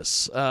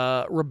Davis.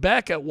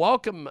 Rebecca,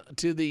 welcome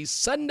to the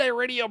Sunday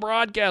radio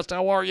broadcast.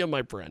 How are you,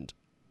 my friend?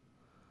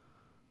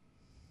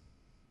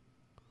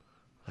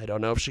 I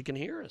don't know if she can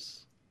hear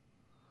us.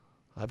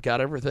 I've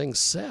got everything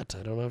set.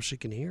 I don't know if she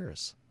can hear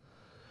us.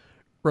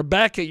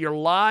 Rebecca, you're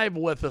live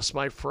with us,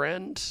 my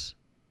friend.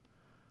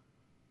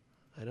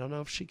 I don't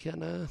know if she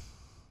can.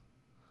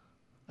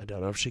 I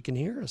don't know if she can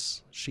hear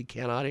us. She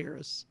cannot hear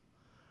us.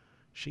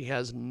 She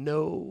has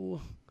no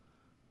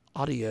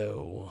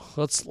audio.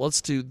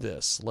 Let's do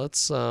this.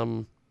 Let's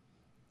hang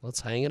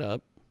it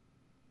up,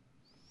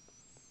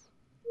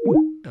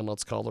 and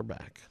let's call her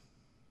back.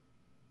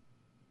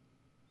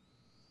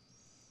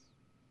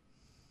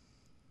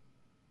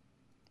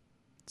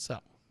 So,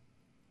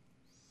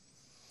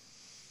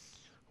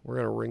 we're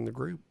going to ring the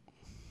group,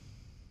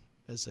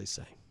 as they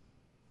say.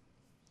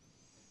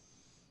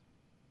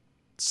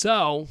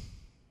 So,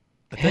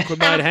 I think we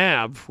might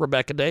have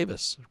Rebecca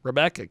Davis.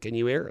 Rebecca, can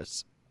you hear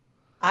us?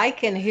 I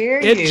can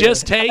hear you. It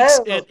just takes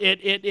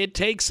it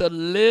takes a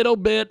little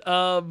bit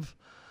of,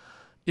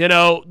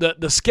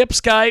 the skip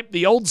Skype,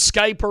 the old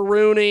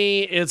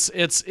Skype-a-rooney.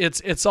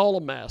 It's all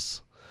a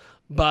mess.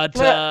 But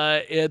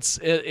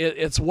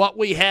it's what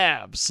we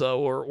have,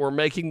 so we're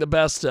making the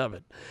best of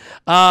it.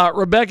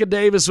 Rebecca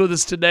Davis with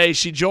us today.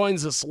 She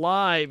joins us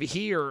live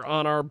here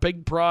on our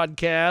big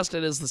broadcast.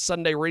 It is the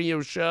Sunday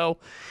radio show,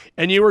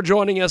 and you are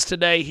joining us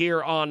today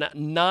here on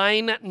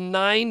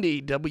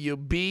 990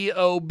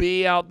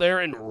 WBOB out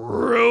there in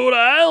Rhode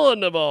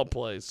Island, of all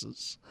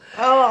places.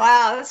 Oh,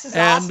 wow, this is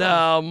awesome.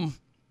 And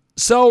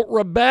so,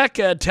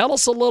 Rebecca, tell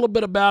us a little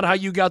bit about how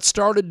you got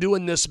started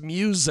doing this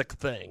music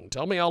thing.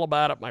 Tell me all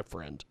about it, my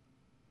friend.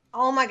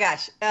 Oh, my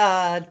gosh.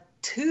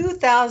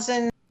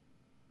 2000,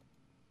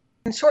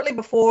 shortly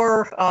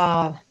before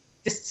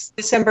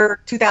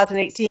December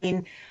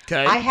 2018,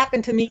 okay. I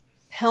happened to meet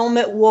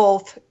Helmut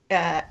Wolf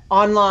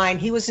online.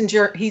 He's in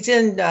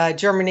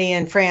Germany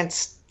and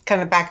France,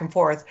 kind of back and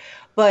forth.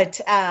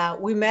 But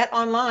we met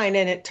online,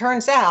 and it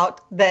turns out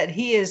that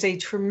he is a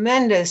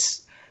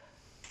tremendous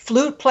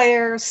flute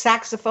player,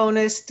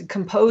 saxophonist,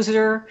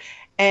 composer,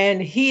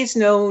 and he's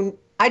known.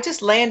 I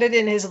just landed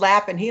in his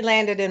lap and he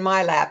landed in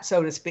my lap,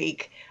 so to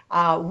speak.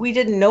 We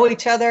didn't know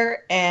each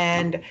other,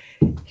 and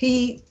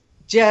he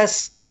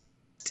just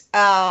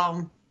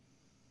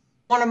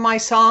one of my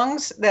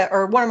songs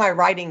or one of my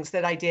writings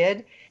that I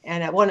did,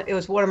 and it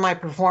was one of my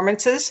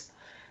performances,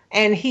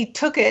 and he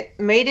took it,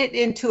 made it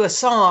into a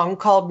song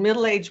called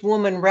Middle-Aged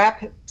Woman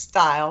Rap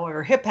Style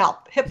or Hip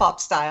Hop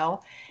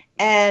Style,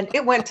 and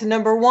it went to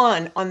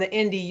 #1 on the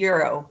Indie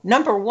Euro.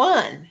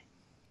 #1.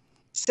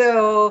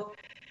 So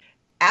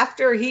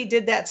after he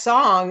did that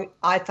song,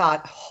 I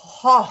thought,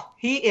 oh,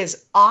 he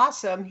is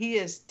awesome. He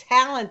is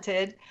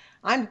talented.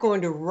 I'm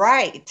going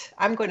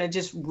to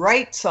just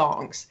write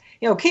songs.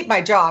 Keep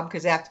my job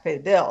because I have to pay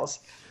the bills.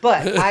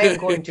 But I am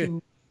going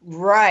to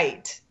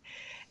write.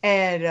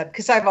 And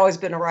because I've always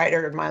been a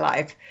writer in my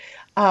life.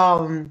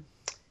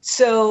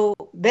 So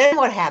then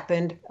what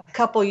happened a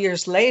couple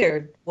years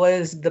later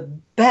was the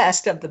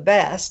best of the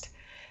best.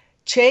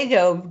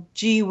 Chago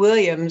G.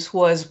 Williams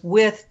was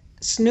with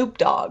Snoop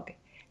Dogg.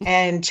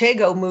 And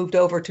Chago moved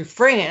over to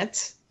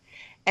France.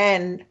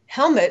 And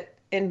Helmut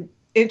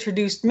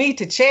introduced me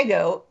to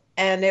Chago.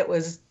 And it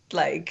was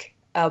like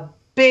a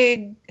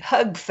big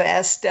hug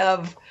fest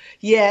of,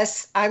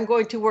 yes, I'm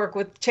going to work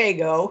with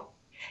Chago,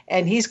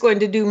 and he's going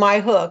to do my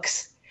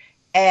hooks.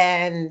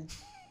 And,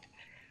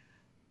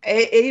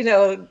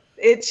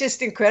 it's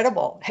just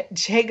incredible.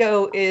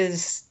 Chago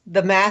is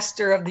the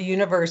master of the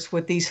universe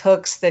with these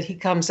hooks that he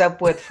comes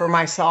up with for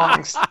my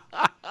songs.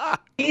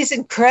 He's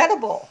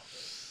incredible.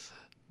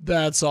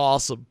 That's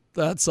awesome.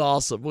 That's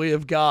awesome. We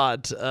have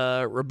got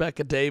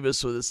Rebecca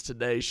Davis with us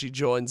today. She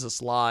joins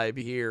us live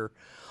here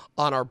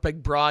on our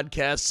big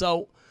broadcast.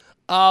 So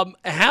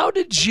how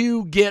did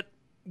you get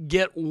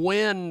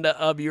wind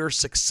of your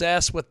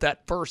success with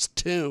that first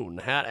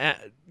tune?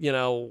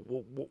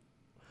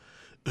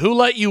 Who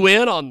let you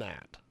in on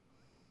that?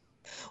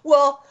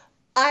 Well,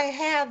 I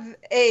have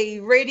a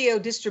radio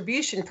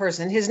distribution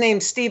person. His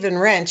name's Stephen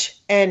Wrench,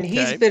 and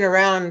he's been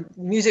around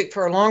music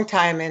for a long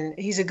time, and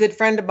he's a good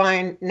friend of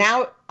mine.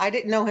 Now, I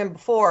didn't know him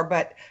before,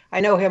 but I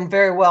know him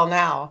very well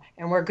now,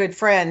 and we're good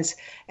friends,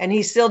 and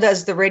he still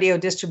does the radio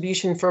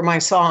distribution for my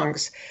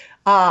songs.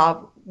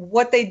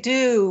 What they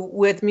do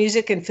with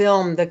music and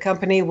film, the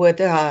company with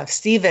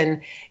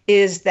Stephen,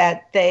 is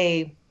that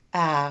they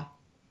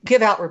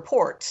give out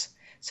reports.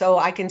 So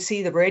I can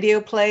see the radio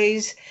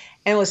plays,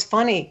 and it was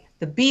funny.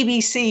 The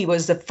BBC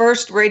was the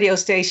first radio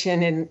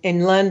station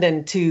in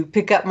London to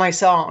pick up my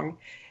song,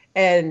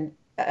 and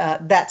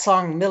that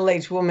song,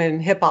 Middle-Aged Woman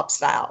Hip Hop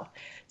Style.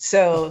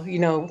 So,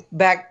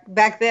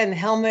 back then,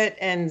 Helmut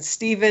and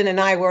Steven and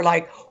I were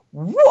like,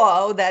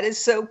 whoa, that is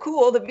so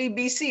cool. The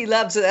BBC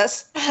loves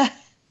us.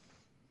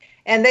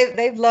 And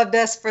they've loved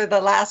us for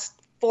the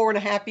last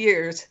 4.5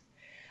 years.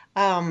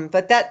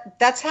 But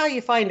that's how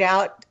you find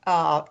out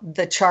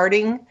the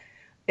charting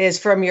is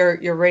from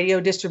your radio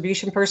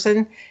distribution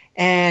person.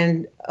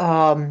 And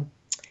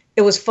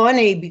it was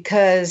funny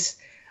because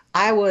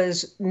I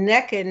was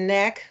neck and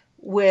neck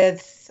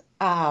with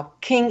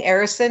King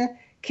Arison.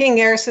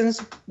 King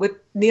Arison's with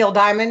Neil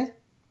Diamond.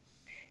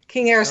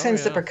 King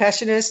Arison's the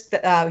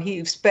percussionist.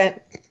 He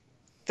spent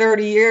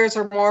 30 years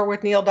or more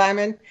with Neil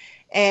Diamond.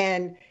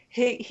 And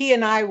he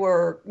and I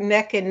were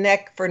neck and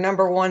neck for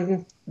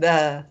 #1,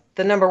 the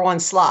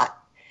 #1 slot.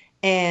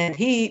 And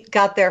he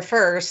got there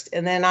first,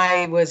 and then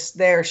I was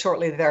there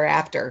shortly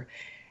thereafter.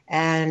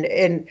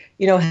 And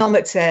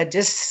Helmut said,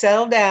 just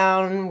settle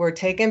down. We're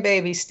taking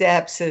baby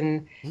steps.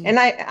 And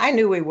I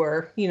knew we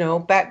were,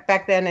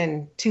 back then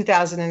in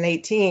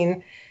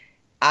 2018,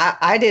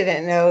 I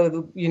didn't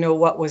know,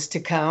 what was to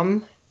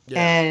come. Yeah.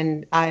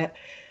 And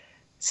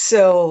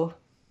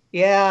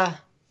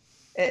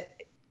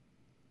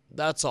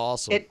that's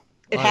awesome. It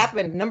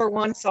happened.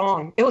 #1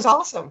 song. It was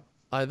awesome.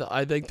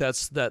 I think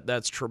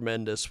that's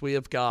tremendous. We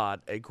have got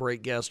a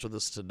great guest with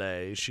us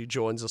today. She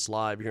joins us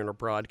live here in our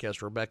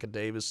broadcast. Rebecca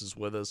Davis is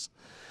with us.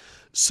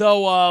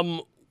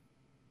 So,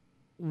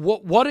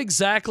 what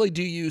exactly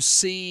do you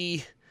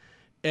see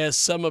as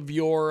some of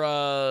your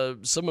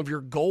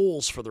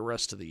goals for the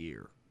rest of the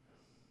year?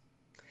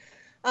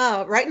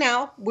 Right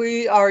now,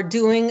 we are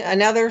doing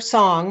another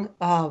song.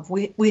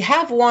 We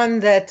have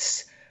one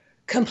that's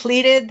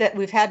completed that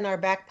we've had in our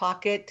back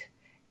pocket,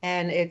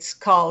 and it's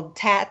called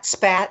Tat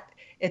Spat.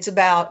 It's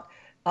about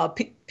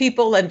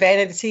people and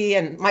vanity,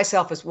 and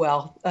myself as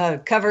well,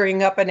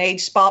 covering up an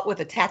age spot with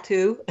a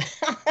tattoo.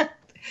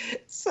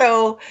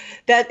 So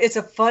it's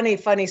a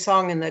funny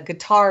song, and the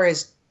guitar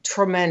is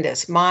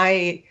tremendous.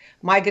 My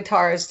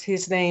guitarist,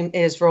 his name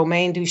is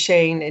Romain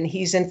Duchesne, and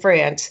he's in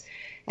France,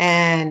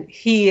 and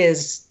he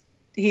is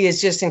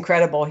just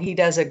incredible. He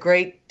does a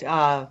great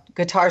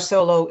guitar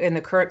solo in the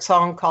current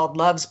song called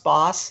Love's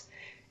Boss.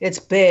 It's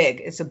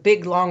big. It's a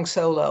big, long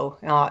solo,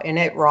 and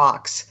it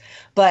rocks.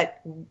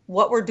 But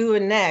what we're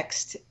doing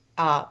next,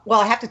 I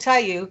have to tell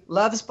you,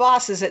 Love's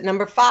Boss is at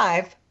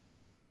 #5.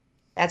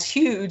 That's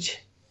huge.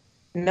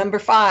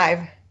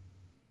 #5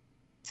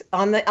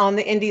 on the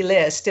indie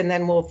list, and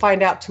then we'll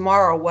find out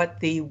tomorrow what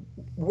the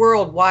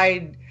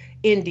worldwide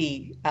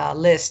indie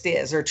list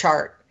is or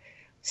chart.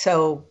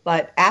 So,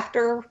 but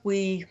after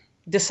we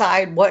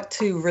decide what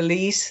to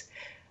release,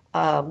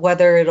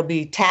 whether it'll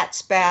be Tat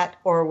Spat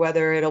or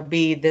whether it'll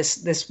be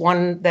this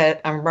one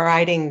that I'm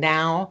writing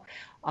now.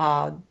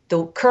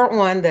 The current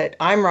one that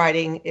I'm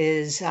writing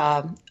is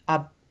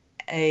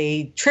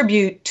a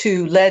tribute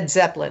to Led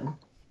Zeppelin.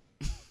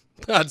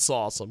 That's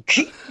awesome.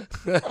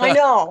 I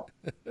know.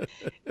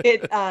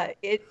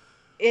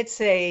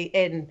 It's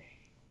and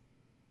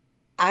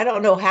I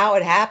don't know how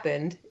it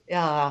happened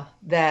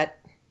that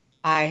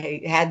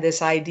I had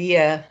this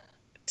idea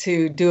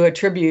to do a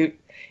tribute.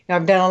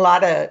 I've done a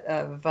lot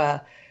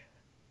of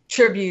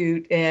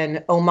tribute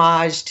and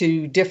homage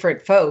to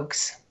different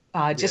folks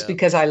just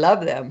because I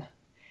love them.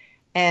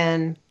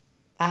 And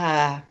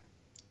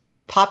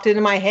popped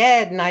into my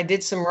head, and I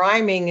did some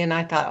rhyming, and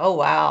I thought, oh,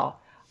 wow,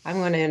 I'm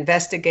going to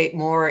investigate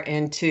more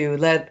into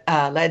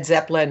Led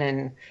Zeppelin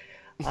and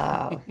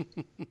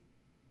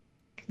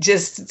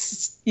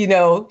just,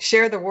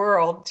 share the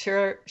world,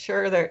 share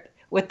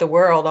with the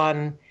world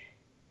on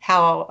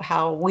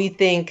how we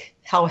think,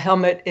 how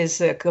Helmut is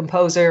the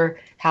composer,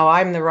 how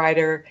I'm the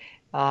writer,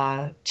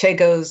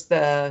 Chego's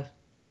the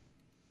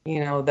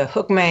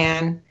hook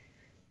man.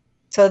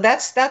 So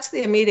that's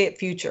the immediate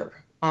future.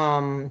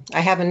 I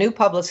have a new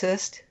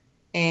publicist,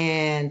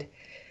 and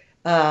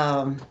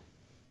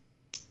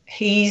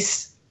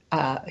he's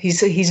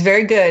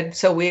very good.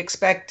 So we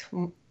expect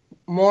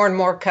more and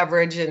more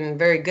coverage and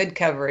very good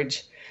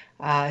coverage.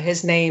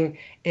 His name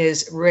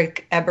is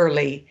Rick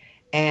Eberly,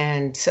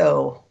 and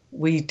so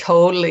we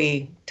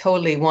totally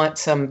want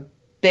some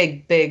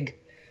big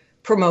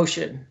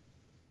promotion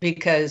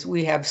because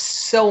we have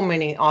so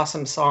many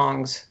awesome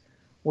songs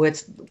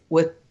with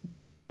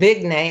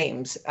big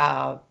names.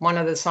 One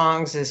of the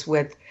songs is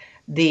with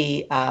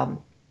the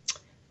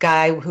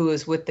guy who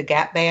is with the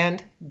Gap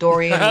Band,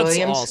 Dorian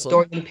Williams, awesome.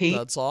 Dorian P.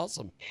 That's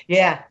awesome.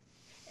 Yeah.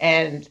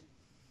 And,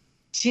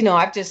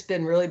 I've just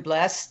been really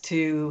blessed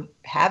to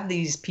have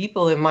these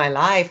people in my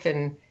life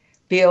and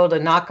be able to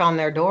knock on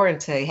their door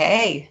and say,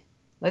 hey,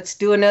 let's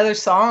do another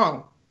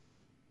song.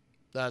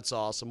 That's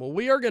awesome. Well,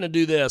 we are going to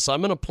do this.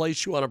 I'm going to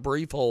place you on a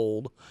brief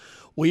hold.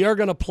 We are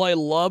going to play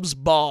Love's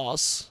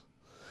Boss.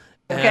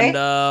 Okay.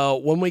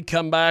 And when we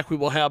come back, we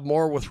will have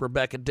more with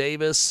Rebecca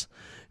Davis.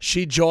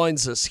 She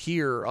joins us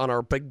here on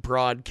our big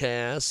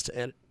broadcast,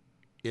 and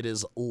it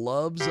is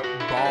Love's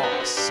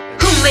Boss.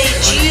 Who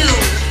made you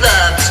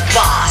Love's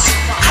Boss?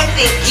 I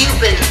think you've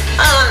been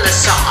on the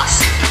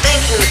sauce,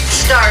 thanking the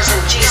stars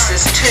and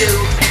Jesus too.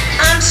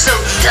 I'm so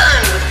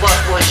done with what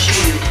was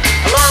you.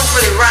 Along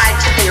for the ride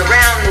took me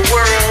around the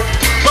world.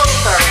 Both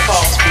our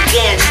faults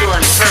began to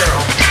unfurl.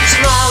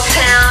 Small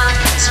town,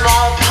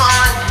 small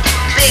pond,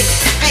 big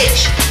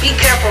fish, be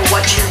careful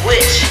what you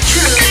wish.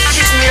 True,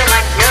 kiss me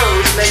like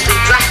nose, make me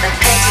drop the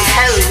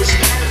pantyhose.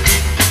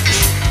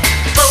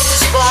 Both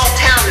small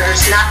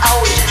towners, not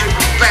always true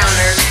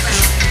browners.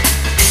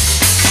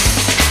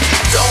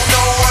 Don't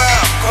know where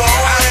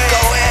I'm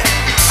going.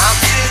 I'm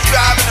just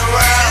driving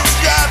around.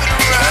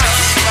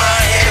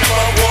 My head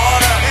above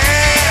water,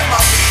 and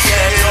my feet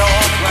headed on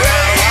the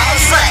ground.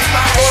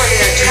 But more than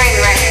a train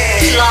wreck,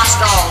 he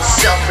lost all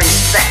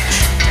self-respect.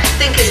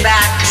 Thinking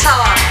back, saw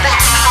our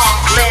fat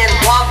hawk land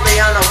wobbly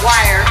on a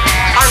wire.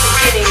 Our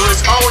beginning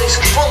was always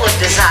full of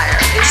desire.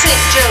 In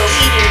St. Joe,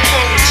 eating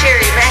candy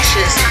cherry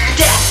mashes.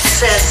 Death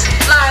says,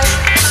 life,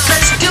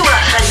 let's do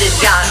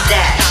 100-yard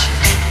dash.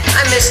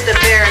 I miss the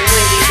barren,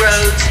 windy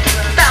roads.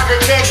 Found a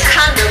dead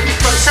condom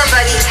from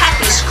somebody's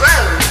happy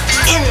scrode.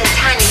 In the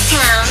tiny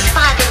town,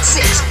 5 and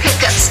 6 pick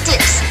up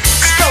sticks.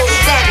 Stole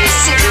daddy's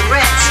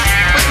cigarettes.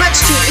 Was much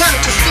too young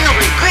to feel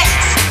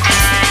regrets.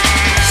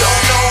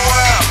 Don't know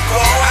where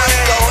I'm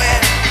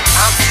going.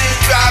 I'm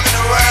just driving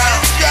around.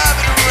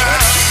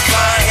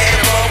 My head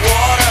above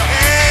water,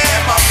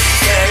 and my feet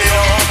headed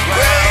on the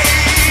ground.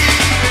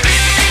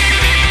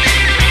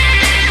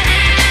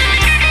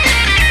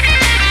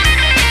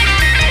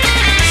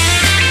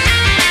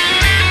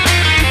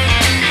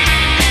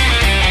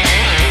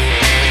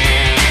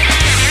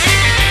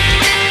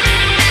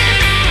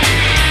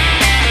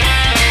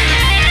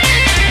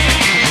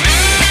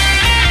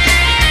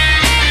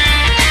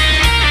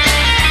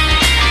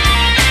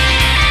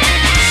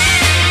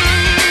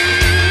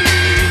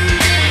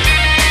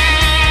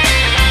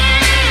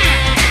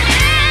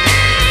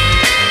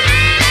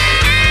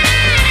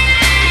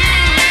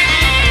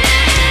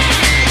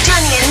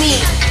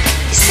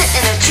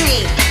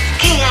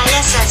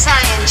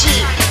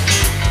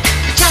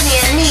 Johnny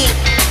and me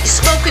is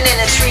smoking in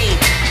a tree.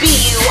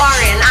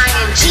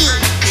 B-U-R-N-I-N-G.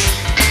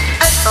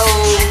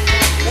 Uh-oh.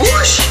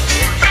 Whoosh.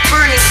 A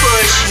burning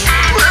bush.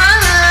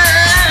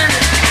 Run.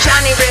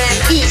 Johnny ran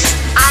east.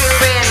 I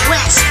ran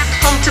west.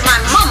 Home to my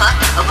mama.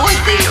 Avoid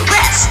the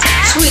arrest.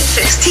 Sweet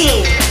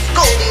 16.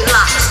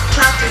 Goldilocks.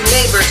 Plowed through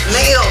neighbor's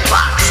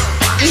mailbox.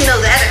 You know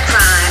that a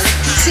crime.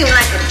 Seemed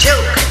like a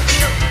joke.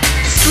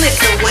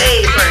 Slipped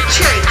away for a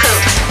cherry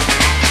coke.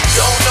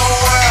 Don't know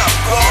where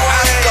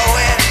I'm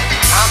going.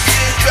 I'm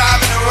just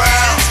driving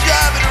around.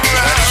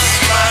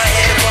 My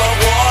head above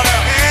water,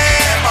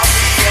 and my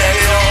feet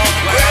headed on the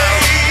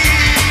ground.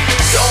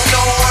 Don't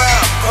know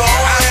where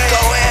I'm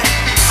going.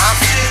 I'm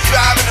just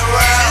driving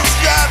around.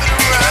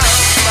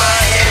 My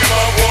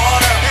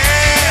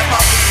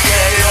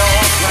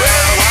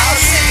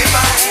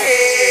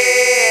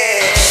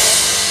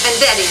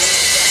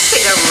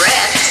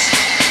cigarettes.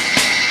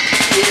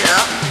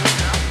 Yeah.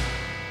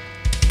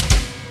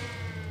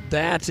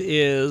 That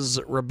is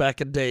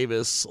Rebecca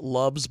Davis,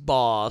 Love's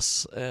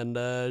boss,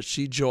 and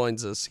she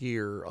joins us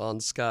here on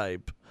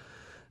Skype.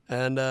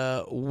 And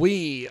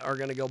we are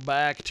going to go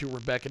back to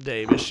Rebecca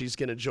Davis. She's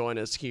going to join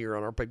us here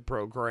on our big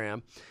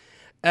program.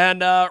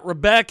 And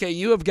Rebecca,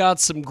 you have got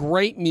some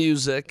great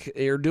music.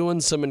 You're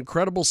doing some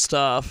incredible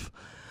stuff.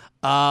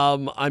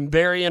 I'm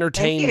very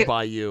entertained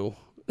by you.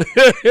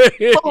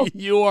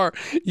 You are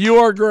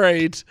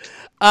great.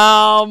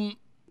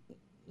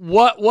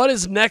 What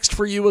is next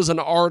for you as an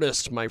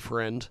artist, my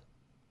friend?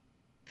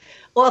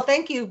 Well,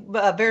 thank you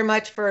very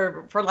much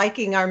for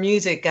liking our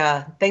music.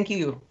 Thank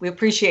you. We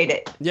appreciate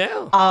it.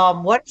 Yeah.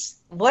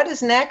 What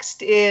is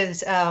next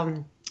is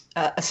a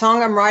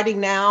song I'm writing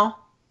now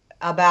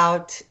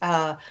about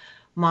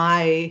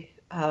my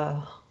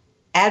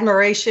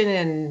admiration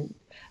and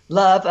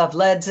love of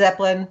Led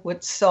Zeppelin.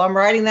 So I'm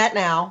writing that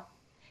now,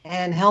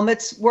 and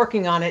Helmut's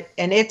working on it,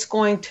 and it's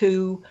going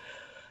to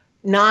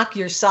knock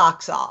your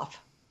socks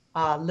off.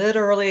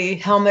 Literally,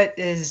 Helmut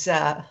is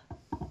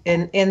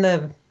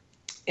in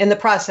the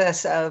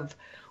process of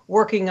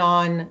working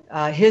on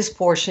his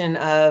portion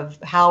of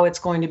how it's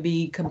going to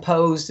be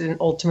composed and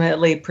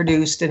ultimately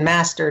produced and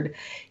mastered.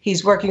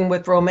 He's working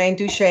with Romain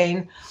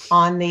Duchesne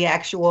on the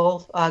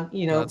actual,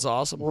 that's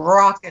awesome,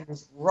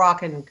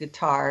 rockin'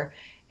 guitar,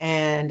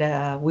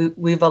 and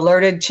we've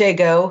alerted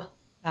Chago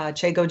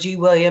G.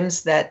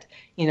 Williams that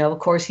of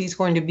course he's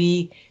going to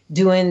be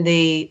doing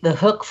the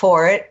hook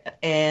for it,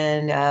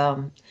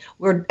 and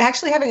we're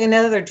actually having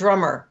another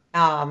drummer.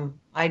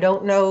 I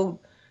don't know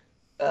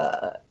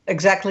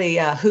exactly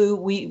who.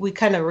 We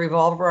kind of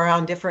revolve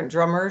around different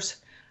drummers,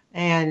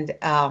 and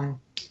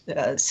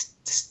it's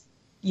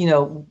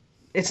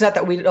not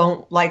that we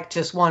don't like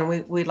just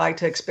one. We like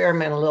to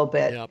experiment a little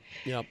bit.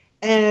 Yep.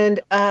 And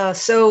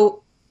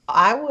so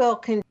I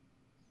will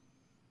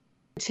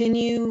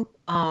continue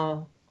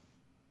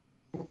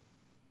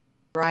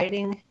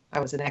writing. I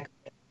was an actor.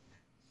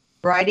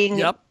 Writing.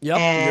 Yep.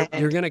 And,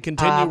 you're going to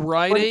continue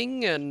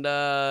writing and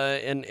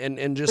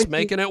just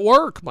making it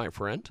work, my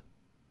friend.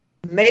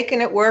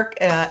 Making it work.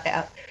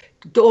 Going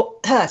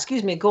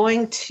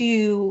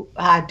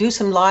to do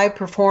some live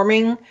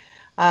performing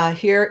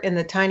here in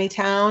the tiny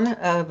town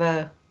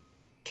of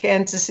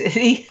Kansas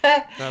City.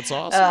 That's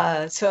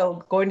awesome.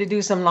 So going to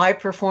do some live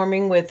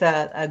performing with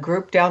a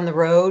group down the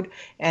road,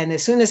 and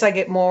as soon as I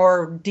get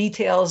more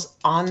details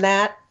on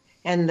that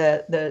and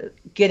the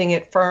getting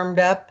it firmed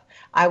up,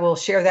 I will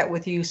share that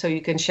with you so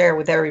you can share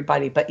with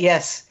everybody. But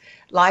yes,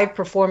 live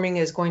performing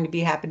is going to be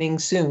happening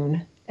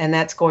soon, and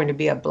that's going to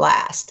be a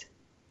blast.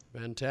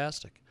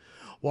 Fantastic.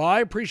 Well,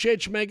 I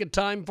appreciate you making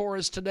time for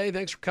us today.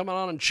 Thanks for coming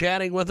on and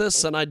chatting with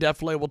us, and I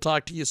definitely will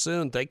talk to you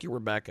soon. Thank you,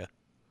 Rebecca.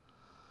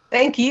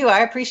 Thank you.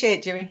 I appreciate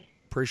it, Jimmy.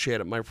 Appreciate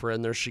it, my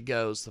friend. There she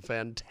goes, the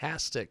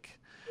fantastic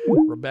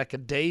Rebecca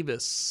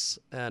Davis.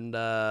 And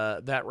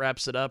that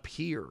wraps it up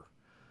here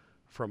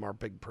from our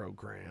big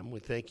program.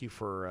 We thank you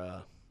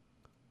for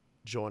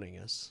joining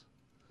us.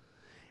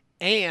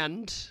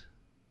 And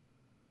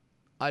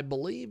I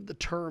believe the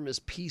term is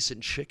peace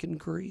and chicken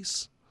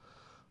grease.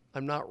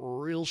 I'm not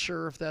real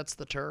sure if that's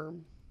the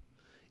term.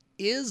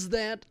 Is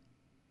that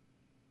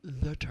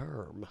the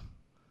term?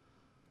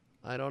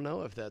 I don't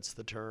know if that's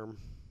the term.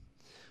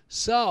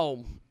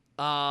 So,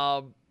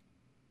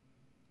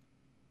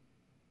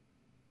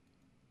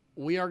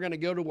 we are going to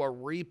go to a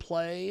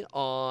replay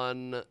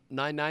on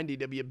 990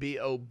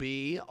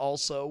 WBOB.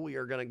 Also, we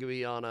are going to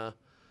be on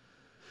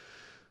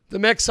the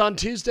mix on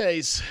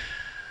Tuesdays.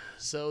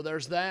 So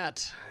there's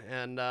that.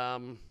 And I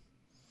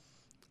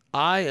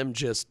am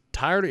just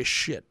tired as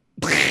shit.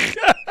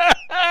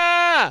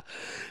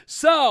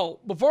 So,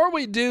 before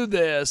we do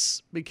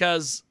this,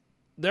 because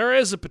there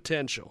is a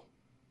potential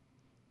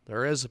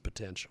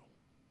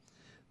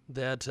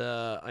that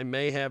I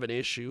may have an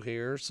issue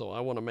here, so I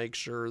want to make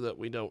sure that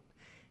we don't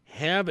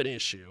have an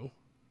issue.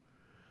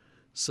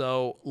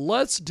 So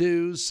let's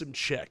do some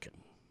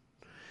checking.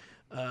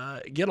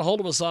 Get a hold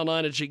of us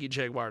online at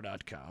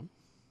JiggyJaguar.com.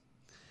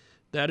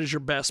 That is your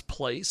best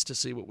place to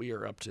see what we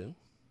are up to.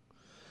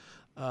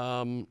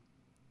 Well,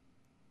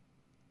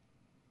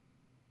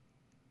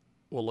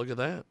 look at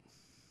that.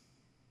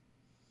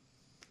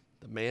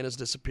 The man has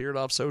disappeared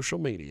off social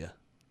media.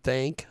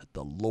 Thank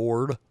the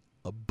Lord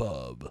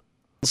above.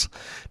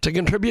 To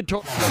contribute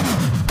to...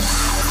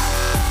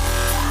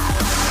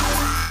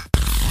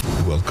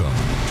 Welcome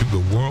to the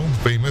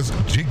world-famous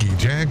Jiggy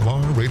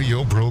Jaguar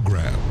radio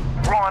program.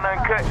 Raw and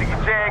uncut, Jiggy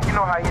Jag, you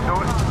know how you do it. You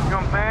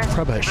know what I'm saying?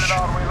 Rubbish. Keep it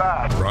all the way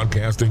live.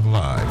 Broadcasting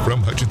live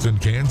from Hutchinson,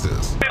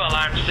 Kansas. Well,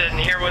 I'm sitting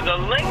here with a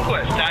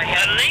linguist. I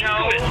had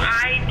no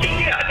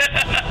idea.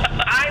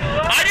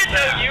 I didn't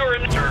know you were,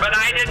 but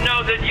I didn't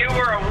know that you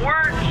were a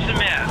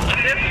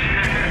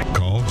wordsmith.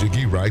 Call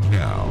Jiggy right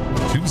now.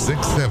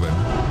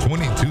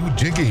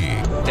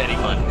 267-22-JIGGY. Daddy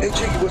fun. Hey,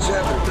 Jiggy, what's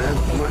happening, man?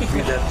 Reminds me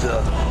of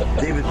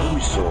that David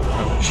Bowie song.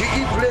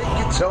 Jiggy play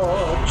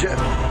guitar.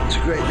 It's a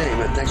great name,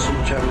 man. Thanks so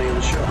much for having me on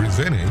the show.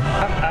 Presenting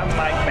I'm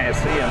Mike Madden.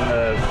 Nancy,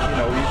 and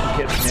you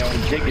can catch me on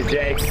Jiggy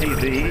Jag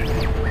TV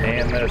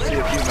and see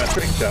a few of my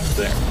trick shots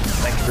there.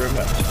 Thank you very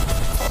much.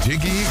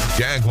 Jiggy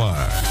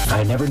Jaguar.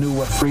 I never knew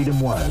what freedom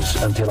was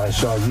until I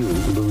saw you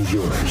lose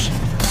yours.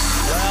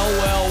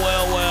 Well.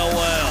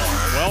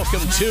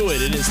 Welcome to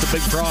it. It is the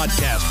big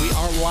broadcast. We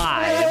are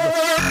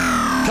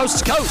live,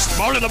 coast to coast,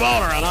 border to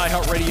border on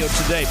iHeartRadio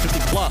today.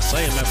 50+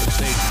 AM FM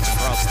stations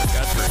across the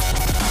country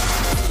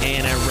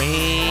and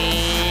around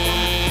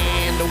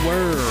the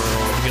world.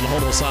 You can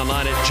hold us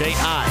online at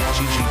JIGGY.com.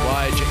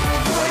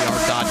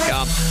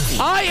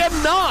 I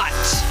am not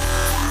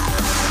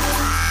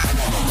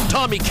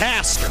Tommy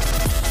Castor.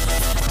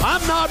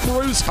 I'm not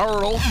Bruce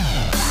Hurdle.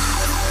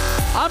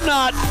 I'm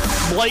not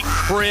Blake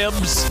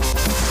Cribbs.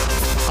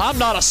 I'm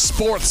not a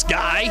sports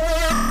guy.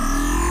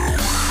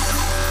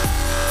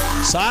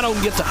 So I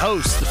don't get to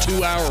host the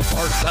 2-hour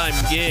part-time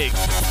gig.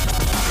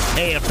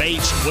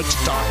 AFH in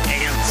Wichita,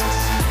 Kansas.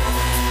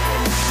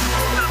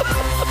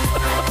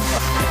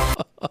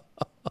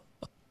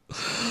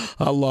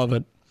 I love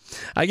it.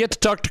 I get to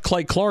talk to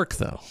Clay Clark,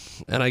 though.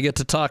 And I get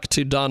to talk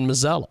to Don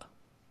Mazzella.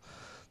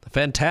 The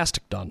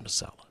fantastic Don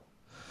Mazzella.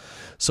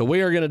 So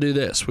we are going to do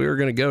this. We are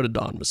going to go to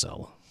Don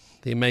Mazzella.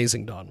 The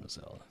amazing Don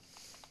Mazzella.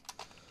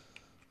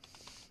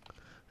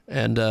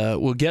 And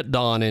we'll get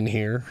Don in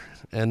here,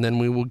 and then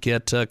we will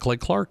get Clay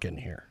Clark in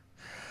here.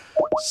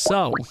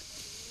 So,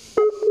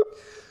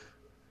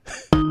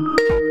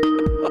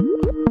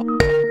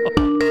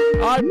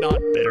 I'm not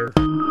bitter.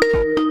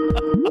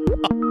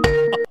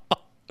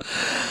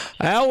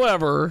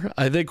 However,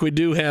 I think we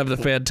do have the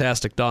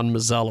fantastic Don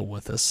Mazzella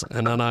with us,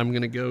 and then I'm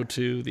going to go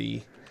to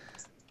the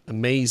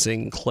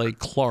amazing Clay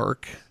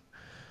Clark.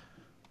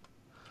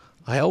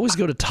 I always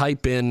go to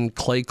type in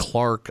Clay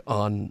Clark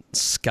on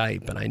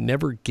Skype, and I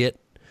never get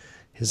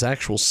his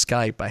actual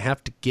Skype. I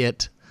have to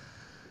get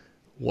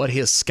what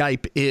his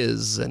Skype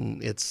is,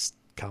 and it's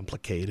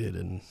complicated,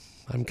 and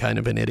I'm kind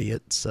of an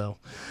idiot, so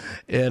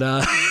it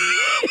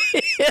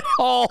it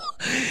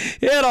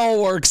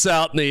all works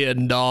out in the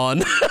end,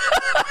 Don.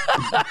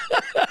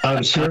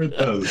 I'm sure it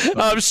does.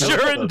 I'm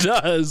sure it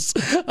does.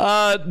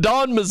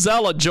 Don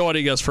Mazzella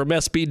joining us from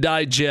SB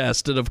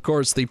Digest, and of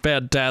course the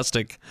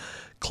fantastic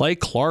Clay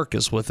Clark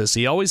is with us.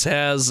 He always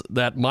has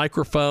that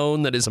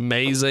microphone that is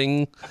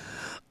amazing.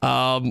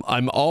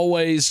 I'm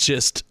always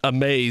just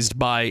amazed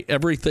by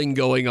everything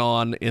going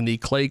on in the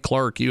Clay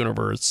Clark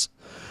universe.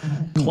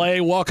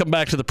 Clay, welcome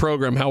back to the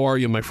program. How are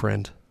you, my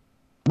friend?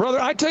 Brother,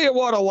 I tell you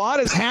what, a lot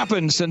has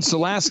happened since the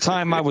last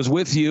time I was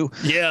with you.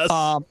 Yes.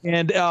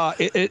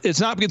 It's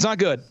not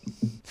good.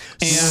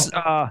 And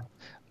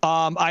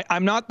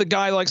I'm not the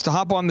guy who likes to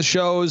hop on the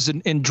shows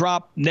and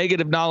drop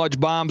negative knowledge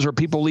bombs or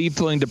people leave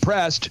feeling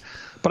depressed.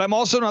 But I'm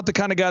also not the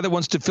kind of guy that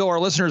wants to fill our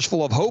listeners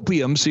full of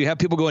hopium. So you have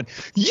people going,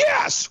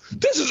 yes,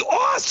 this is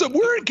awesome.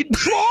 We're in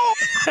control.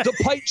 The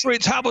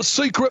Patriots have a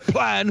secret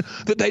plan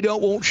that they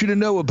don't want you to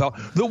know about.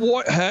 The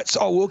White Hats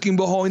are working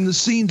behind the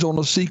scenes on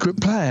a secret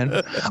plan.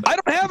 I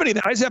don't have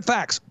anything. I just have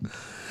facts.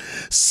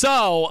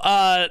 So,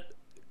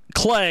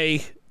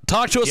 Clay,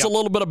 talk to us a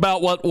little bit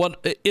about what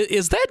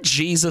is that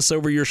Jesus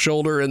over your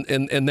shoulder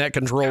in that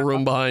control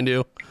room behind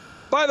you?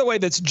 By the way,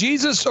 that's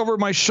Jesus over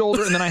my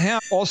shoulder, and then I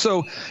have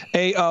also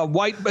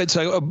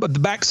the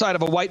backside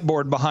of a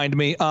whiteboard behind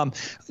me.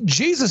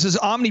 Jesus is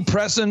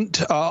omnipresent.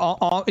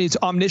 He's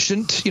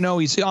omniscient.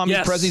 He's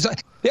omnipresent.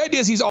 Yes. The idea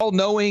is he's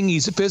all-knowing.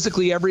 He's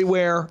physically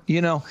everywhere.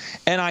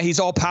 And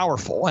he's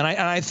all-powerful. And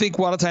I think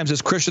a lot of times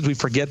as Christians we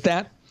forget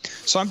that.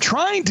 So I'm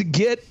trying to,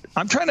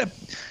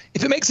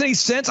 if it makes any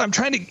sense, I'm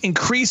trying to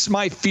increase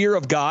my fear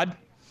of God.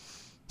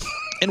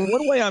 And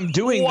one way I'm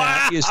doing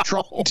that is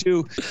trying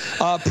to,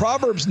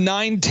 Proverbs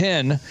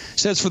 9:10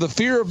 says, for the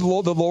fear of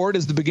the Lord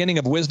is the beginning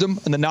of wisdom,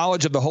 and the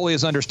knowledge of the holy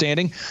is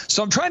understanding.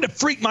 So I'm trying to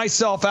freak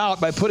myself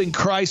out by putting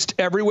Christ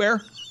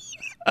everywhere.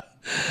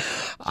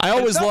 I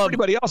always love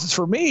everybody else. It's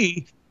for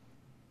me.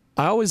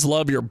 I always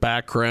love your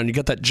background. You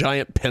got that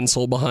giant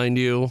pencil behind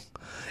you.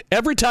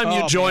 Every time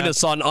you join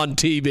us on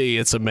TV,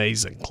 it's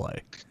amazing,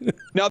 Clay.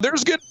 Now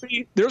there's going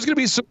to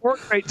be some more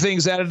great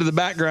things added to the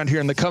background here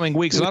in the coming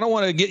weeks, and I don't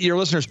want to get your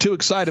listeners too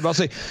excited. But I'll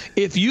say,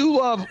 if you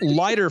love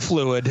lighter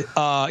fluid,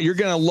 you're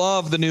going to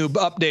love the new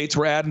updates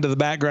we're adding to the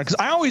background.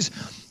 Because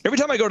every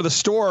time I go to the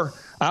store,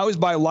 I always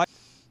buy lighter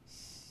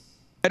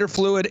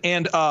fluid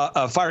and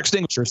fire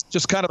extinguishers.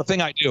 Just kind of the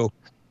thing I do.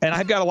 And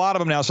I've got a lot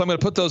of them now, so I'm going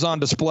to put those on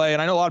display.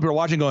 And I know a lot of people are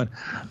watching going,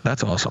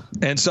 that's awesome.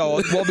 And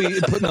so we'll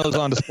be putting those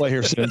on display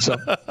here soon. So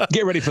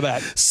get ready for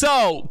that.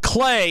 So,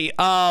 Clay,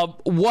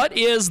 what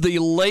is the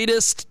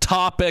latest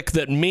topic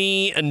that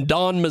me and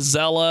Don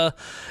Mazzella,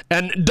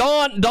 and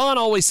Don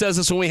always says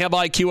this when we have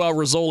IQ Al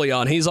Rizzoli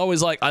on. He's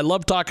always like, I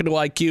love talking to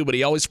IQ, but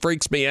he always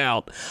freaks me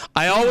out.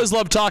 I always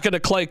love talking to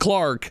Clay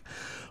Clark,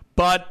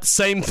 but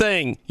same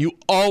thing. You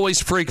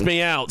always freak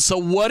me out. So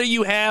what do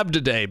you have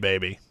today,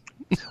 baby?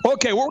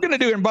 Okay, what we're going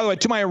to do, and by the way,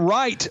 to my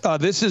right,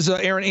 this is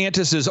Aaron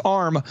Antis'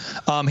 arm.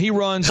 He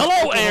runs...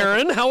 Hello,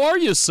 Aaron. How are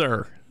you,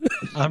 sir?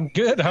 I'm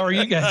good. How are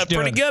you guys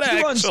doing? Pretty good,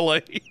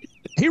 actually.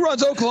 He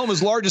runs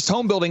Oklahoma's largest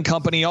home building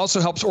company. He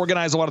also helps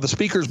organize a lot of the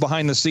speakers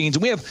behind the scenes.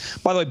 And we have,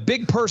 by the way,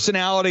 big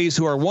personalities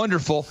who are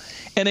wonderful,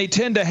 and they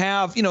tend to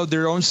have,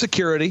 their own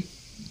security.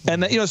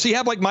 And, so you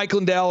have like Mike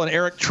Lindell and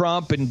Eric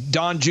Trump and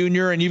Don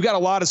Jr., and you've got a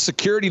lot of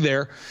security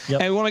there.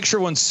 Yep. And we want to make sure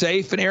everyone's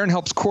safe. And Aaron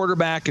helps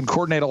quarterback and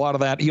coordinate a lot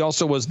of that. He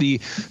also was the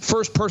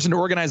first person to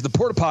organize the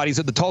porta potties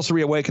at the Tulsa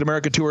Reawaken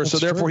America tour. That's so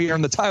therefore he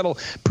earned the title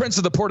Prince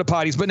of the Porta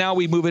Potties. But now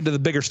we move into the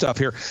bigger stuff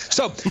here.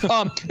 So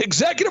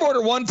Executive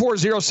Order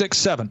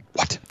 14067.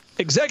 What?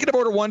 Executive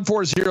Order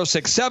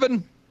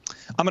 14067.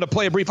 I'm going to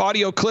play a brief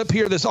audio clip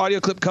here. This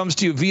audio clip comes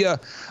to you via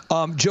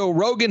Joe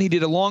Rogan. He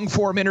did a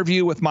long-form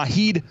interview with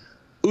Mahid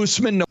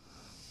Usman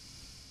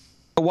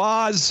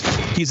Nawaz.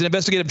 He's an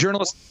investigative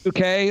journalist in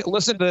the UK.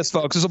 Listen to this,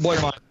 folks. This will blow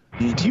your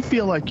mind. Do you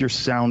feel like you're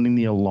sounding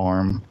the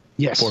alarm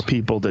for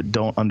people that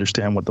don't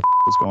understand what the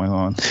is going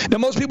on? Now,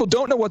 most people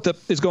don't know what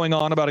is going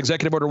on about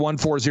Executive Order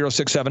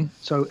 14067.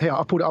 So, here,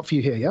 I'll put it up for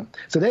you here, yeah?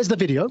 So there's the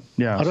video.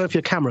 Yeah. I don't know if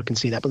your camera can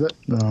see that, but...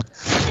 No.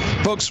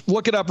 Folks,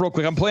 look it up real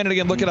quick. I'm playing it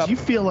again. Look it up. Do you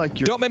feel like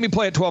you're... Don't make me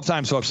play it 12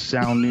 times, folks.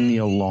 Sounding the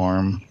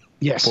alarm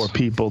for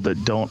people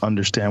that don't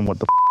understand what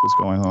the is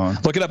going on.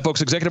 Look it up,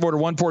 folks. Executive Order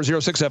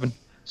 14067.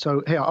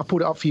 So, here, I'll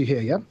put it up for you here,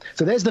 yeah?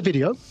 So there's the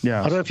video. Yeah.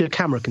 I don't know if your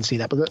camera can see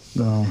that, but...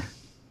 No.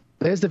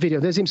 There's the video.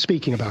 There's him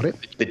speaking about it.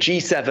 The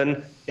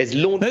G7 is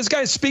launched. This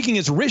guy speaking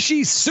is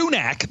Rishi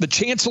Sunak, the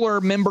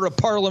Chancellor Member of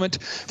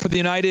Parliament for the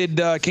United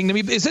Kingdom.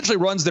 He essentially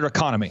runs their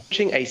economy.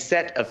 Launching a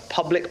set of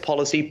public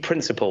policy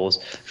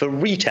principles for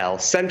retail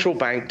central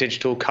bank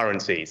digital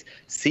currencies,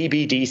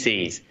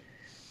 CBDCs.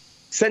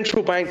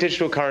 Central bank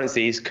digital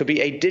currencies could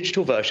be a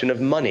digital version of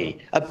money,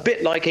 a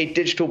bit like a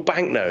digital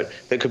banknote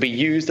that could be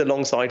used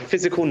alongside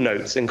physical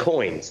notes and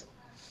coins.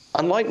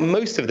 Unlike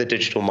most of the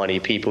digital money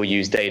people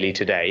use daily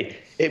today,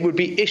 it would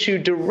be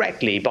issued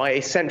directly by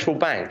a central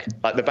bank,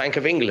 like the Bank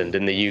of England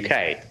in the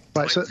UK.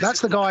 Right, so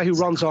that's the guy who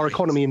runs our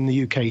economy in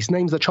the UK. His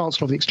name's the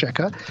Chancellor of the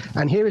Exchequer.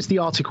 And here is the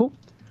article.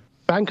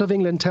 Bank of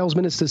England tells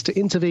ministers to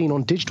intervene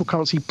on digital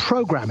currency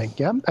programming,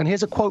 yeah? And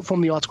here's a quote from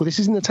the article. This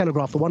is in the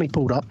Telegraph, the one he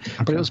pulled up,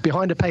 but it was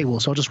behind a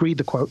paywall, so I'll just read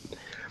the quote.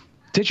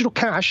 Digital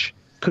cash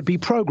could be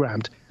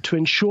programmed to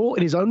ensure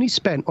it is only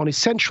spent on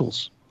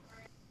essentials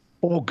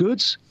or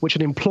goods which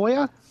an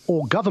employer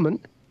or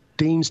government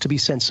deems to be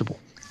sensible.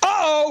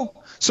 Uh-oh!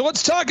 So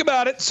let's talk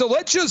about it. So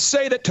let's just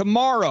say that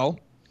tomorrow,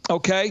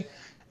 okay,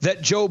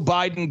 that Joe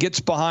Biden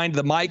gets behind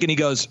the mic and he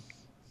goes,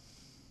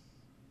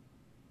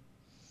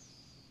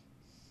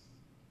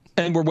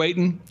 and we're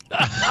waiting.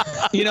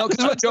 Because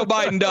what Joe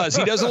Biden does,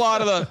 he does a lot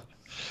of the...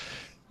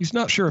 He's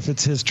not sure if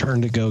it's his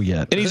turn to go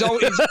yet. And he's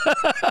always...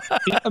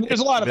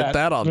 there's a lot of that.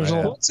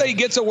 Let's say he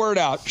gets a word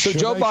out. So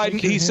Joe Biden,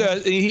 he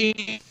says...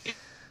 He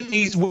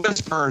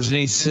whispers and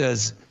he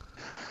says...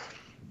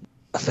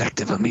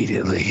 Effective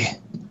immediately,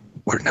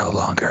 we're no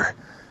longer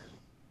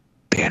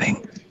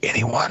banning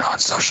anyone on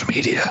social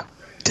media.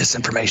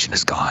 Disinformation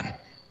is gone,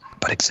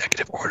 but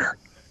Executive Order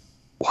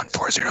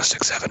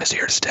 14067 is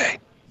here to stay.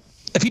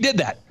 If he did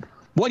that,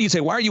 one, you'd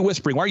say, why are you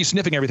whispering? Why are you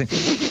sniffing everything?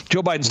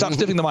 Joe Biden, stop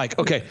sniffing the mic.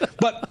 Okay,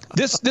 but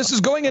this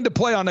is going into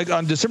play on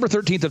December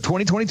 13th of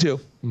 2022.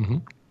 Mm-hmm.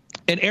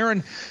 And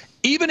Aaron,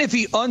 even if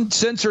he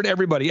uncensored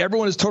everybody,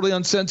 everyone is totally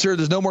uncensored,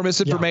 there's no more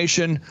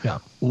misinformation. Yeah.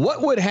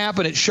 What would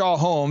happen at Shaw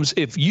Homes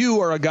if you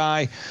are a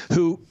guy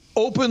who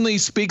openly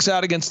speaks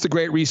out against the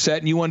Great Reset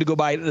and you wanted to go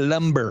buy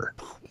lumber?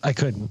 I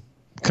couldn't.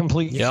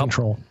 Complete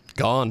control.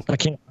 Gone. I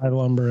can't buy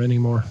lumber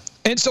anymore.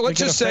 And so let's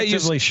just say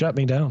you shut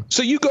me down.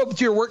 So you go up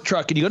to your work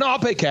truck and you go, no, I'll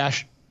pay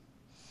cash.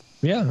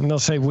 Yeah, and they'll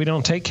say we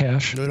don't take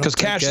cash. Because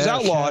cash is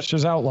outlawed. Cash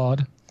is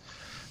outlawed.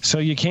 So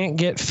you can't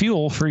get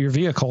fuel for your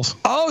vehicles.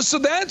 Oh, so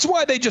that's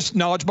why they just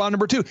knowledge bomb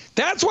number 2.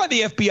 That's why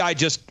the FBI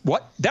just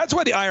what? That's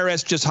why the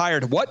IRS just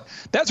hired what?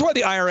 That's why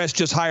the IRS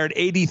just hired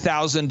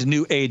 80,000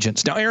 new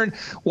agents. Now, Aaron,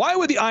 why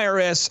would the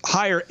IRS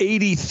hire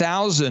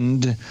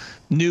 80,000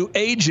 new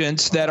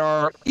agents that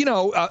are,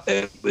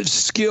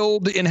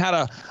 skilled in how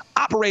to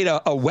operate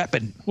a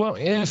weapon? Well,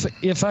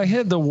 if I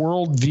had the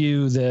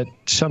worldview that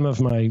some of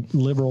my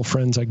liberal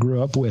friends I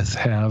grew up with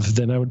have,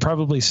 then I would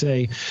probably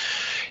say,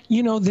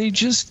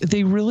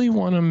 they really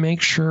want to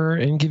make sure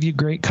and give you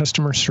great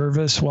customer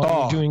service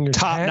while you're doing your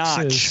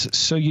taxes,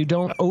 so you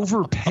don't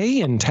overpay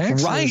in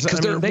taxes. Right,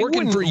 because they're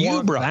working for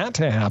you, bro. That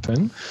to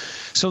happen.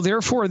 So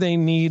therefore, they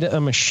need a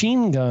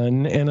machine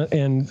gun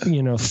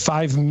and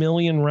 5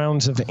 million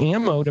rounds of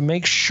ammo to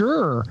make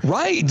sure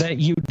that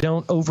you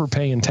don't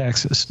overpay in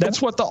taxes.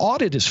 That's what the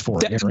audit is for.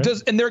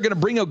 And they're going to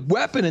bring a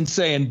weapon and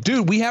saying,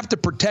 dude, we have to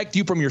protect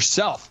you from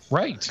yourself.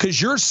 Right. Because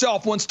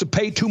yourself wants to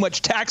pay too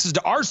much taxes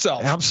to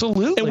ourselves.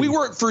 Absolutely. And we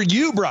work for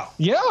you, bro.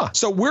 Yeah.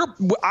 So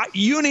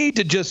you need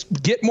to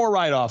just get more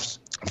write-offs.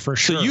 For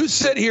sure. So you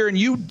sit here and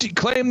you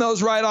claim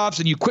those write-offs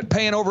and you quit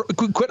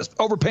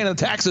overpaying the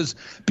taxes,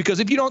 because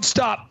if you don't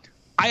stop,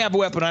 I have a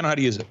weapon. I know how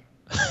to use it.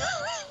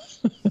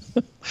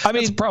 I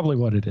mean, that's probably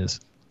what it is.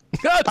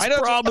 That's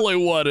probably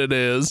what it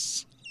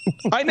is.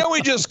 I know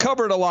we just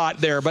covered a lot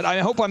there, but I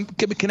hope I'm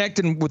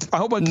connecting with. I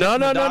hope I'm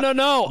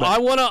No. I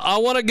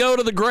wanna go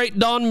to the great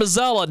Don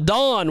Mazzella.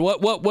 Don,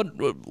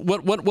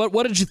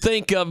 what did you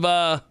think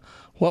of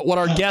what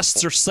our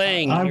guests are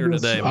saying here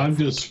today? I'm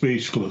just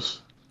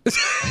speechless.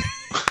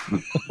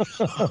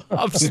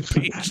 I'm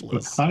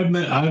speechless.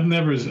 I've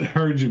never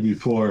heard you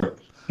before,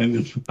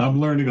 and I'm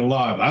learning a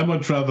lot. I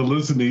much rather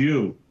listen to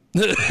you.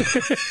 No,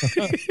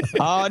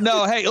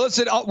 hey,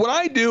 listen, what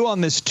I do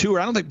on this tour,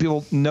 I don't think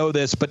people know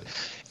this, but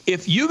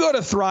if you go to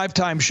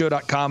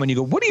thrivetimeshow.com and you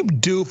go, what do you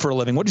do for a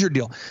living? What is your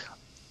deal?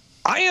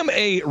 I am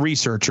a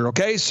researcher,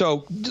 okay?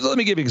 So let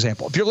me give you an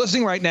example. If you're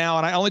listening right now,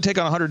 and I only take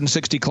on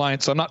 160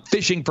 clients, so I'm not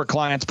fishing for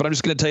clients, but I'm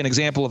just going to tell you an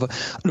example of a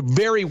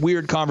very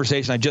weird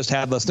conversation I just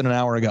had less than an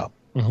hour ago.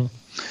 Mm-hmm.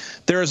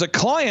 There is a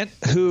client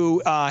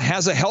who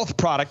has a health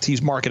product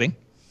he's marketing,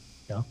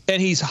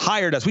 and he's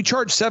hired us. We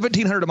charge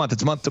 $1,700 a month.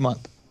 It's month to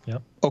month.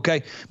 Yep.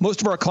 Okay.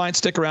 Most of our clients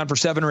stick around for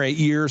 7 or 8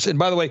 years. And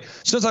by the way,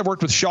 since I've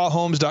worked with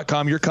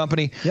ShawHomes.com, your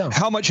company,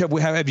 how much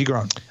have you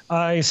grown?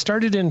 I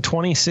started in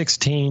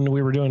 2016.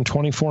 We were doing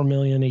 $24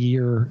 million a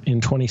year in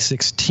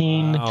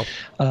 2016. Wow.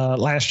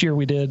 Last year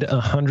we did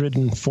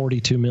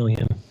 $142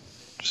 million.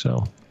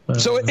 So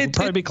it'd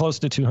probably be close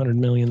to $200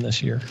 million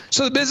this year.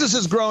 So the business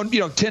has grown,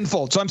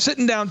 tenfold. So I'm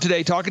sitting down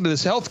today talking to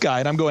this health guy,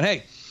 and I'm going,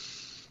 hey,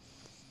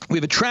 we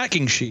have a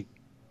tracking sheet.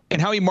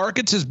 And how he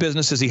markets his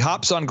business is he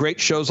hops on great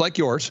shows like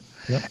yours,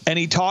 and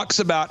he talks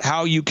about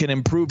how you can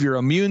improve your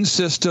immune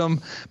system.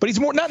 But he's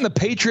more not in the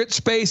patriot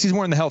space. He's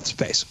more in the health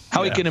space.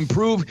 How he can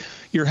improve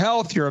your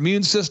health, your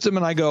immune system.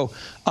 And I go,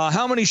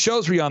 how many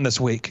shows were you on this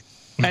week?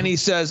 Mm-hmm. And he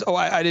says,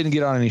 I didn't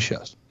get on any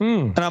shows.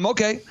 And I'm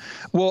okay.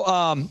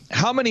 Well,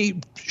 how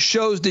many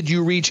shows did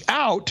you reach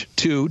out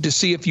to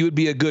see if you would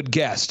be a good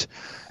guest?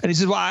 And he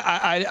says, well,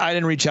 I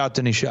didn't reach out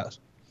to any shows.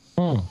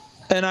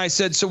 And I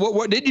said, so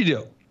what did you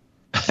do?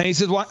 And he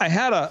said, well, I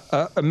had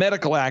a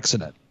medical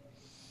accident.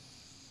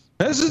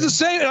 This is the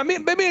same. I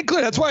mean, maybe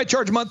clear. That's why I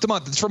charge month to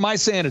month. It's for my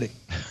sanity.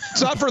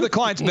 It's not for the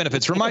client's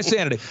benefits, for my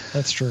sanity.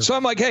 That's true. So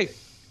I'm like, hey,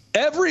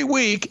 every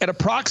week at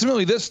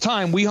approximately this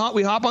time, we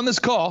hop on this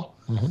call.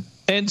 Mm-hmm.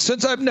 And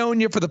since I've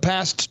known you for the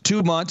past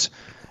 2 months,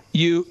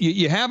 you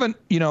haven't,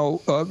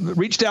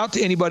 reached out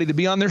to anybody to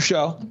be on their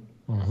show,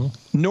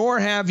 nor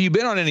have you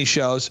been on any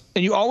shows.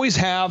 And you always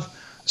have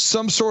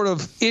some sort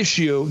of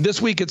issue. This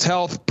week it's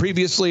health.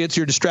 Previously it's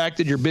you're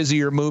distracted, you're busy,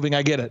 you're moving.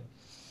 I get it.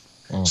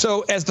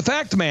 So as the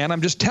fact man,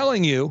 I'm just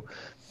telling you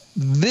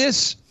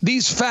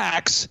these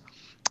facts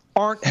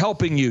aren't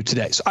helping you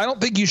today. So I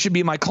don't think you should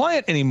be my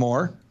client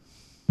anymore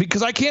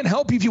because I can't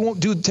help you if you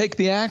won't take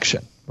the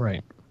action.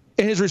 Right.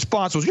 And his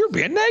response was, you're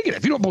being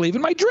negative. You don't believe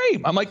in my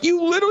dream. I'm like,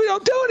 you literally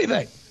don't do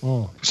anything.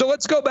 So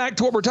let's go back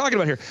to what we're talking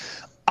about here.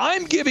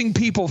 I'm giving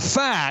people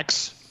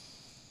facts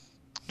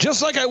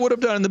just like I would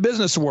have done in the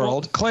business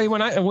world. Well, Clay,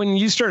 when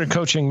you started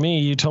coaching me,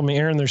 you told me,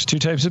 Aaron, there's 2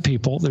 types of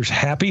people. There's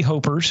happy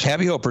hopers.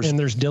 And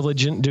there's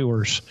diligent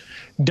doers.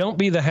 Don't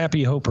be the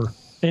happy hoper.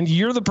 And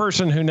you're the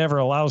person who never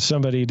allows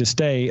somebody to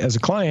stay as a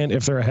client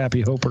if they're a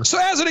happy hoper. So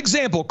as an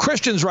example,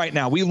 Christians right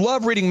now, we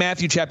love reading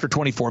Matthew chapter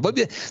 24. But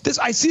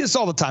I see this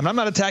all the time. I'm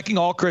not attacking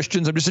all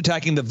Christians. I'm just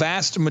attacking the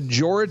vast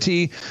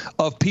majority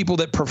of people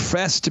that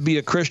profess to be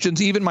a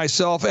Christians, even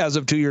myself as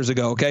of 2 years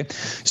ago, okay?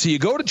 So you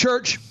go to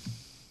church,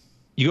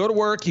 you go to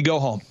work, you go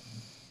home.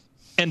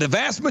 And the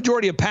vast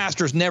majority of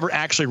pastors never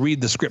actually read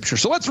the scripture.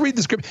 So let's read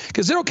the scripture.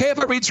 Is it okay if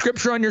I read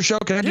scripture on your show?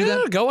 Can I do that?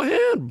 Yeah, go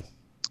ahead.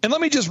 And let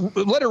me just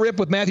let it rip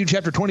with Matthew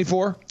chapter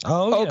 24.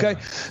 Oh, okay.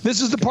 This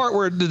is the part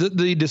where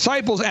the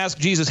disciples ask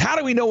Jesus, how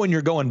do we know when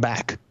you're going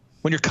back,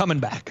 when you're coming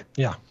back?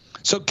 Yeah.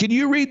 So can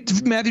you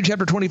read Matthew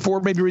chapter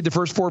 24, maybe read the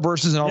first 4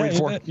 verses, and I'll read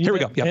 4. Here we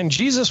go. Yep. And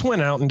Jesus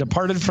went out and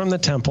departed from the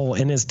temple,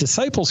 and his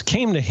disciples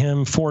came to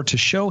him to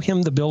show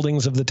him the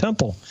buildings of the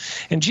temple.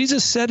 And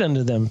Jesus said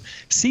unto them,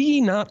 see ye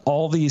not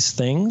all these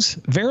things?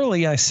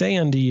 Verily I say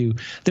unto you,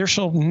 there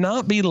shall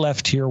not be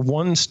left here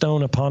one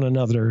stone upon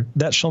another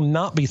that shall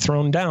not be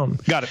thrown down.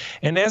 Got it.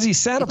 And as he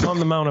sat upon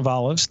the Mount of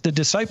Olives, the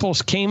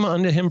disciples came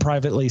unto him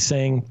privately,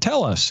 saying,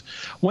 tell us,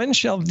 when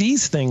shall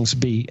these things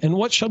be? And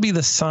what shall be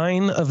the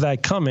sign of thy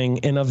coming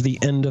and of the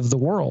end of the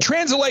world?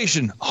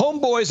 Translation,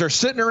 homeboys are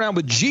sitting around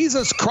with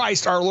Jesus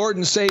Christ, our Lord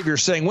and Savior,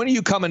 saying, when are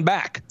you coming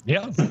back?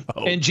 Yeah.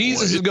 And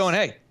Jesus is going,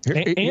 hey.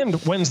 And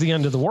when's the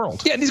end of the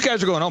world? Yeah, and these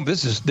guys are going, oh,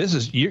 this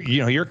is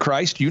you're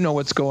Christ. You know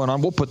what's going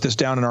on. We'll put this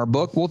down in our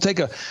book. We'll take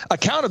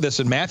account of this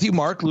in Matthew,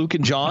 Mark, Luke,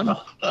 and John.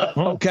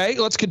 Okay,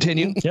 let's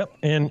continue. Yep.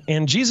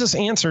 And Jesus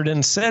answered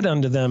and said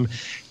unto them,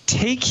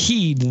 take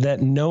heed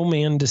that no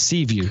man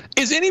deceive you.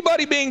 Is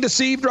anybody being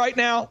deceived right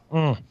now?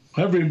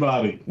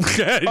 Everybody.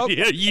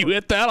 Yeah, you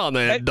hit that on the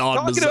head, Don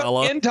Talking Mazzella.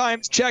 about end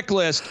times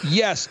checklist,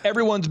 yes,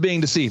 everyone's being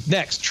deceived.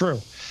 Next.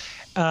 True.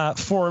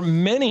 For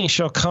many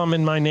shall come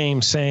in my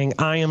name, saying,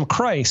 I am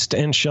Christ,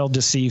 and shall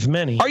deceive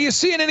many. Are you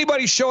seeing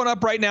anybody showing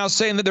up right now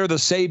saying that they're the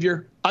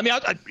Savior? I mean,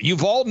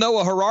 you've all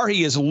Noah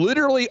Harari is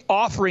literally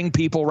offering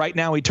people right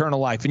now eternal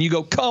life. And you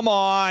go, come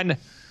on.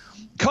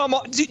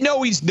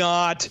 No, he's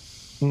not.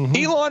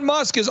 Elon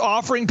Musk is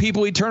offering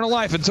people eternal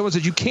life, and someone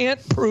says you can't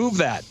prove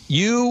that.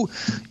 You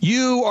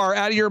are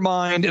out of your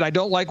mind, and I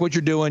don't like what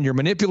you're doing. You're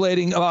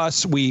manipulating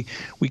us. We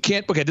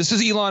can't. Okay, this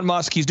is Elon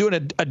Musk. He's doing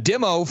a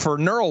demo for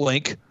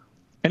Neuralink,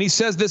 and he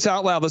says this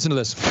out loud. Listen to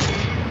this.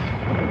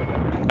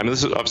 I mean,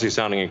 this is obviously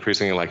sounding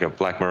increasingly like a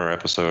Black Mirror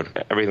episode.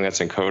 Everything that's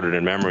encoded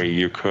in memory,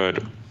 you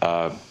could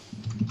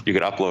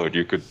upload.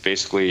 You could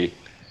basically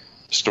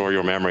store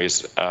your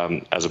memories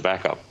as a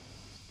backup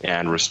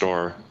and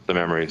restore the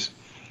memories.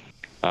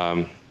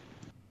 Then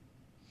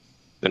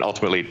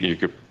ultimately, you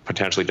could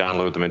potentially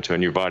download them into a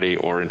new body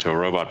or into a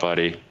robot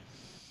body.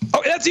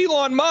 Oh, that's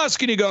Elon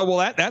Musk. And you go,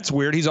 well, that's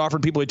weird. He's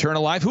offered people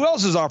eternal life. Who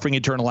else is offering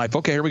eternal life?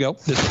 Okay, here we go.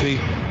 This would be...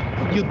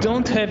 You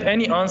don't have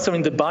any answer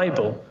in the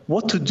Bible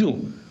what to do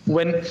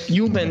when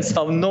humans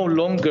are no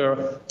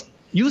longer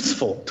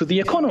useful to the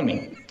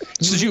economy.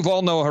 This is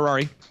Yuval Noah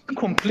Harari.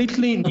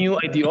 Completely new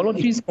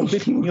ideologies,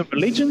 completely new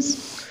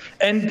religions,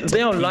 and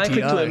they are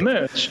likely to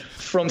emerge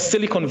from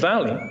Silicon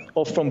Valley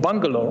or from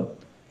Bangalore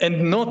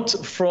and not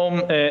from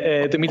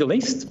the Middle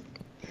East.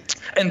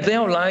 And they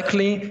are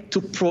likely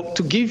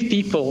to give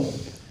people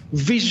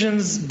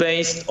visions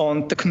based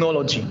on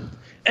technology.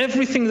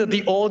 Everything that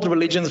the old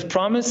religions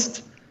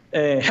promised,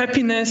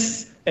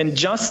 happiness and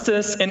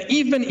justice and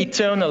even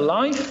eternal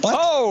life,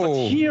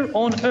 but here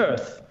on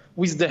Earth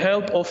with the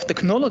help of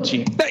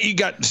technology. You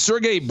got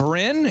Sergey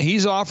Brin.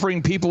 He's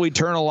offering people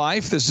eternal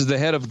life. This is the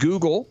head of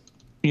Google.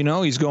 You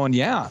know, he's going,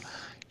 yeah,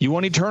 you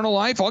want eternal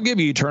life? I'll give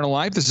you eternal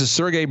life. This is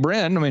Sergey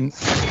Brin. I mean,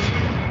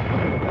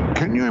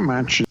 can you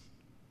imagine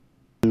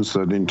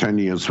that in 10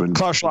 years when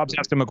Klaus Schwab's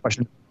asked him a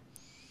question.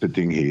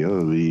 Sitting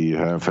here, we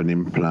have an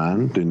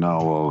implant in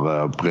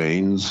our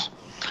brains.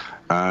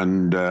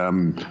 And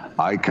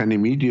I can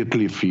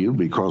immediately feel,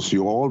 because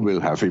you all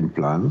will have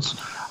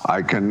implants,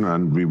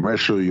 and we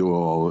measure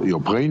your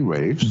brain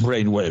waves.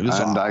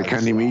 And I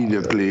can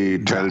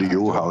immediately tell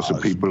you how the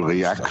people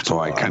react,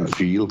 or I can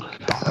feel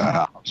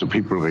how the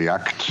people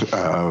react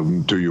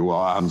to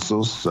your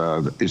answers.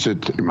 Is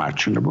it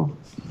imaginable?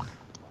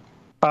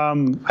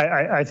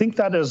 I think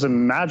that is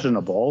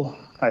imaginable.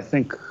 I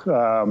think...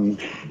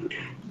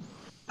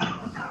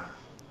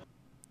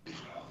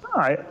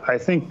 I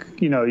think,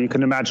 you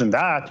can imagine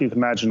that. You can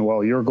imagine,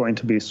 well, you're going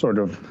to be sort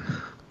of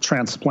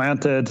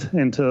transplanted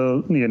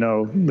into,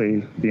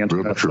 the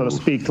internet, so to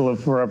speak, to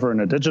live forever in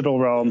a digital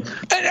realm.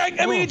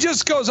 And I mean, it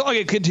just goes on.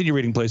 Okay, continue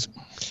reading, please.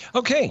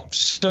 Okay,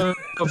 so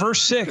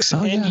verse 6,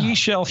 and ye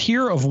shall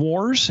hear of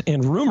wars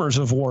and rumors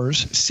of wars.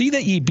 See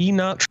that ye be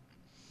not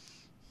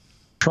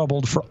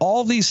troubled, for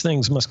all these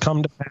things must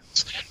come to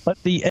pass.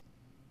 But the end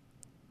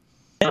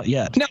not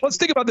yet. Now, let's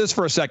think about this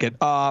for a second.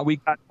 We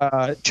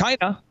got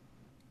China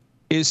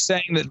is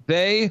saying that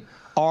they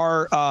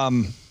are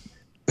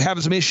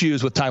having some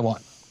issues with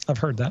Taiwan. I've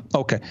heard that.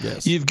 Okay.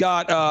 Yes. You've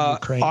got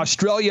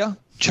Australia,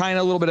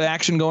 China, a little bit of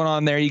action going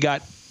on there. You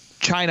got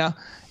China,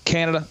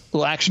 Canada, a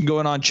little action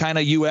going on. China,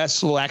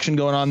 U.S., a little action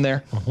going on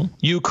there.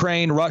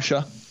 Ukraine,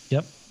 Russia.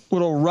 Yep.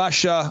 Little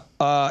Russia,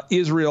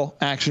 Israel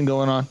action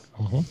going on.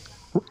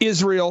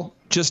 Israel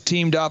just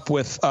teamed up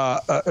with,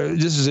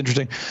 this is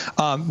interesting,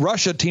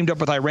 Russia teamed up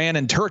with Iran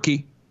and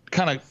Turkey,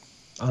 kind of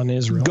on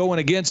Israel, going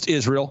against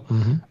Israel.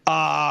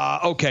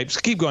 Okay, so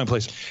keep going,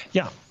 please.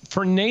 Yeah.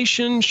 For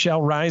nation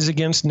shall rise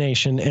against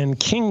nation, and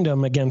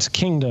kingdom against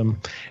kingdom,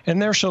 and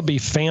there shall be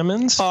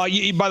famines. By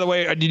the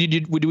way,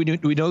 do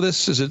we know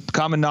this? Is it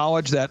common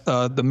knowledge that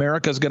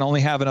America is going to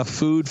only have enough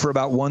food for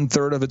about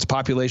 1/3 of its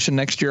population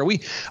next year?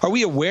 Are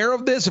we aware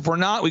of this? If we're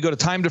not, we go to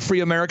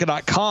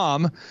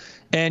timetofreeamerica.com,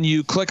 and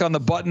you click on the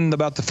button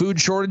about the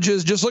food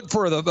shortages. Just look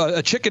for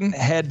a chicken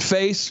head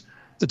face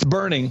that's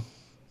burning.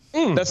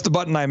 That's the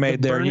button I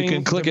made there. You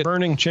can click it.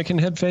 Burning chicken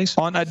head face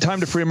on at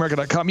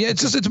timetofreeamerica.com. Yeah,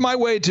 it's my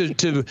way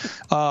to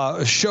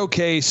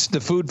showcase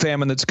the food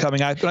famine that's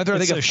coming. I think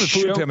a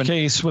food famine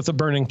showcase with a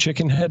burning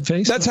chicken head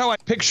face. That's how I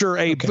picture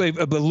a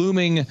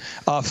looming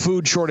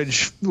food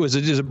shortage.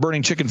 Is a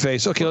burning chicken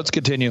face. Okay, let's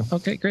continue.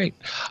 Okay, great.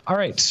 All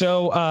right,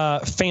 so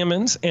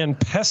famines and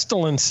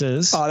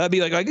pestilences. That'd be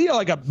like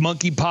a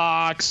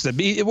monkeypox. That'd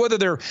be whether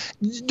they're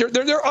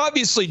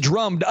obviously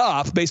drummed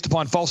up based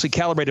upon falsely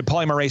calibrated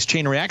polymerase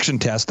chain reaction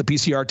tests. The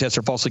PCR tests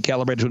are falsely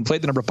calibrated to inflate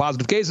the number of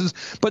positive cases,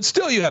 but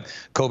still you have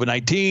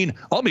COVID-19,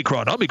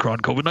 Omicron,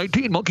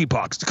 COVID-19,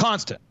 monkeypox. It's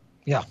constant.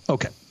 Yeah.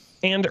 Okay.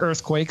 And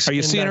earthquakes. Are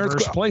you seeing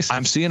earthquakes?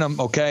 I'm seeing them.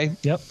 Okay.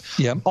 Yep.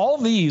 Yep. All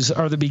these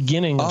are the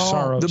beginning of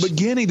sorrows. The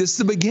beginning. This is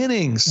the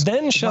beginnings.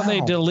 Then shall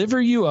they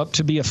deliver you up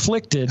to be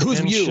afflicted.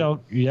 Who's you?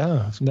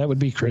 That would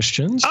be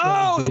Christians.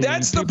 Oh,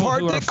 that's the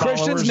part that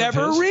Christians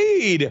never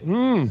read.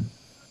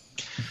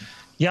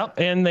 Yep,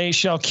 and they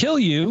shall kill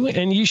you,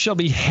 and you shall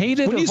be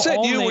hated of all nations. When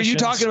you said you, were you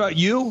talking about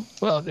you?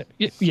 Well,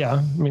 yeah,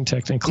 I mean,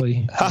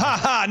 technically.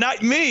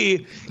 Not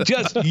me,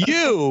 just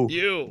you.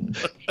 You.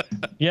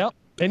 Yep,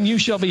 and you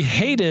shall be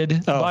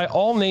hated by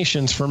all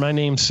nations for my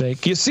name's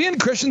sake. You seeing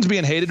Christians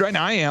being hated right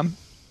now? I am.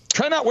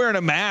 Try not wearing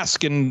a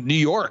mask in New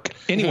York,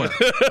 anywhere.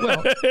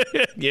 Well,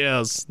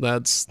 yes,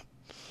 that's...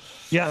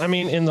 Yeah, I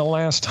mean, in the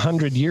last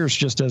 100 years,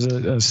 just as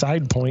a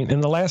side point,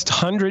 in the last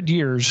 100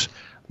 years...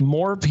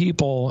 more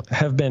people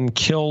have been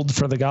killed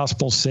for the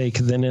gospel's sake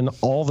than in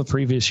all the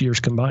previous years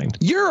combined.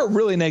 You're a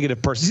really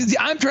negative person. See,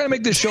 I'm trying to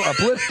make this show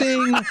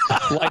uplifting,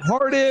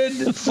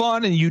 lighthearted,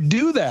 fun, and you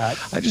do that.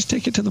 I just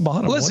take it to the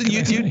bottom. Listen,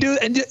 you do,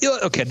 and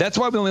okay, that's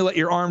why we only let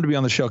your arm to be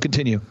on the show.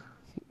 Continue.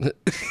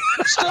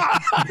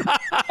 Stop!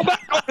 Go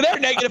back over there,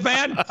 negative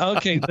man.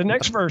 Okay, the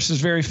next verse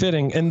is very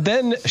fitting. And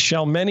then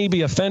shall many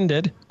be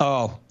offended.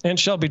 Oh. And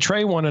shall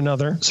betray one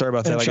another. Sorry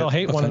about that. And shall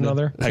hate one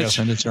another. I got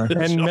offended, sorry.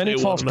 And many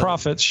false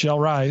prophets shall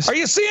rise. Are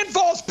you seeing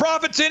false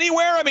prophets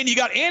anywhere? I mean, you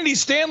got Andy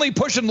Stanley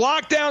pushing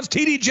lockdowns,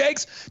 TD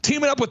Jakes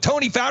teaming up with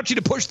Tony Fauci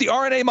to push the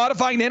RNA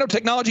modifying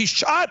nanotechnology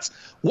shots.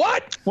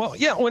 What? Well,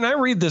 yeah, when I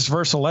read this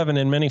verse 11,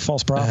 and many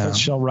false prophets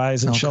shall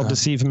rise and shall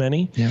deceive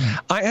many,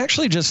 I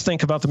actually just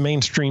think about the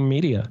mainstream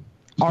media.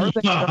 Are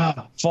they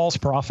false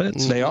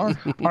prophets? They are.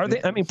 Are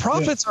they? I mean,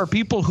 prophets are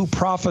people who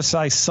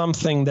prophesy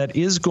something that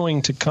is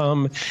going to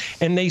come,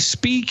 and they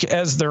speak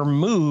as they're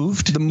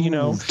moved. You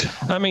know,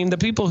 I mean, the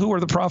people who were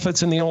the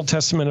prophets in the Old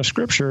Testament of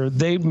Scripture,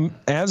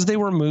 as they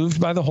were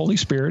moved by the Holy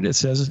Spirit, it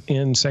says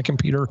in 2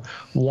 Peter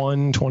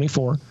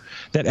 1:24,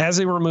 that as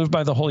they were moved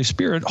by the Holy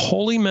Spirit,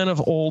 holy men of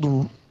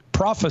old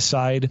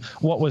prophesied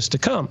what was to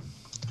come.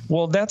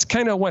 Well, that's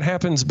kind of what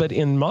happens, but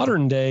in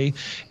modern day,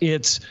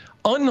 it's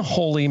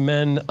unholy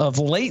men of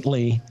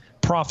lately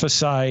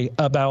prophesy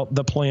about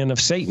the plan of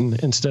Satan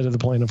instead of the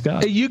plan of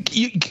God. You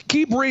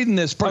keep reading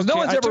this, because no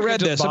one's ever read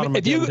this. I mean,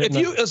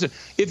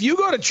 if you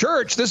go to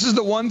church, this is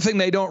the one thing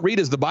they don't read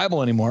is the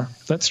Bible anymore.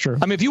 That's true.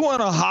 I mean, if you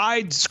want to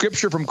hide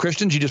Scripture from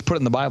Christians, you just put it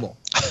in the Bible.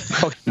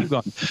 Okay, keep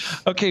going.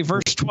 Okay,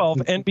 verse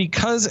 12. And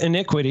because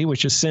iniquity,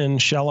 which is sin,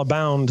 shall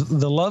abound,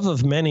 the love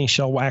of many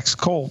shall wax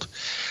cold.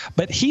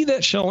 But he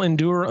that shall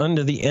endure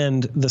unto the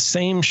end, the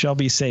same shall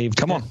be saved.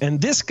 Come on.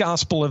 And this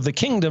gospel of the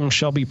kingdom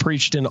shall be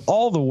preached in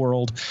all the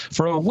world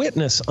for a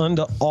witness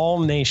unto all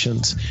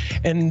nations.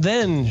 And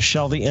then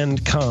shall the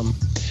end come.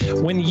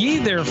 When ye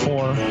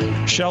therefore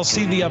shall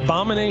see the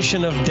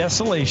abomination of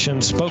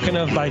desolation spoken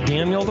of by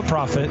Daniel the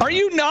prophet. Are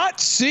you not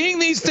seeing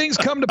these things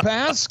come to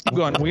pass?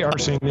 Go on. We are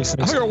seeing these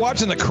things. We were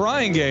watching the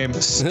crying game.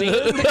 Stand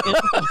in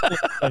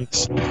the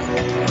place.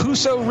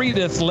 Whoso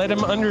readeth, let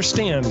him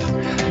understand.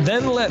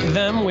 Then let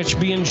them which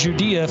be in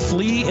Judea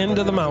flee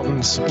into the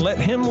mountains. Let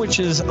him which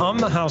is on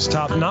the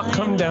housetop not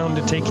come down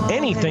to take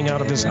anything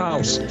out of his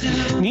house.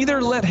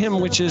 Neither let him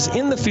which is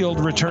in the field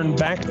return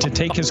back to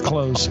take his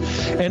clothes.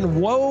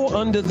 And woe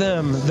unto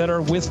them that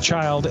are with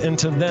child, and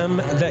to them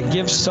that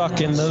give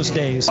suck in those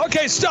days.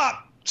 Okay,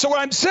 stop. So what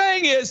I'm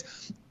saying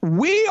is,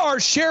 we are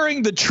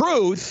sharing the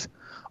truth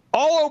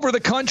all over the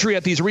country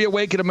at these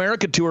Reawaken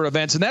America Tour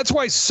events. And that's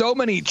why so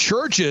many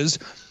churches,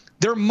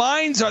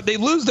 they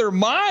lose their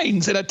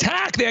minds and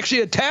attack. They actually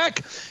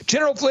attack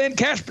General Flynn,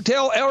 Kash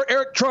Patel,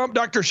 Eric Trump,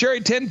 Dr.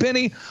 Sherry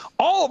Tenpenny,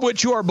 all of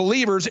which who are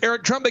believers.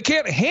 Eric Trump, they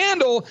can't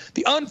handle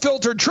the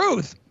unfiltered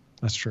truth.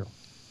 That's true.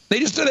 They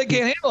can't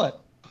handle it.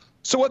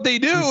 So what they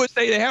do is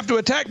they have to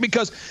attack,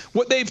 because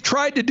what they've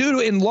tried to do to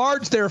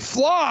enlarge their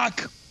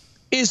flock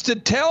is to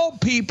tell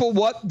people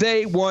what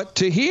they want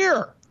to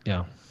hear.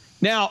 Yeah.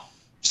 Now,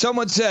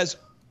 someone says,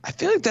 I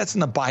feel like that's in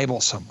the Bible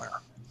somewhere.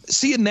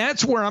 See, and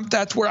that's where I'm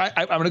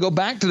going to go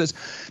back to this.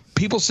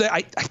 People say,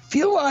 I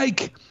feel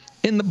like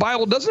in the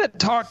Bible, doesn't it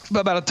talk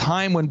about a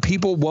time when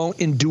people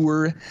won't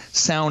endure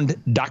sound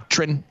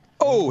doctrine?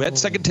 Oh,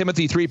 that's 2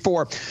 Timothy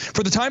 3:4.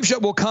 For the time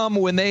will come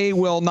when they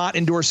will not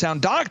endure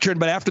sound doctrine,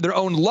 but after their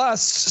own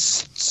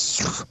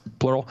lusts,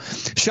 plural,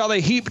 shall they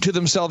heap to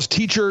themselves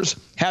teachers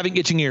having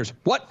itching ears.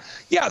 What?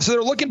 Yeah, so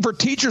they're looking for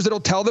teachers that'll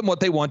tell them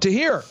what they want to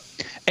hear.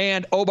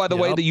 And, oh, by the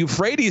way, the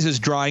Euphrates is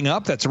drying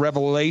up. That's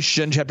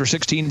Revelation chapter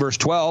 16, verse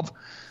 12.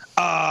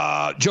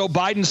 Joe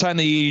Biden signed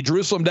the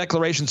Jerusalem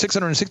Declaration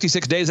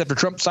 666 days after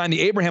Trump signed the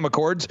Abraham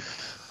Accords.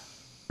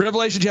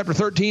 Revelation chapter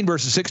 13,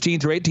 verses 16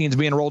 through 18 is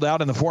being rolled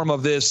out in the form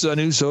of this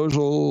new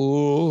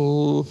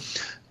social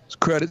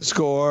credit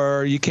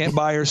score. You can't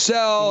buy or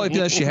sell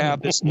unless you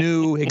have this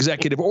new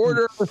executive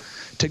order.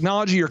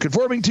 Technology you're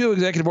conforming to,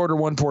 executive order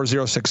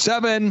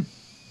 14067.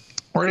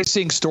 We're already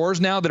seeing stores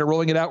now that are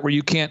rolling it out where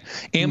you can't.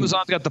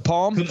 Amazon's got the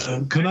Palm.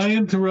 Can I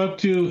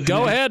interrupt you?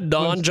 Go ahead,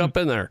 Don. Jump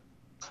in there.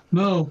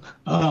 No,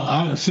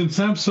 since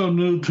I'm so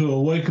new to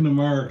Awaken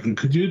America,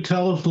 could you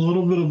tell us a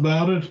little bit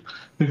about it?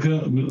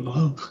 Because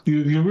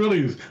you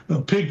really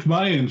piqued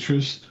my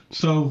interest.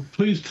 So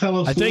please tell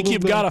us. I think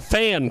you've got a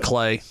fan,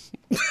 Clay.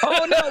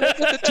 Oh no!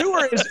 The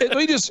tour is.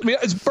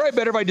 It's probably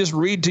better if I just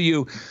read to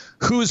you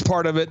who's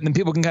part of it, and then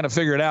people can kind of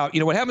figure it out. You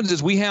know what happens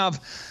is we have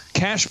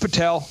Kash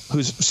Patel,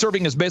 who's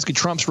serving as basically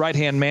Trump's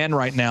right-hand man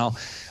right now,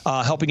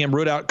 helping him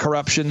root out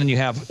corruption. And you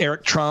have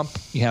Eric Trump,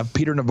 you have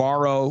Peter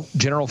Navarro,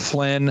 General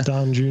Flynn,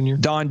 Don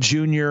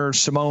Jr.,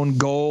 Simone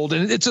Gold,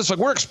 and it's just like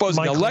we're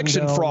exposing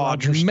election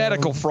fraud,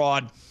 medical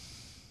fraud,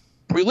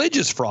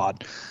 religious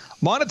fraud,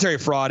 monetary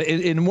fraud.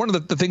 And one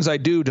of the things I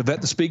do to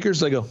vet the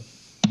speakers, I go,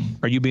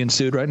 are you being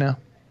sued right now?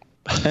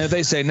 And if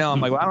they say no, I'm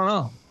like, well, I don't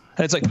know.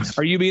 And it's like,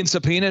 are you being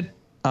subpoenaed?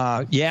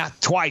 Yeah,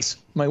 twice.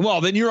 I'm like,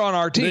 well, then you're on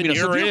our team. Then So if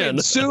you're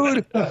being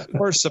sued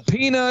or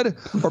subpoenaed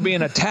or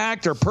being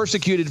attacked or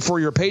persecuted for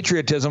your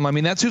patriotism, I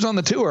mean, that's who's on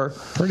the tour.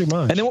 Pretty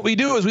much. And then what we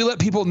do is we let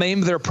people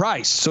name their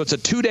price. So it's a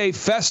 2-day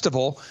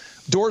festival.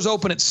 Doors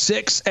open at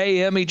 6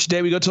 a.m. each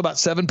day. We go till about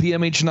 7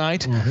 p.m. each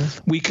night.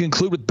 We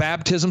conclude with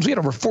baptisms. We had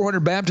over 400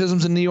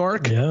 baptisms in New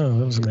York. Yeah,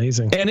 that was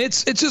amazing. And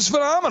it's just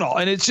phenomenal.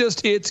 And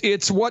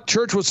it's what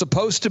church was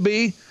supposed to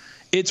be.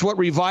 It's what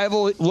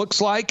revival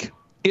looks like.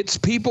 It's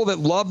people that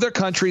love their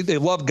country. They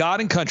love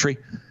God and country.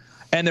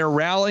 And they're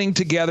rallying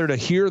together to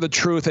hear the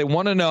truth. They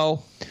want to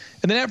know.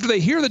 And then after they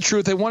hear the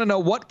truth, they want to know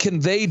what can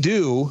they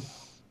do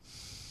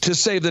to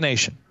save the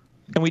nation.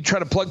 And we try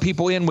to plug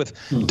people in with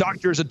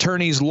doctors,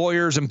 attorneys,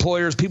 lawyers,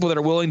 employers, people that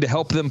are willing to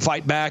help them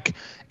fight back.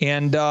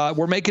 And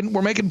we're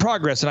making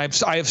progress. And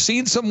I have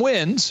seen some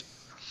wins,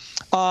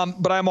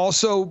 but I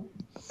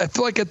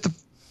feel like a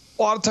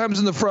lot of times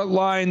in the front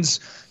lines,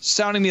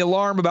 sounding the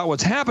alarm about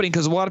what's happening,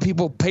 because a lot of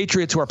people,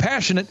 patriots who are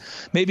passionate,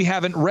 maybe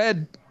haven't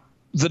read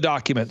the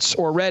documents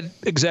or read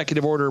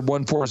Executive Order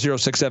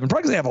 14067.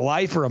 Probably because they have a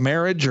life or a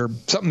marriage or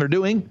something they're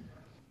doing.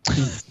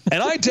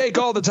 And I take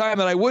all the time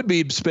that I would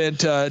be spent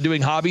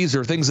doing hobbies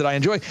or things that I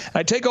enjoy.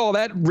 I take all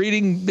that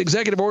reading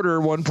Executive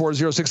Order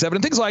 14067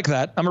 and things like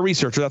that. I'm a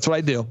researcher. That's what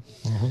I do.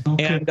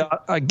 Okay. And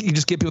you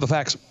just give people the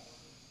facts.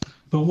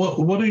 But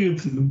what do you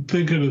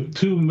think are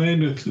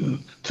the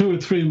two or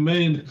three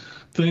main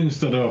things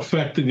that are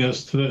affecting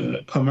us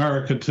today,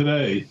 America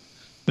today,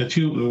 that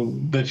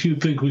you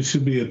think we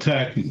should be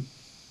attacking?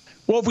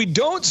 Well, if we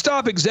don't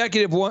stop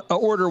Executive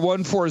Order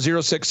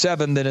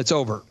 14067, then it's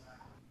over.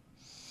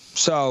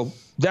 So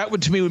that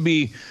would, to me, would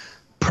be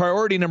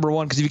priority number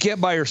one, because if you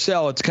can't buy or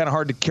sell, it's kind of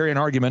hard to carry an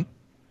argument,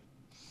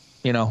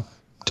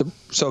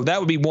 so that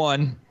would be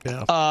one.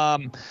 Yeah.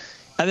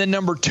 And then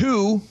number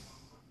two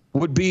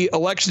would be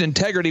election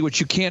integrity, which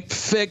you can't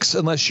fix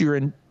unless you're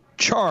in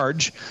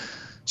charge.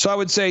 So I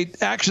would say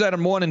action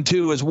item 1 and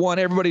 2 is, one,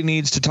 everybody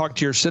needs to talk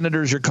to your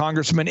senators, your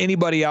congressmen,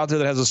 anybody out there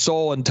that has a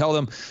soul, and tell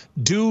them,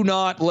 do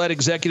not let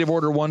Executive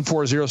Order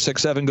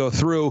 14067 go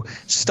through.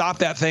 Stop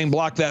that thing,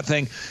 block that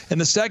thing.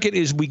 And the second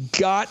is we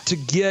got to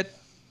get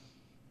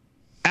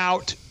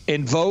out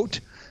and vote,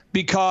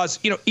 because,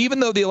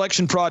 even though the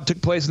election fraud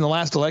took place in the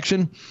last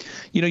election,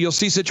 you'll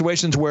see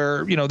situations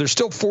where, there's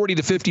still 40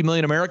 to 50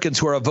 million Americans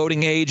who are of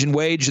voting age and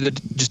wage that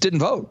just didn't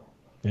vote.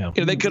 Yeah.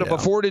 They could have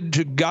afforded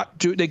to get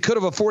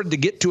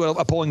to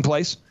a polling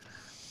place.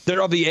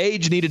 They're of the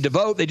age needed to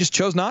vote. They just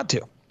chose not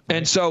to.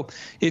 And so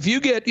if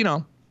you get,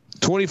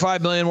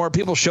 25 million more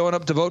people showing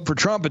up to vote for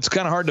Trump, it's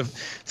kind of hard to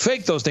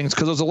fake those things,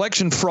 because those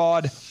election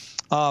fraud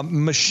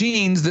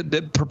machines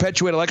that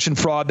perpetuate election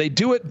fraud, they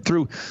do it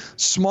through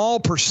small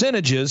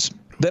percentages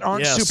that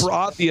aren't super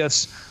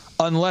obvious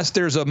unless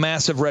there's a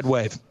massive red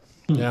wave.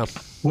 Yeah.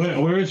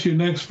 Where is your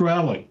next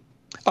rally?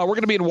 We're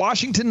going to be in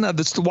Washington,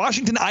 the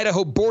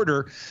Washington-Idaho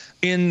border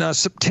in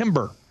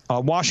September.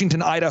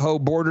 Washington-Idaho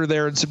border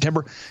there in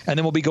September. And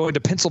then we'll be going to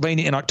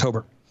Pennsylvania in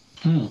October.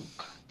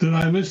 Did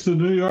I miss the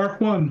New York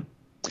one?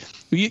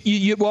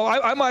 Well,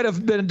 I might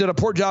have did a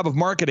poor job of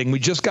marketing. We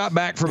just got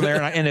back from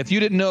there. And if you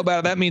didn't know about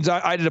it, that means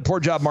I did a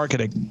poor job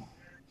marketing.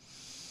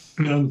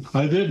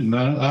 I didn't.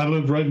 I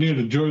lived right near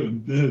the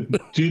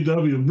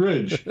GW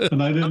Bridge,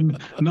 and I didn't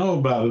know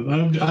about it.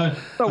 I'm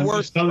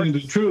just telling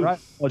the truth. I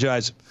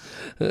apologize.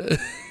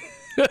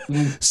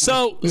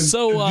 So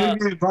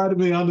Jiggy invited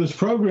me on this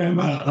program,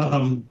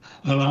 and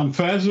I'm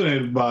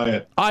fascinated by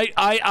it.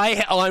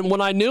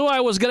 When I knew I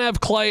was going to have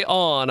Clay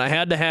on, I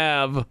had to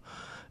have,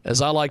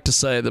 as I like to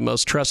say, the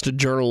most trusted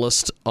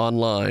journalist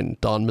online,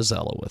 Don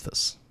Mazzella, with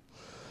us.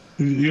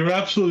 You're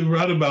absolutely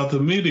right about the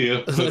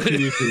media, but can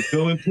you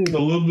go into it a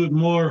little bit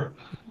more?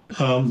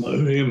 How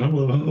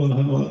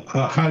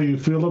you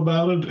feel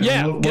about it?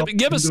 Yeah,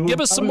 give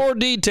us some more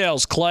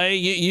details, Clay.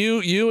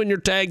 You and your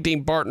tag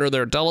team partner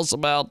there. Tell us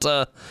about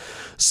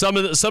some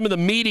of the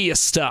media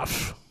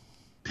stuff.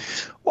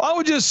 Well, I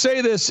would just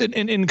say this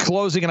in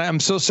closing, and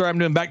I'm so sorry I'm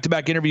doing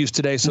back-to-back interviews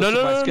today. So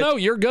No,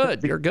 you're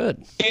good. You're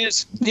good.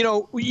 Is,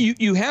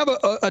 you have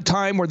a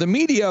time where the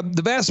media,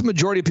 the vast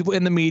majority of people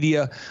in the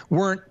media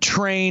weren't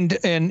trained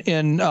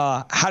in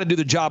how to do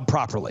the job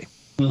properly.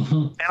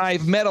 And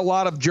I've met a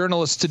lot of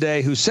journalists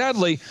today who,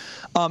 sadly,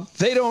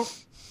 they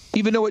don't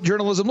even know what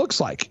journalism looks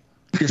like.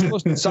 You're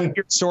supposed to cite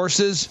your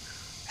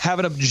sources, have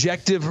an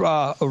objective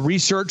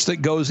research that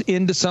goes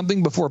into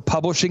something before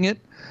publishing it.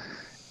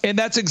 And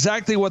that's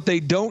exactly what they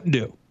don't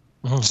do.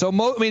 So,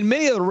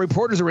 many of the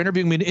reporters that were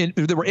interviewing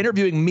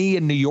me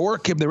in New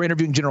York, if they were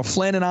interviewing General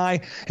Flynn and I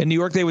in New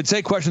York, they would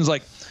say questions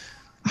like,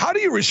 how do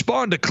you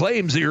respond to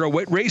claims that you're a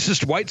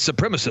racist white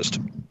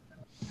supremacist?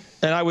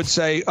 And I would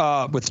say,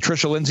 with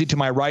Tricia Lindsay to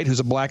my right,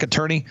 who's a black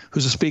attorney,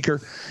 who's a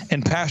speaker,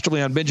 and Pastor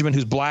Leon Benjamin,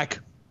 who's black,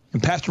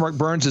 and Pastor Mark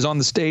Burns is on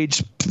the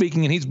stage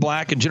speaking, and he's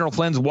black, and General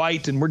Flynn's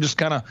white, and we're just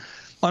kind of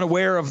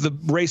unaware of the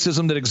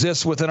racism that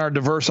exists within our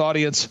diverse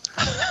audience.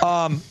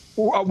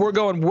 We're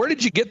going, where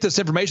did you get this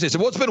information? They said,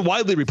 well, it's been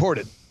widely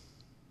reported.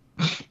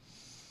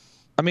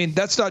 I mean,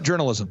 that's not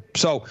journalism.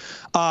 So,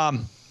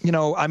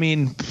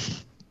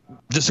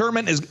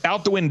 Discernment is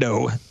out the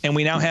window, and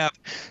we now have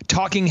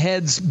talking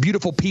heads,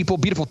 beautiful people,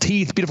 beautiful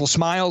teeth, beautiful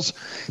smiles,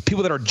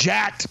 people that are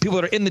jacked, people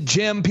that are in the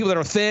gym, people that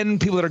are thin,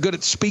 people that are good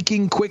at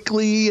speaking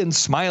quickly and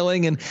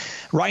smiling. And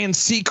Ryan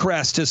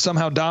Seacrest has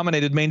somehow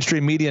dominated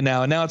mainstream media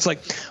now. And now it's like,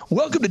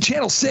 welcome to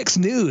Channel 6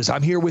 News.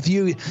 I'm here with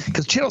you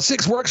because Channel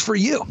 6 works for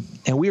you,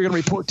 and we are going to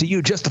report to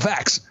you just the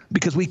facts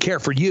because we care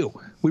for you.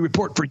 We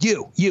report for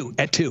you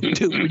at 2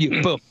 for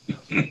you, boom.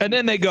 And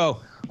then they go,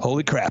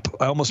 holy crap,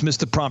 I almost missed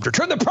the prompter.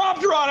 Turn the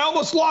prompter on. I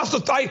almost lost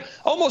that.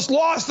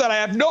 I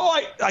have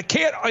I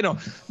can't, I know.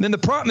 Then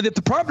if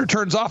the prompter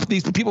turns off,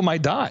 these people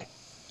might die.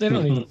 They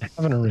don't even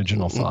have an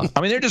original thought.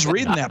 I mean, they're just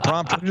reading that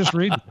prompter. They're just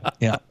reading.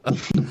 Yeah.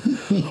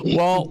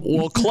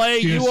 Well, Clay,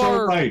 You're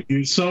so right.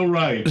 You're so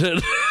right.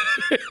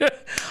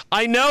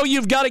 I know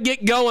you've got to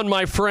get going,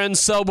 my friend.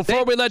 So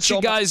before we let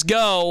you guys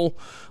go,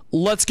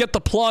 let's get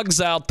the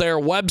plugs out there,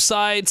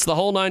 websites, the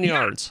whole 9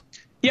 yards.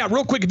 Yeah,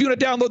 real quick, if you want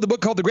to download the book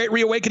called The Great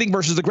Reawakening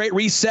versus The Great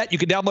Reset, you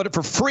can download it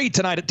for free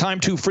tonight at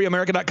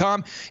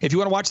time2freeamerica.com. If you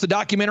want to watch the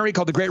documentary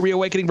called The Great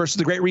Reawakening versus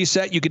The Great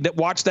Reset, you can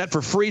watch that for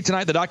free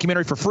tonight, the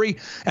documentary for free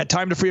at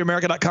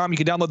time2freeamerica.com. You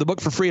can download the book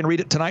for free and read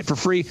it tonight for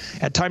free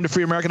at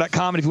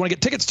time2freeamerica.com. And if you want to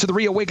get tickets to the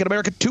Reawaken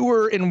America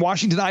tour in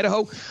Washington,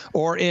 Idaho,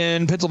 or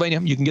in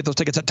Pennsylvania, you can get those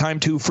tickets at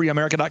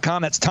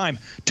time2freeamerica.com. That's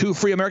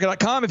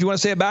time2freeamerica.com. If you want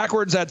to say it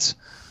backwards, that's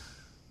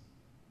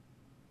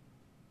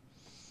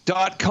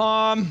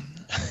 .com.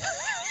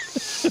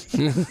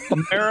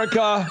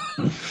 America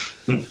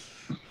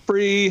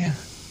free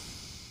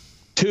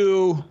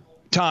to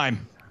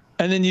time.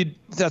 And then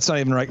that's not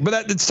even right.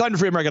 But it's time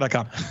to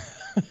freeamerica.com.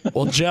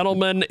 Well,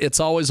 gentlemen, it's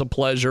always a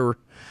pleasure.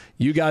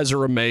 You guys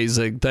are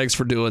amazing. Thanks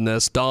for doing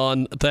this.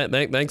 Don,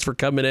 thanks for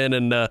coming in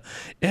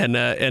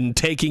and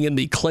taking in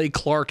the Clay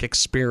Clark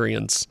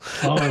experience.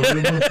 Oh, it was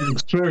an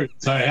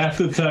experience. I have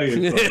to tell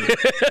you.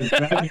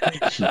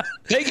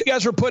 Thank you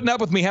guys for putting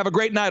up with me. Have a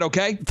great night,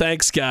 okay?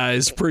 Thanks,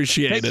 guys.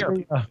 Appreciate Take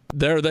it. care.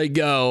 There they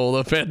go,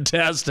 the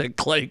fantastic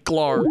Clay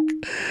Clark.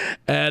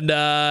 And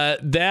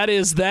that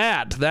is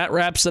that. That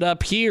wraps it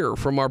up here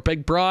from our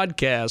big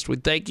broadcast. We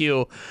thank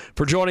you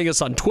for joining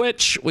us on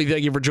Twitch. We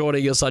thank you for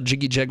joining us on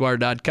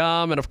JiggyJaguar.com.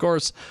 And, of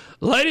course,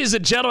 ladies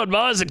and gentlemen,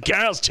 boys and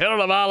girls,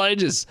 children of all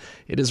ages,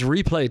 it is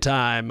replay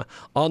time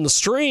on the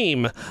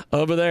stream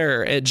over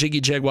there at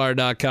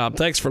JiggyJaguar.com.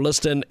 Thanks for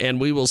listening, and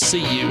we will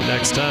see you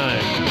next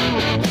time.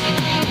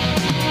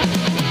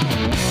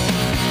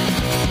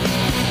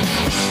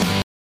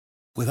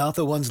 Without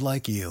the ones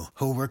like you,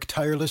 who work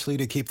tirelessly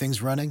to keep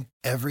things running,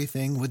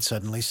 everything would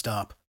suddenly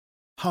stop.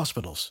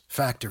 Hospitals,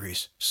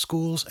 factories,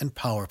 schools, and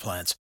power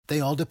plants, they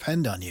all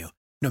depend on you.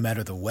 No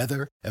matter the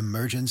weather,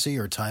 emergency,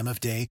 or time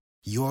of day,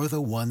 you're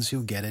the ones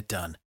who get it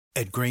done.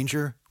 At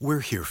Grainger,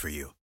 we're here for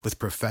you with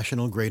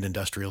professional-grade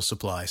industrial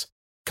supplies.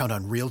 Count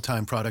on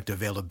real-time product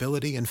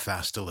availability and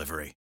fast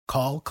delivery.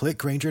 Call, click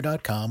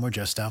Grainger.com, or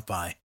just stop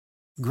by.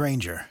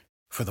 Grainger,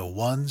 for the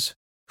ones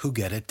who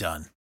get it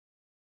done.